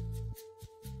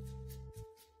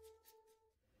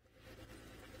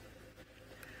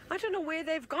 I don't know where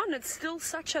they've gone. It's still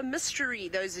such a mystery,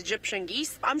 those Egyptian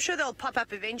geese. I'm sure they'll pop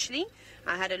up eventually.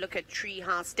 I had a look at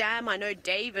Treehouse Dam. I know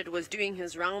David was doing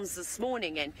his rounds this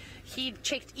morning, and he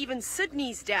checked even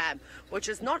Sydney's dam, which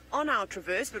is not on our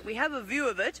traverse, but we have a view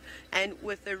of it. And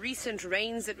with the recent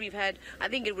rains that we've had, I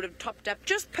think it would have topped up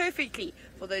just perfectly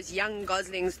for those young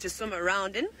goslings to swim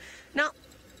around in. Now,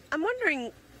 I'm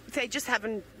wondering if they just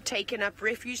haven't taken up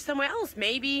refuge somewhere else.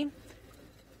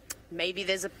 Maybe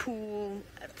there's a pool,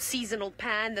 a seasonal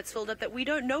pan that's filled up that we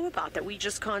don't know about, that we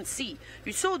just can't see.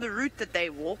 You saw the route that they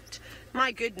walked.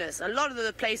 My goodness, a lot of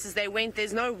the places they went,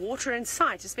 there's no water in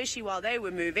sight, especially while they were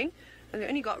moving. And they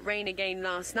only got rain again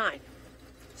last night.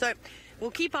 So we'll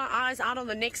keep our eyes out on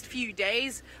the next few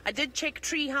days. I did check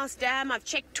Treehouse Dam. I've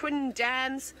checked Twin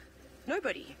Dams.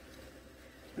 Nobody.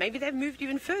 Maybe they've moved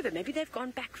even further. Maybe they've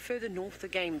gone back further north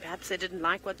again. Perhaps they didn't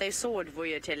like what they saw at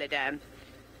Vuyatela Dam.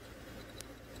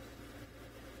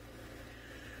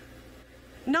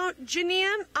 Now,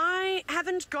 Janine, I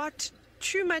haven't got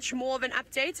too much more of an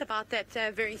update about that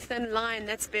very thin line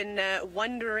that's been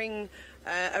wandering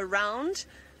around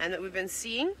and that we've been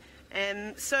seeing.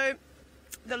 So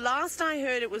the last I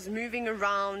heard, it was moving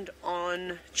around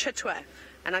on Chitwa,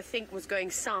 and I think was going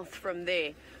south from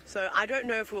there. So I don't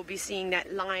know if we'll be seeing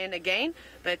that lion again,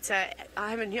 but I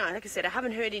haven't, like I said, I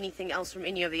haven't heard anything else from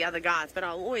any of the other guys, but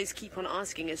I'll always keep on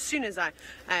asking as soon as I,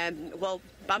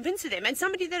 bump into them. And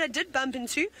somebody that I did bump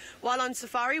into while on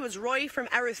safari was Roy from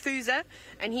Arathusa,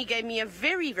 and he gave me a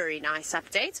very, very nice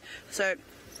update. So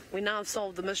we now have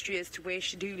solved the mystery as to where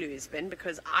Shadulu has been,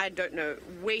 because I don't know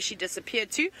where she disappeared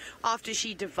to after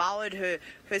she devoured her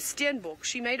steenbok.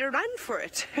 She made a run for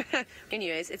it.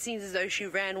 Anyways, it seems as though she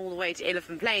ran all the way to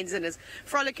Elephant Plains and is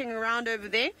frolicking around over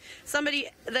there. Somebody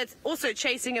that's also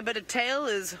chasing a bit of tail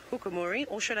is Hukamori,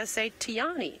 or should I say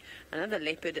Tiani, another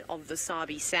leopard of the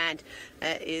Sabi Sand,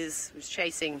 is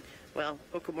chasing, well,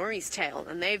 Hukamori's tail.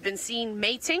 And they've been seen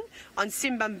mating on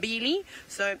Simbambili.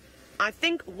 So I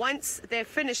think once they're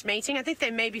finished mating, I think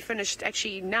they may be finished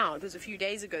actually now. It was a few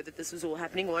days ago that this was all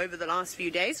happening, or over the last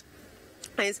few days.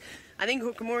 I think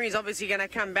Hukamori is obviously going to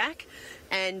come back,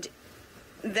 and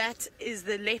that is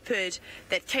the leopard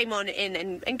that came on in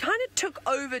and kind of took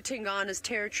over Tingana's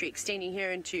territory, extending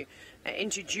here into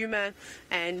Djuma,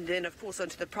 and then of course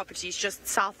onto the properties just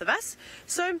south of us.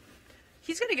 So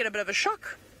he's going to get a bit of a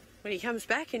shock when he comes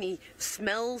back and he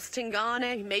smells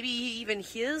Tingana. Maybe he even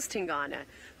hears Tingana.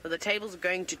 So the tables are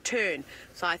going to turn.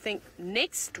 So I think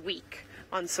next week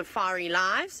on Safari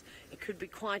Lives, it could be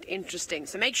quite interesting.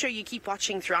 So make sure you keep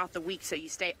watching throughout the week so you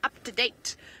stay up to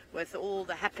date with all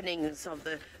the happenings of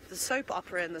the soap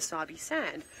opera in the Sabi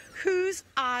Sand. Whose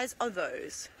eyes are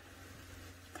those?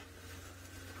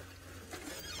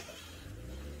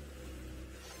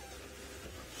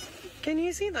 Can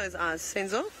you see those eyes,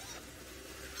 Senzo?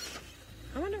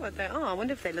 I wonder what they are. I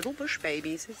wonder if they're little bush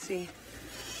babies. Let's see.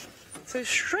 So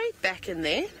straight back in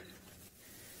there,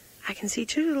 I can see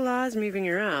two little eyes moving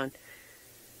around.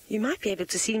 You might be able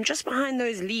to see them just behind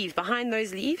those leaves. Behind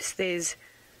those leaves, there's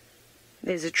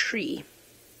a tree.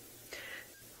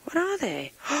 What are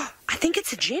they? Oh, I think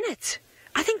it's a genet.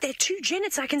 I think they're two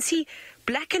genets. I can see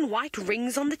black and white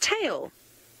rings on the tail.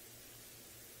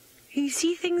 Can you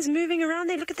see things moving around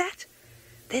there? Look at that.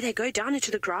 There they go, down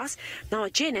into the grass. Now a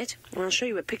genet, and I'll show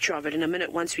you a picture of it in a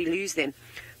minute once we lose them.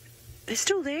 They're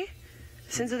still there.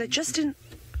 Since they're just in...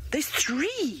 There's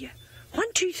 3. 1,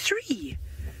 2, 3.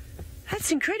 That's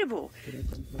incredible. Do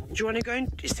you want to go in?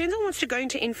 Senzo wants to go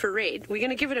into infrared. We're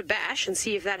going to give it a bash and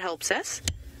see if that helps us.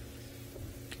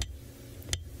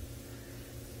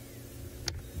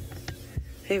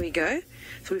 There we go.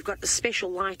 So we've got a special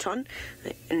light on,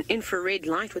 an infrared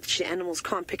light which the animals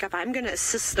can't pick up. I'm going to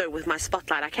assist though with my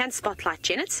spotlight. I can spotlight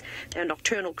genets. They're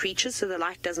nocturnal creatures, so the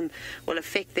light will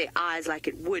affect their eyes like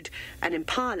it would an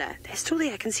impala. They're still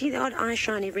there. I can see the odd eye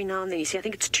shine every now and then. You see, I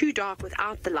think it's too dark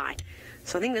without the light.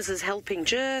 So I think this is helping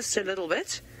just a little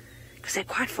bit, because they're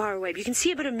quite far away. But you can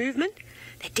see a bit of movement.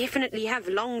 They definitely have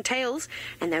long tails,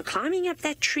 and they're climbing up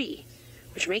that tree,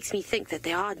 which makes me think that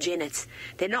they are genets.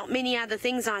 There are not many other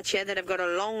things out here that have got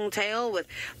a long tail with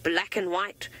black and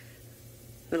white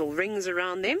little rings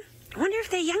around them. I wonder if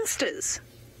they're youngsters.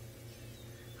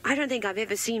 I don't think I've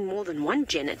ever seen more than one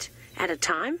genet at a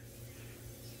time.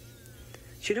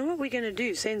 Do you know what we're going to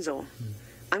do, Senzo?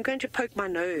 I'm going to poke my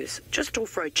nose just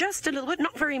off-road, just a little bit,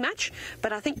 not very much,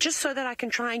 but I think just so that I can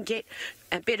try and get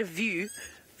a better view.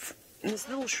 And this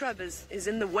little shrub is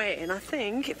in the way, and I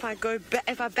think if I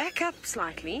back up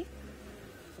slightly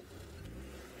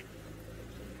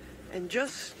and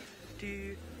just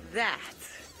do that,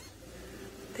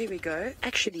 there we go.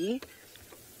 Actually,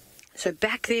 So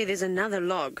back there's another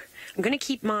log. I'm going to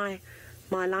keep my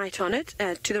light on it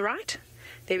to the right.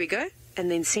 There we go.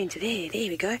 And then center there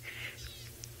we go.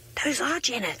 Those are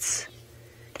genets.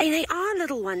 They are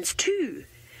little ones too.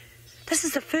 This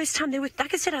is the first time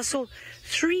like I said, I saw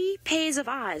 3 pairs of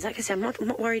eyes. Like I said, I'm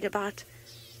not worried about...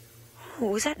 Oh,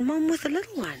 was that Mom with the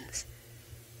little ones?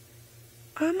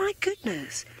 Oh my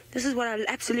goodness. This is what I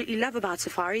absolutely love about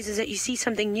safaris, is that you see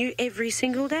something new every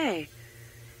single day.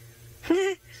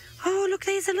 Oh, look,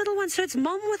 there's the little one. So it's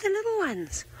Mom with the little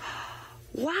ones.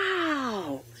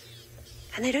 Wow.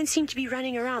 And they don't seem to be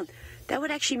running around. That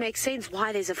would actually make sense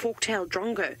why there's a fork-tailed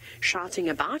drongo shouting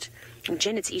about. And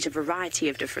genets eat a variety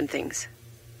of different things.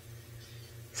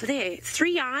 So there,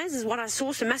 3 eyes is what I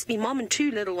saw, so it must be Mom and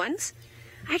 2 little ones.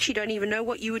 I actually don't even know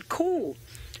what you would call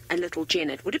a little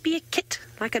genet. Would it be a kit,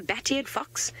 like a bat-eared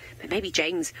fox? But maybe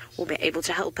James will be able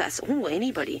to help us, or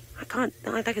anybody. I can't,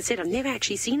 like I said, I've never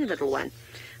actually seen a little one.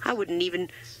 I would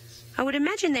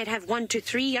imagine they'd have 1 to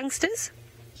 3 youngsters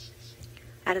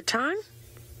at a time.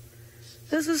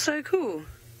 This is so cool.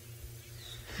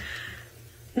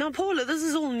 Now, Paula, this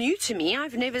is all new to me.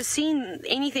 I've never seen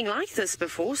anything like this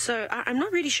before, so I'm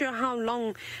not really sure how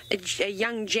long a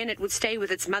young genet would stay with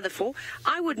its mother for.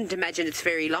 I wouldn't imagine it's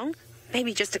very long.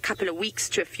 Maybe just a couple of weeks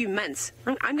to a few months.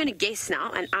 I'm going to guess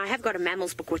now, and I have got a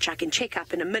mammals book which I can check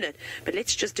up in a minute, but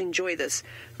let's just enjoy this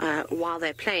while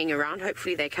they're playing around.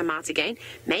 Hopefully they come out again.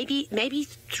 Maybe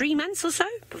 3 months or so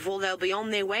before they'll be on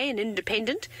their way and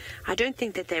independent. I don't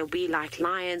think that they'll be like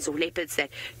lions or leopards that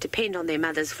depend on their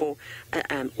mothers for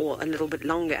or a little bit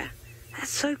longer. That's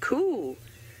so cool.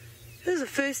 This is the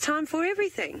first time for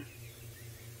everything.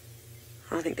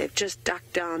 I think they've just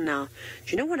ducked down now.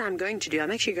 Do you know what I'm going to do?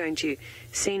 I'm actually going to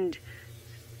send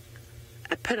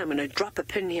a pin. I'm going to drop a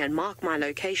pin here and mark my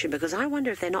location, because I wonder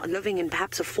if they're not living in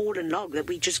perhaps a fallen log that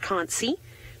we just can't see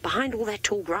behind all that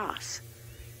tall grass.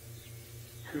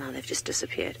 And now they've just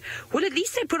disappeared. Well, at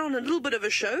least they put on a little bit of a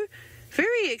show.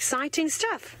 Very exciting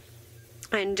stuff.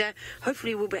 And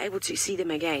hopefully we'll be able to see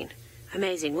them again.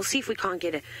 Amazing. We'll see if we can't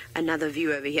get another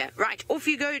view over here. Right, off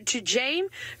you go to James,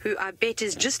 who I bet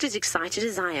is just as excited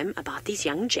as I am about these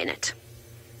young genet.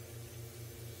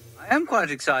 I am quite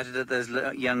excited at those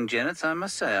young genets, I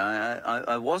must say.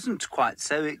 I wasn't quite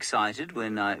so excited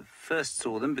when I first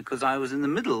saw them, because I was in the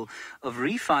middle of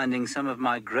re-finding some of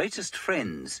my greatest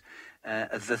friends,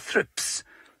 the thrips,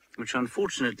 which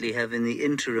unfortunately have in the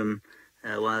interim,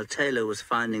 while Taylor was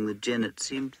finding the genet,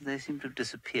 they seem to have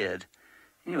disappeared.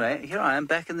 Anyway, here I am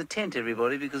back in the tent,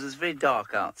 everybody, because it's very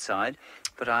dark outside,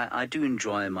 but I do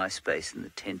enjoy my space in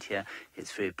the tent here.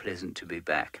 It's very pleasant to be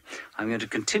back. I'm going to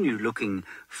continue looking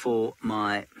for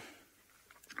my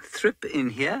thrip in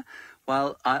here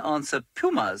while I answer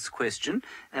Puma's question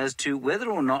as to whether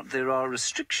or not there are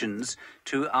restrictions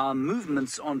to our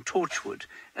movements on Torchwood.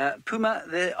 Puma,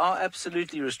 there are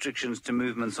absolutely restrictions to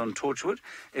movements on Torchwood.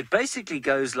 It basically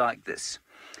goes like this.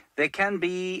 There can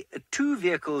be 2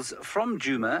 vehicles from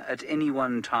Djuma at any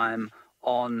one time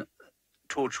on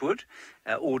Torchwood,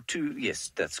 or 2,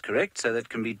 yes, that's correct. So that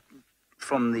can be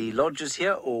from the lodges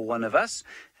here or one of us,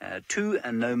 2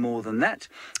 and no more than that.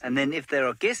 And then if there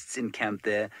are guests in camp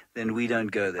there, then we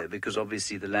don't go there, because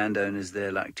obviously the landowners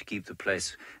there like to keep the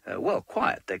place,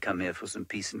 quiet. They come here for some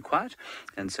peace and quiet.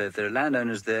 And so if there are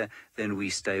landowners there, then we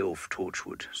stay off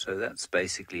Torchwood. So that's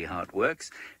basically how it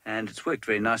works. And it's worked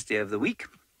very nicely over the week.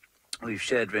 We've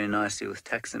shared very nicely with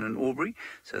Taxon and Aubrey,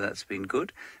 so that's been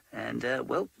good. And,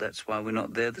 that's why we're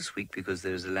not there this week, because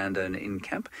there's a landowner in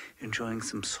camp enjoying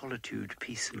some solitude,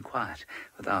 peace and quiet,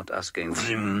 without us going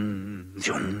zoom,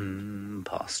 zoom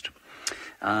past.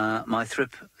 My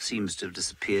thrip seems to have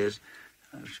disappeared,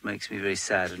 which makes me very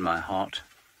sad in my heart.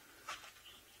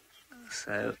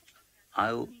 So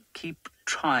I'll keep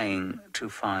trying to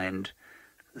find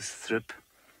this thrip,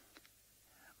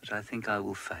 but I think I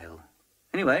will fail.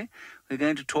 Anyway, we're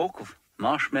going to talk of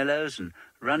marshmallows and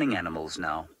running animals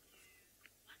now.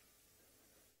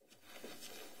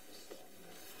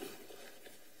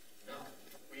 Now,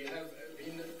 we have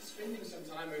been spending some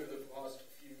time over the past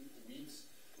few weeks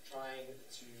trying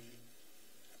to...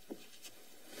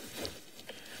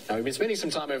 Now, we've been spending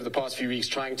some time over the past few weeks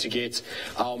trying to get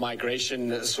our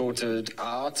migration sorted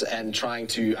out and trying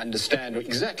to understand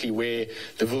exactly where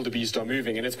the wildebeest are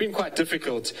moving. And it's been quite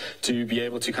difficult to be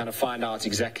able to kind of find out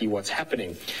exactly what's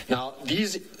happening. Now,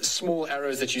 these small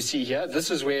arrows that you see here,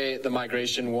 this is where the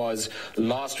migration was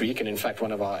last week. And in fact,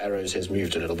 one of our arrows has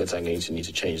moved a little bit. So I'm going to need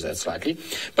to change that slightly.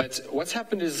 But what's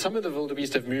happened is some of the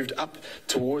wildebeest have moved up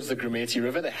towards the Grumeti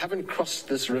River. They haven't crossed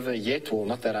this river yet. Well,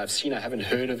 not that I've seen. I haven't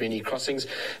heard of any crossings.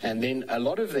 and then a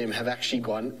lot of them have actually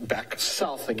gone back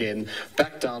south again,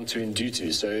 back down to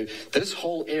Ndutu. So this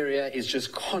whole area is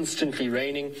just constantly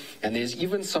raining, and there's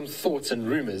even some thoughts and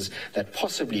rumors that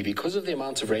possibly because of the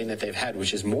amount of rain that they've had,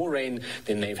 which is more rain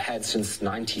than they've had since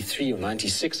 93 or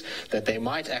 96, that they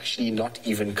might actually not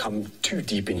even come too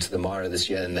deep into the Mara this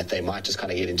year, and that they might just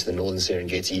kind of get into the northern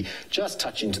Serengeti, just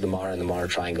touch into the Mara and the Mara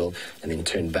Triangle, and then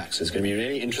turn back. So it's going to be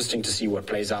really interesting to see what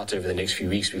plays out over the next few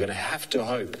weeks. We're going to have to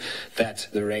hope that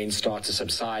the rain starts to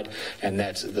subside and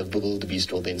that the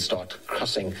wildebeest will then start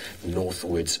crossing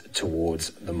northwards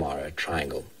towards the Mara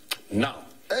Triangle. Now,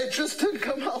 Hey, Tristan,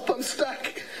 come help, I'm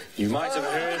stuck. You might have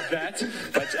heard that,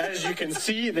 but as you can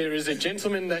see, there is a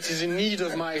gentleman that is in need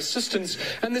of my assistance,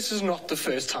 and this is not the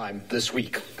first time this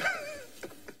week.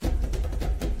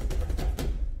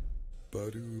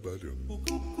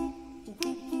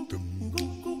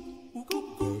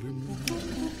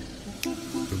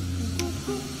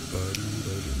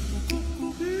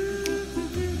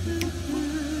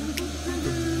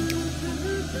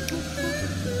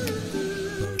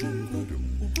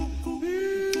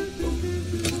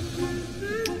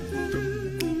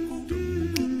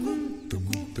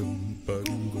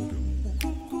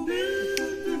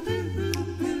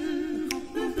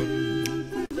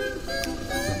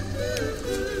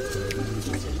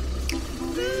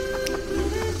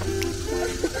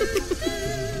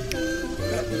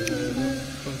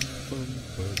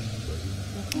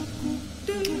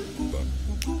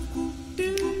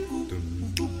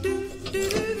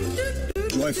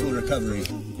 Joyful recovery.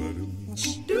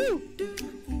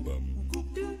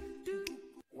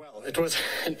 Well, it was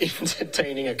an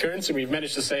entertaining occurrence, and we've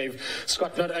managed to save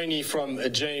Scott not only from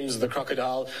James the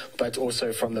crocodile, but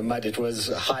also from the mud. It was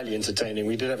highly entertaining.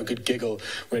 We did have a good giggle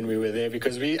when we were there,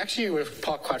 because we actually were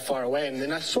parked quite far away, and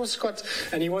then I saw Scott,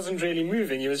 and he wasn't really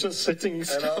moving. He was just sitting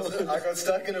still. And I got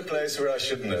stuck in a place where I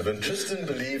shouldn't have, and Tristan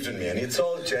believed in me, and he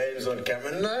told James on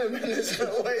camera, no, man, there's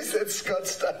no way that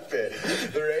Scott's stuck there.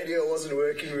 The radio wasn't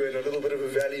working, we were in a little bit of a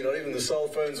valley, not even the cell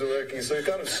phones were working, so we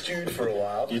kind of stewed for a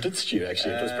while. You did stew,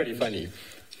 actually. It was pretty funny.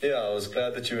 Yeah, I was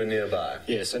glad that you were nearby.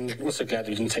 Yes, and also glad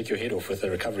you didn't take your head off with the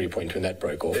recovery point when that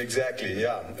broke off. Exactly,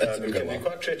 yeah. It can be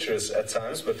quite treacherous at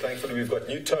times, but thankfully we've got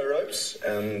new tow ropes,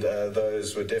 and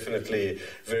those were definitely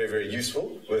very, very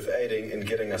useful with aiding in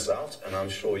getting us out, and I'm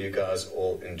sure you guys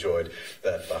all enjoyed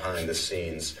that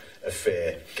behind-the-scenes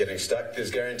affair getting stuck.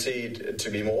 There's guaranteed to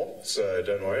be more, so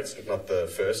don't worry, it's not the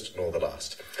first nor the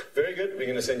last. Very good, we're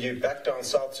going to send you back down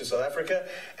south to South Africa,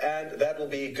 and that will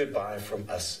be goodbye from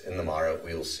us in the Mara.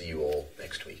 We'll see you all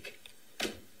next week.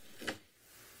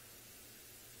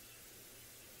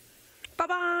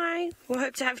 Bye-bye. We'll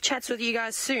hope to have chats with you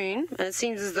guys soon, and it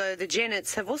seems as though the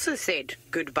Jennets have also said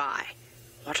goodbye.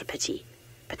 What a pity,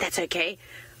 but that's okay.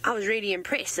 I was really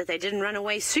impressed that they didn't run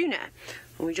away sooner.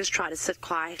 And we just tried to sit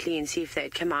quietly and see if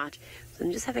they'd come out. So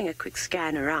I'm just having a quick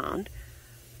scan around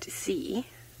to see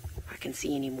if I can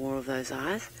see any more of those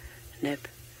eyes. Nope.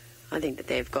 I think that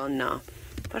they've gone now.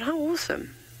 But how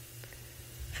awesome.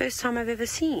 First time I've ever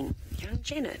seen young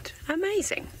Jennet.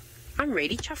 Amazing. I'm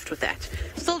really chuffed with that.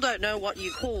 Still don't know what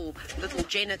you call little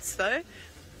Jennets, though.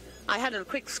 I had a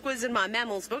quick squiz in my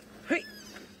mammals book. Hey.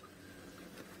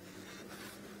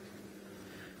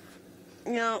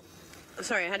 No.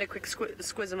 Sorry, I had a quick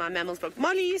squiz in my mammals book.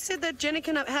 Molly, you said that Jennet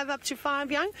can have up to 5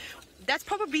 young. That's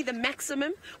probably the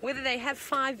maximum. Whether they have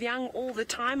 5 young all the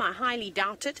time, I highly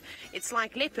doubt it. It's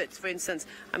like leopards, for instance.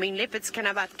 I mean, leopards can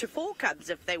have up to 4 cubs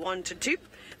if they wanted to,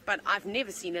 but I've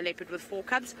never seen a leopard with 4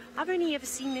 cubs. I've only ever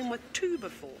seen them with 2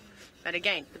 before. But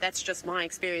again, that's just my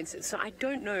experiences. So I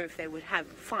don't know if they would have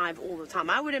 5 all the time.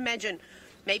 I would imagine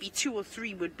maybe 2 or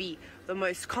 3 would be the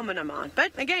most common amount.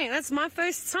 But again, that's my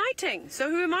first sighting. So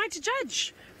who am I to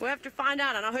judge? We'll have to find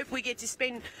out, and I hope we get to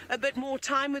spend a bit more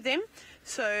time with them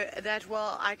so that,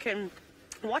 well, I can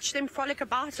watch them frolic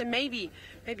about and maybe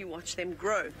watch them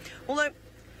grow. Although,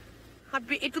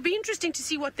 it'll be interesting to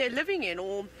see what they're living in,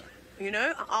 or, you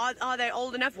know, are they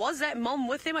old enough? Was that mom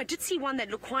with them? I did see one that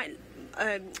looked quite,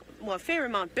 well, a fair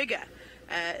amount bigger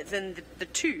than the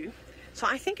 2. So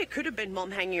I think it could have been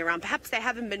mom hanging around. Perhaps they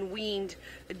haven't been weaned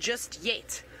just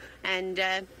yet. And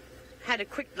had a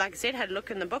quick, like I said, had a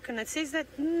look in the book, and it says that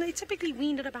they typically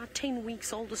weaned at about 10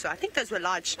 weeks old or so. I think those were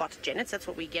large spotted Jennets. That's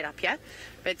what we get up here.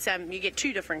 But you get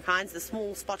 2 different kinds, the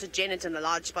small spotted Jennet and the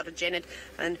large spotted Jennet.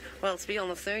 And, well, to be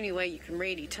honest, the only way you can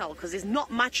really tell, because there's not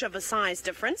much of a size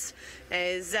difference,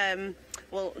 is...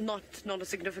 well, not a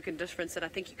significant difference that I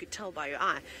think you could tell by your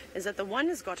eye, is that the one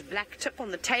has got a black tip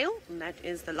on the tail, and that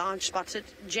is the large spotted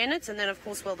Jennet, and then, of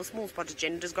course, well, the small spotted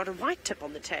Jennet has got a white tip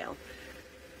on the tail.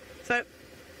 So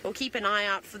we'll keep an eye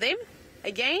out for them,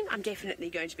 again, I'm definitely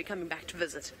going to be coming back to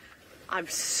visit. I'm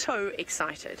so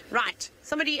excited. Right,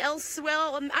 somebody else,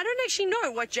 well, I don't actually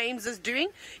know what James is doing.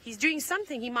 He's doing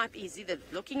something. He's either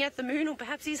looking at the moon or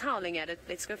perhaps he's howling at it.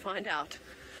 Let's go find out.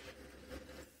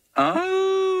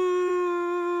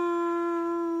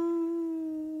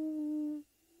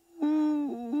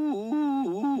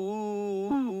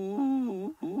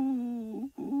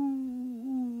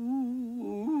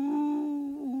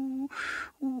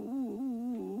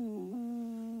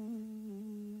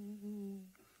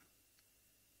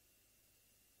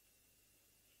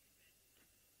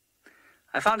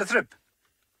 I found a thrip.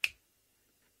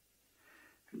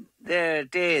 There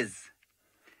it is.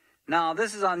 Now,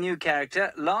 this is our new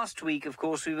character. Last week, of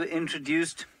course, we were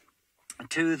introduced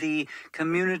to the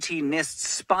community nest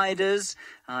spiders.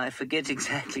 I forget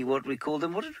exactly what we called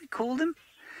them. What did we call them?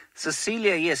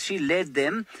 Cecilia, yes, she led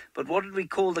them. But what did we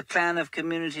call the clan of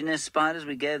community nest spiders?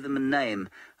 We gave them a name.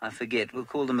 I forget. We'll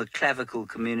call them the clavicle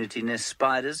community nest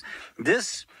spiders.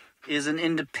 This is an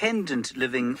independent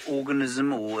living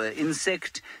organism or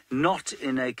insect, not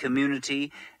in a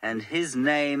community, and his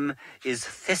name is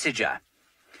Thesiger.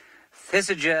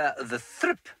 Thesiger the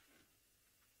Thrip.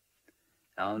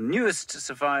 Our newest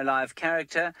Safari Live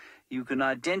character. You can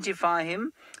identify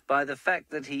him by the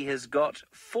fact that he has got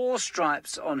 4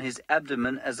 stripes on his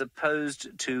abdomen as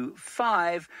opposed to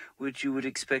 5, which you would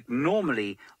expect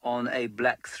normally on a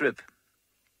black thrip.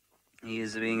 He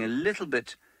is being a little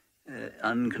bit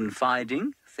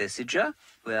unconfiding. Thesiger,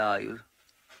 where are you?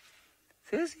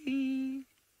 Thesi.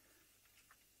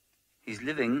 He's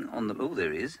living on the... Oh,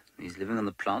 there he is. He's living on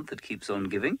the plant that keeps on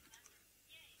giving.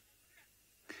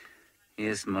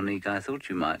 Yes, Monique, I thought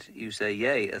you might. You say,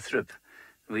 yay, a thrip.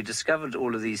 We discovered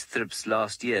all of these thrips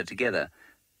last year together,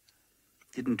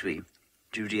 didn't we?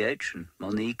 Judy H. and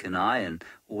Monique and I and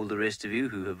all the rest of you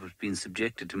who have been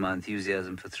subjected to my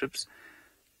enthusiasm for thrips.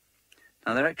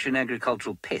 Now, they're actually an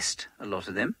agricultural pest, a lot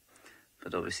of them.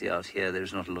 But obviously out here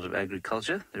there's not a lot of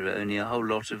agriculture. There are only a whole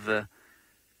lot of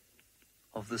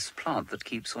this plant that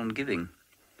keeps on giving,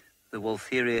 the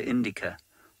Woltheria indica,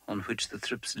 on which the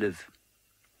thrips live.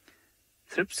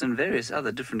 Thrips and various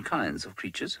other different kinds of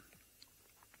creatures.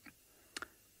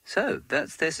 So,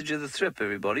 that's Thesiger the Thrip,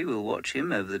 everybody. We'll watch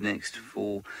him over the next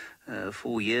 4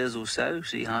 years or so,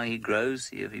 see how he grows,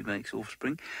 see if he makes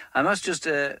offspring. I must just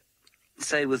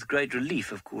say with great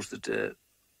relief, of course, that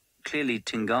clearly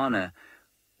Tingana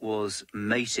was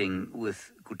mating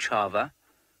with Kuchava,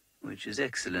 which is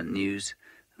excellent news.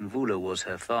 Mvula was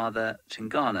her father.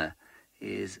 Tingana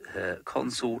is her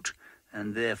consort,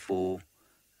 and therefore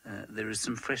there is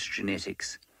some fresh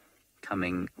genetics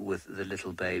coming with the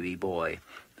little baby boy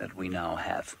that we now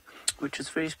have, which is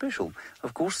very special.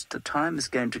 Of course, the time is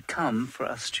going to come for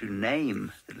us to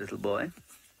name the little boy.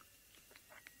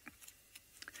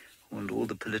 And all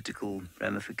the political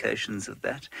ramifications of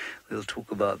that. We'll talk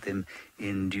about them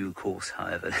in due course,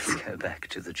 however. Let's go back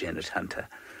to the Janet Hunter.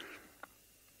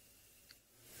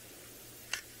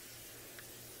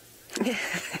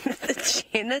 The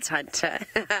Janet Hunter.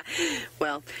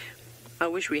 Well, I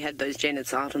wish we had those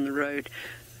Janets out on the road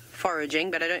foraging,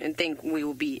 but I don't think we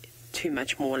will be too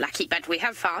much more lucky. But we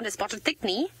have found a spotted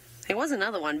thickney. There was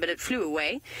another one, but it flew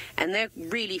away, and they're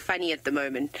really funny at the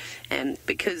moment. And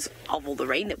because of all the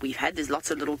rain that we've had, there's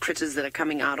lots of little critters that are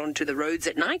coming out onto the roads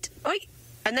at night. Oi!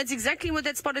 And that's exactly what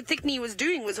that spotted thickney was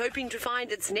doing, was hoping to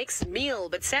find its next meal,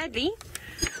 but sadly,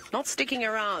 not sticking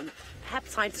around.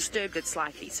 Perhaps I disturbed it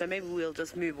slightly, so maybe we'll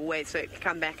just move away so it can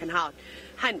come back and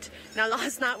hunt. Now,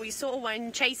 last night we saw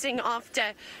one chasing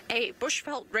after a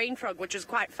bushveld rain frog, which is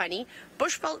quite funny.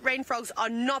 Bushveld rain frogs are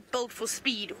not built for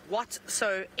speed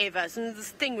whatsoever. So this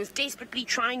thing was desperately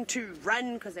trying to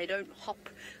run because they don't hop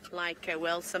like,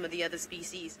 well, some of the other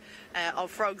species of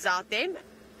frogs out there.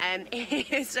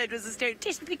 So it was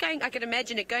desperately going, I can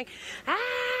imagine it going,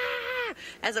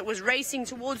 as it was racing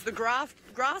towards the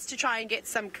grass to try and get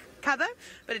some cover,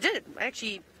 but it didn't. It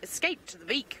actually escaped the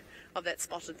beak of that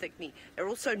spotted thickney. They're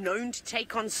also known to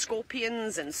take on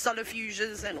scorpions and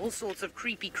solifuges and all sorts of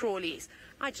creepy crawlies.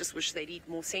 I just wish they'd eat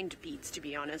more centipedes, to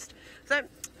be honest. So,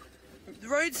 the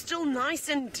road's still nice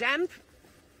and damp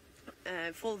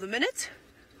for the minute.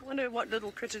 I wonder what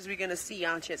little critters we're going to see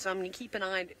out here, so I'm going to keep an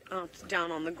eye out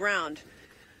down on the ground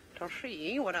to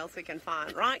see what else we can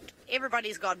find. Right,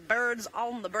 everybody's got birds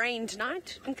on the brain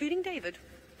tonight, including David.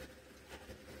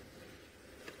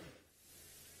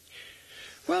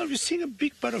 Well, we're seeing a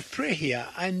big bird of prey here,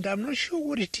 and I'm not sure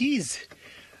what it is.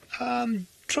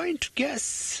 Trying to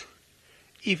guess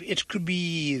if it could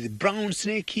be the brown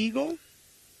snake eagle.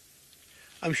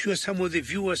 I'm sure some of the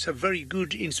viewers are very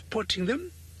good in spotting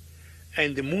them,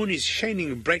 and the moon is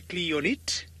shining brightly on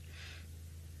it.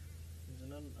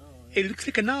 It looks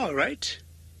like an owl, right?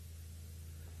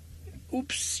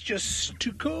 Oops, just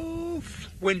took off.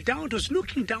 Went down, was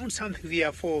looking down something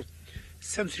there for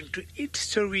something to eat.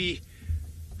 So we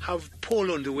have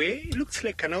Paul on the way. It looks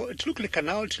like an owl. It looked like an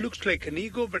owl. It looks like an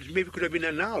eagle, but maybe it could have been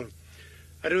an owl.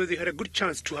 I don't know if they had a good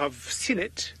chance to have seen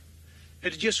it.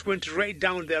 It just went right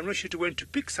down there. I'm not sure it went to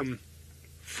pick some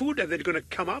food and they're going to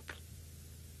come up.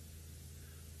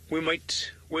 We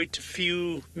might wait a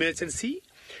few minutes and see.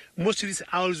 Most of these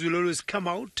owls will always come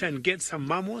out and get some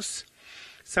mammals.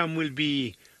 Some will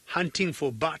be hunting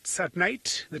for bats at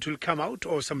night that will come out,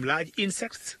 or some large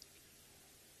insects.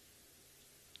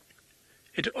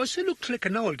 It also looked like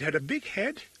an owl. It had a big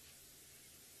head.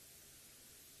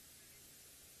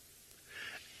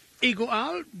 Eagle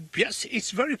owl, yes,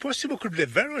 it's very possible. Could be the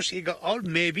Veros eagle owl,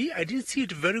 maybe. I didn't see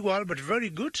it very well, but very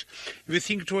good. If you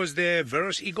think it was the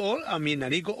Veros eagle owl,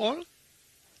 an eagle owl.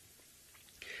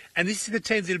 And this is the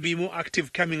time they'll be more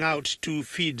active, coming out to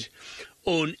feed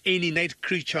on any night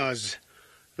creatures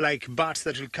like bats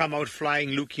that will come out flying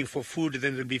looking for food.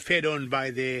 Then they'll be fed on by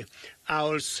the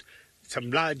owls,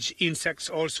 some large insects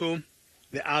also.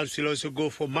 The owls will also go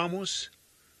for mammals.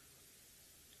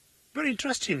 Very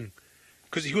interesting,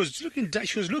 because she was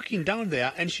looking down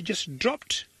there and she just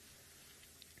dropped.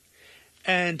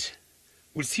 And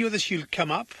we'll see whether she'll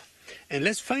come up, and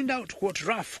let's find out what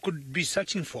Raf could be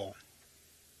searching for.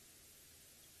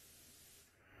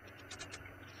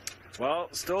 Well,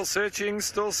 still searching.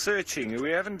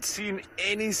 We haven't seen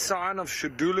any sign of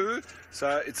Shudulu,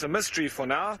 so it's a mystery for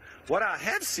now. What I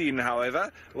have seen,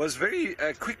 however, was very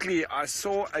quickly I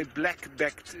saw a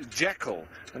black-backed jackal,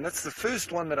 and that's the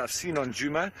first one that I've seen on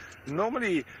Djuma.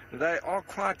 Normally, they are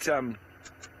quite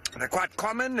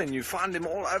common, and you find them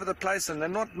all over the place, and they're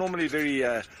not normally very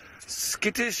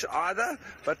skittish either,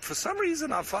 but for some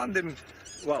reason I found them,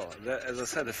 well, as I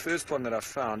said, the first one that I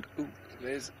found, ooh,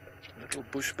 there's little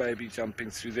bush baby jumping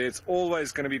through there. It's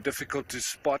always going to be difficult to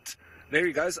spot. There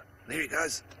he goes.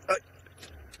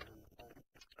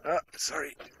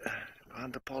 Sorry.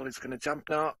 Behind the pole, he's going to jump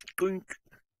now. Goink.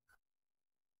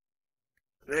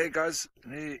 There he goes.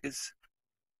 There he is.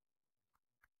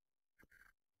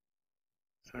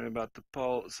 Sorry about the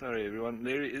pole. Sorry, everyone.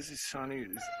 There he is. He's shining.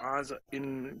 His eyes are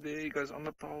in. There he goes on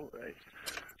the pole. Right.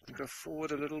 Go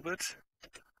forward a little bit.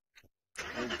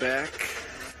 Go back.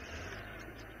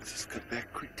 Let's just go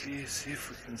back quickly, see if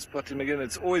we can spot him again.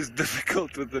 It's always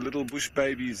difficult with the little bush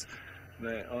babies.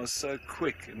 They are so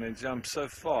quick and they jump so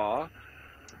far.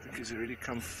 I think he's already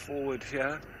come forward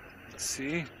here. Let's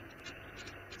see.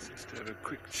 Let's just have a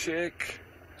quick check.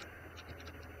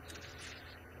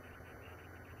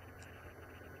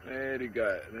 There we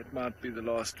go. That might be the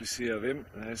last we see of him.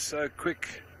 They're so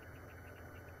quick.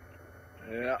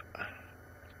 Yeah.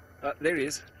 There he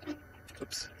is.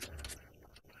 Oops.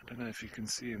 I don't know if you can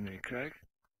see him there, Craig.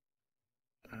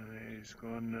 There he's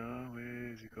gone now.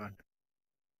 Where is he gone?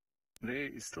 There,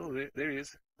 he's still there. There he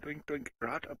is. Twink, twink.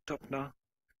 Right up top now.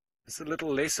 It's a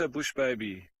little lesser bush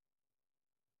baby.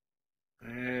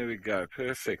 There we go.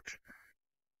 Perfect.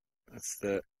 That's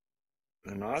the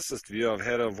nicest view I've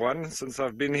had of one since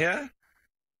I've been here.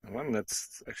 The one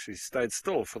that's actually stayed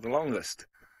still for the longest.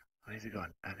 Where's he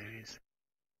gone? Oh, there he is.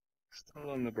 Still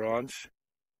on the branch.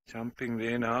 Jumping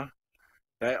there now.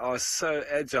 They are so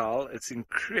agile, it's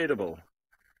incredible.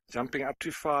 Jumping up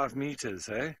to 5 meters,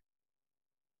 eh?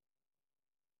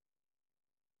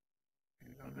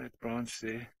 On that branch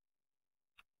there.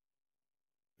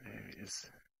 There he is.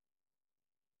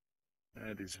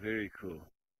 That is very cool.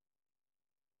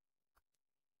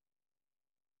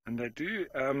 And they do,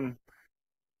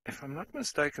 if I'm not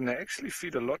mistaken, they actually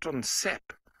feed a lot on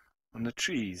sap on the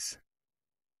trees.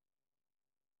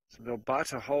 So they'll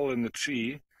bite a hole in the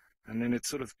tree, and then it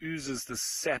sort of oozes the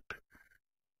sap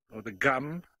or the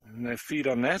gum, and they feed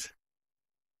on that.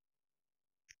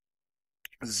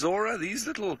 Zora, these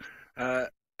little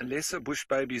lesser bush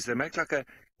babies, they make like a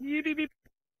yee beep beep,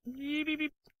 yee beep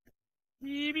beep,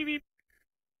 yee beep beep,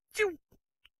 choo,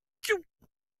 choo,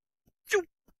 choo.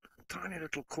 Tiny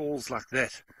little calls like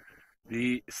that.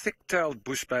 The thick-tailed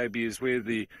bush baby is where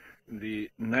the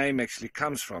name actually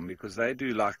comes from, because they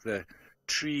do like the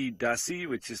tree dussie,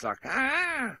 which is like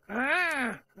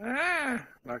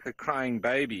like a crying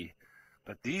baby.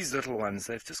 But these little ones,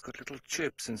 they've just got little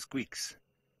chirps and squeaks.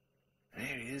 There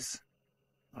he is.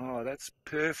 Oh, that's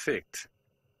perfect.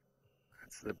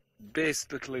 That's the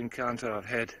best little encounter I've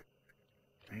had.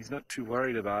 He's not too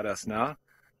worried about us now.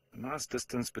 A nice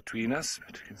distance between us,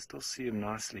 but we can still see him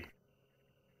nicely.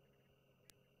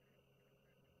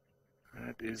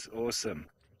 That is awesome.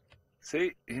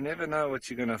 See, you never know what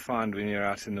you're going to find when you're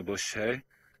out in the bush, hey?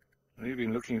 We've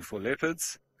been looking for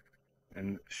leopards,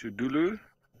 and Shudulu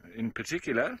in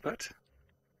particular, but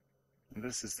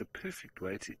this is the perfect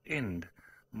way to end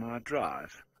my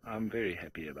drive. I'm very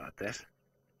happy about that.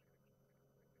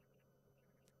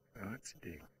 What's he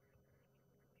doing?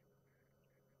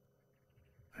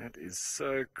 That is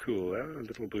so cool, a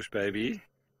little bush baby.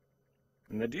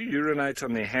 And they do urinate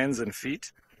on their hands and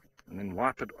feet, and then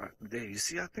wipe it. There, you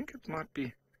see, I think it might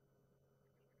be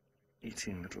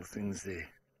eating little things there.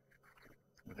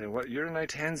 They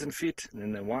urinate hands and feet, and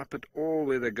then they wipe it all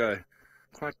where they go.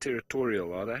 Quite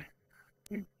territorial, are they?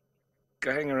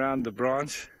 Going around the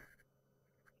branch.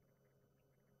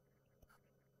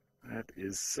 That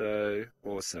is so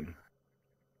awesome.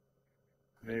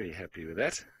 Very happy with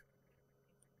that.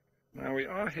 Now we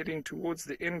are heading towards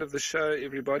the end of the show,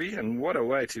 everybody, and what a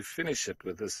way to finish it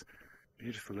with this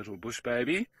beautiful little bush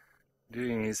baby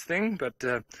doing his thing. But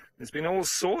there's been all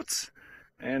sorts,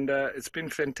 and it's been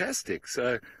fantastic.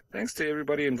 So thanks to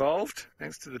everybody involved,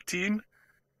 thanks to the team,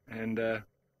 and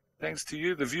thanks to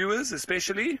you, the viewers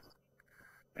especially.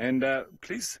 And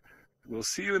please, we'll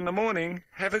see you in the morning.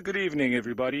 Have a good evening,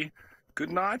 everybody. Good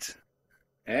night,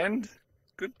 and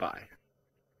goodbye.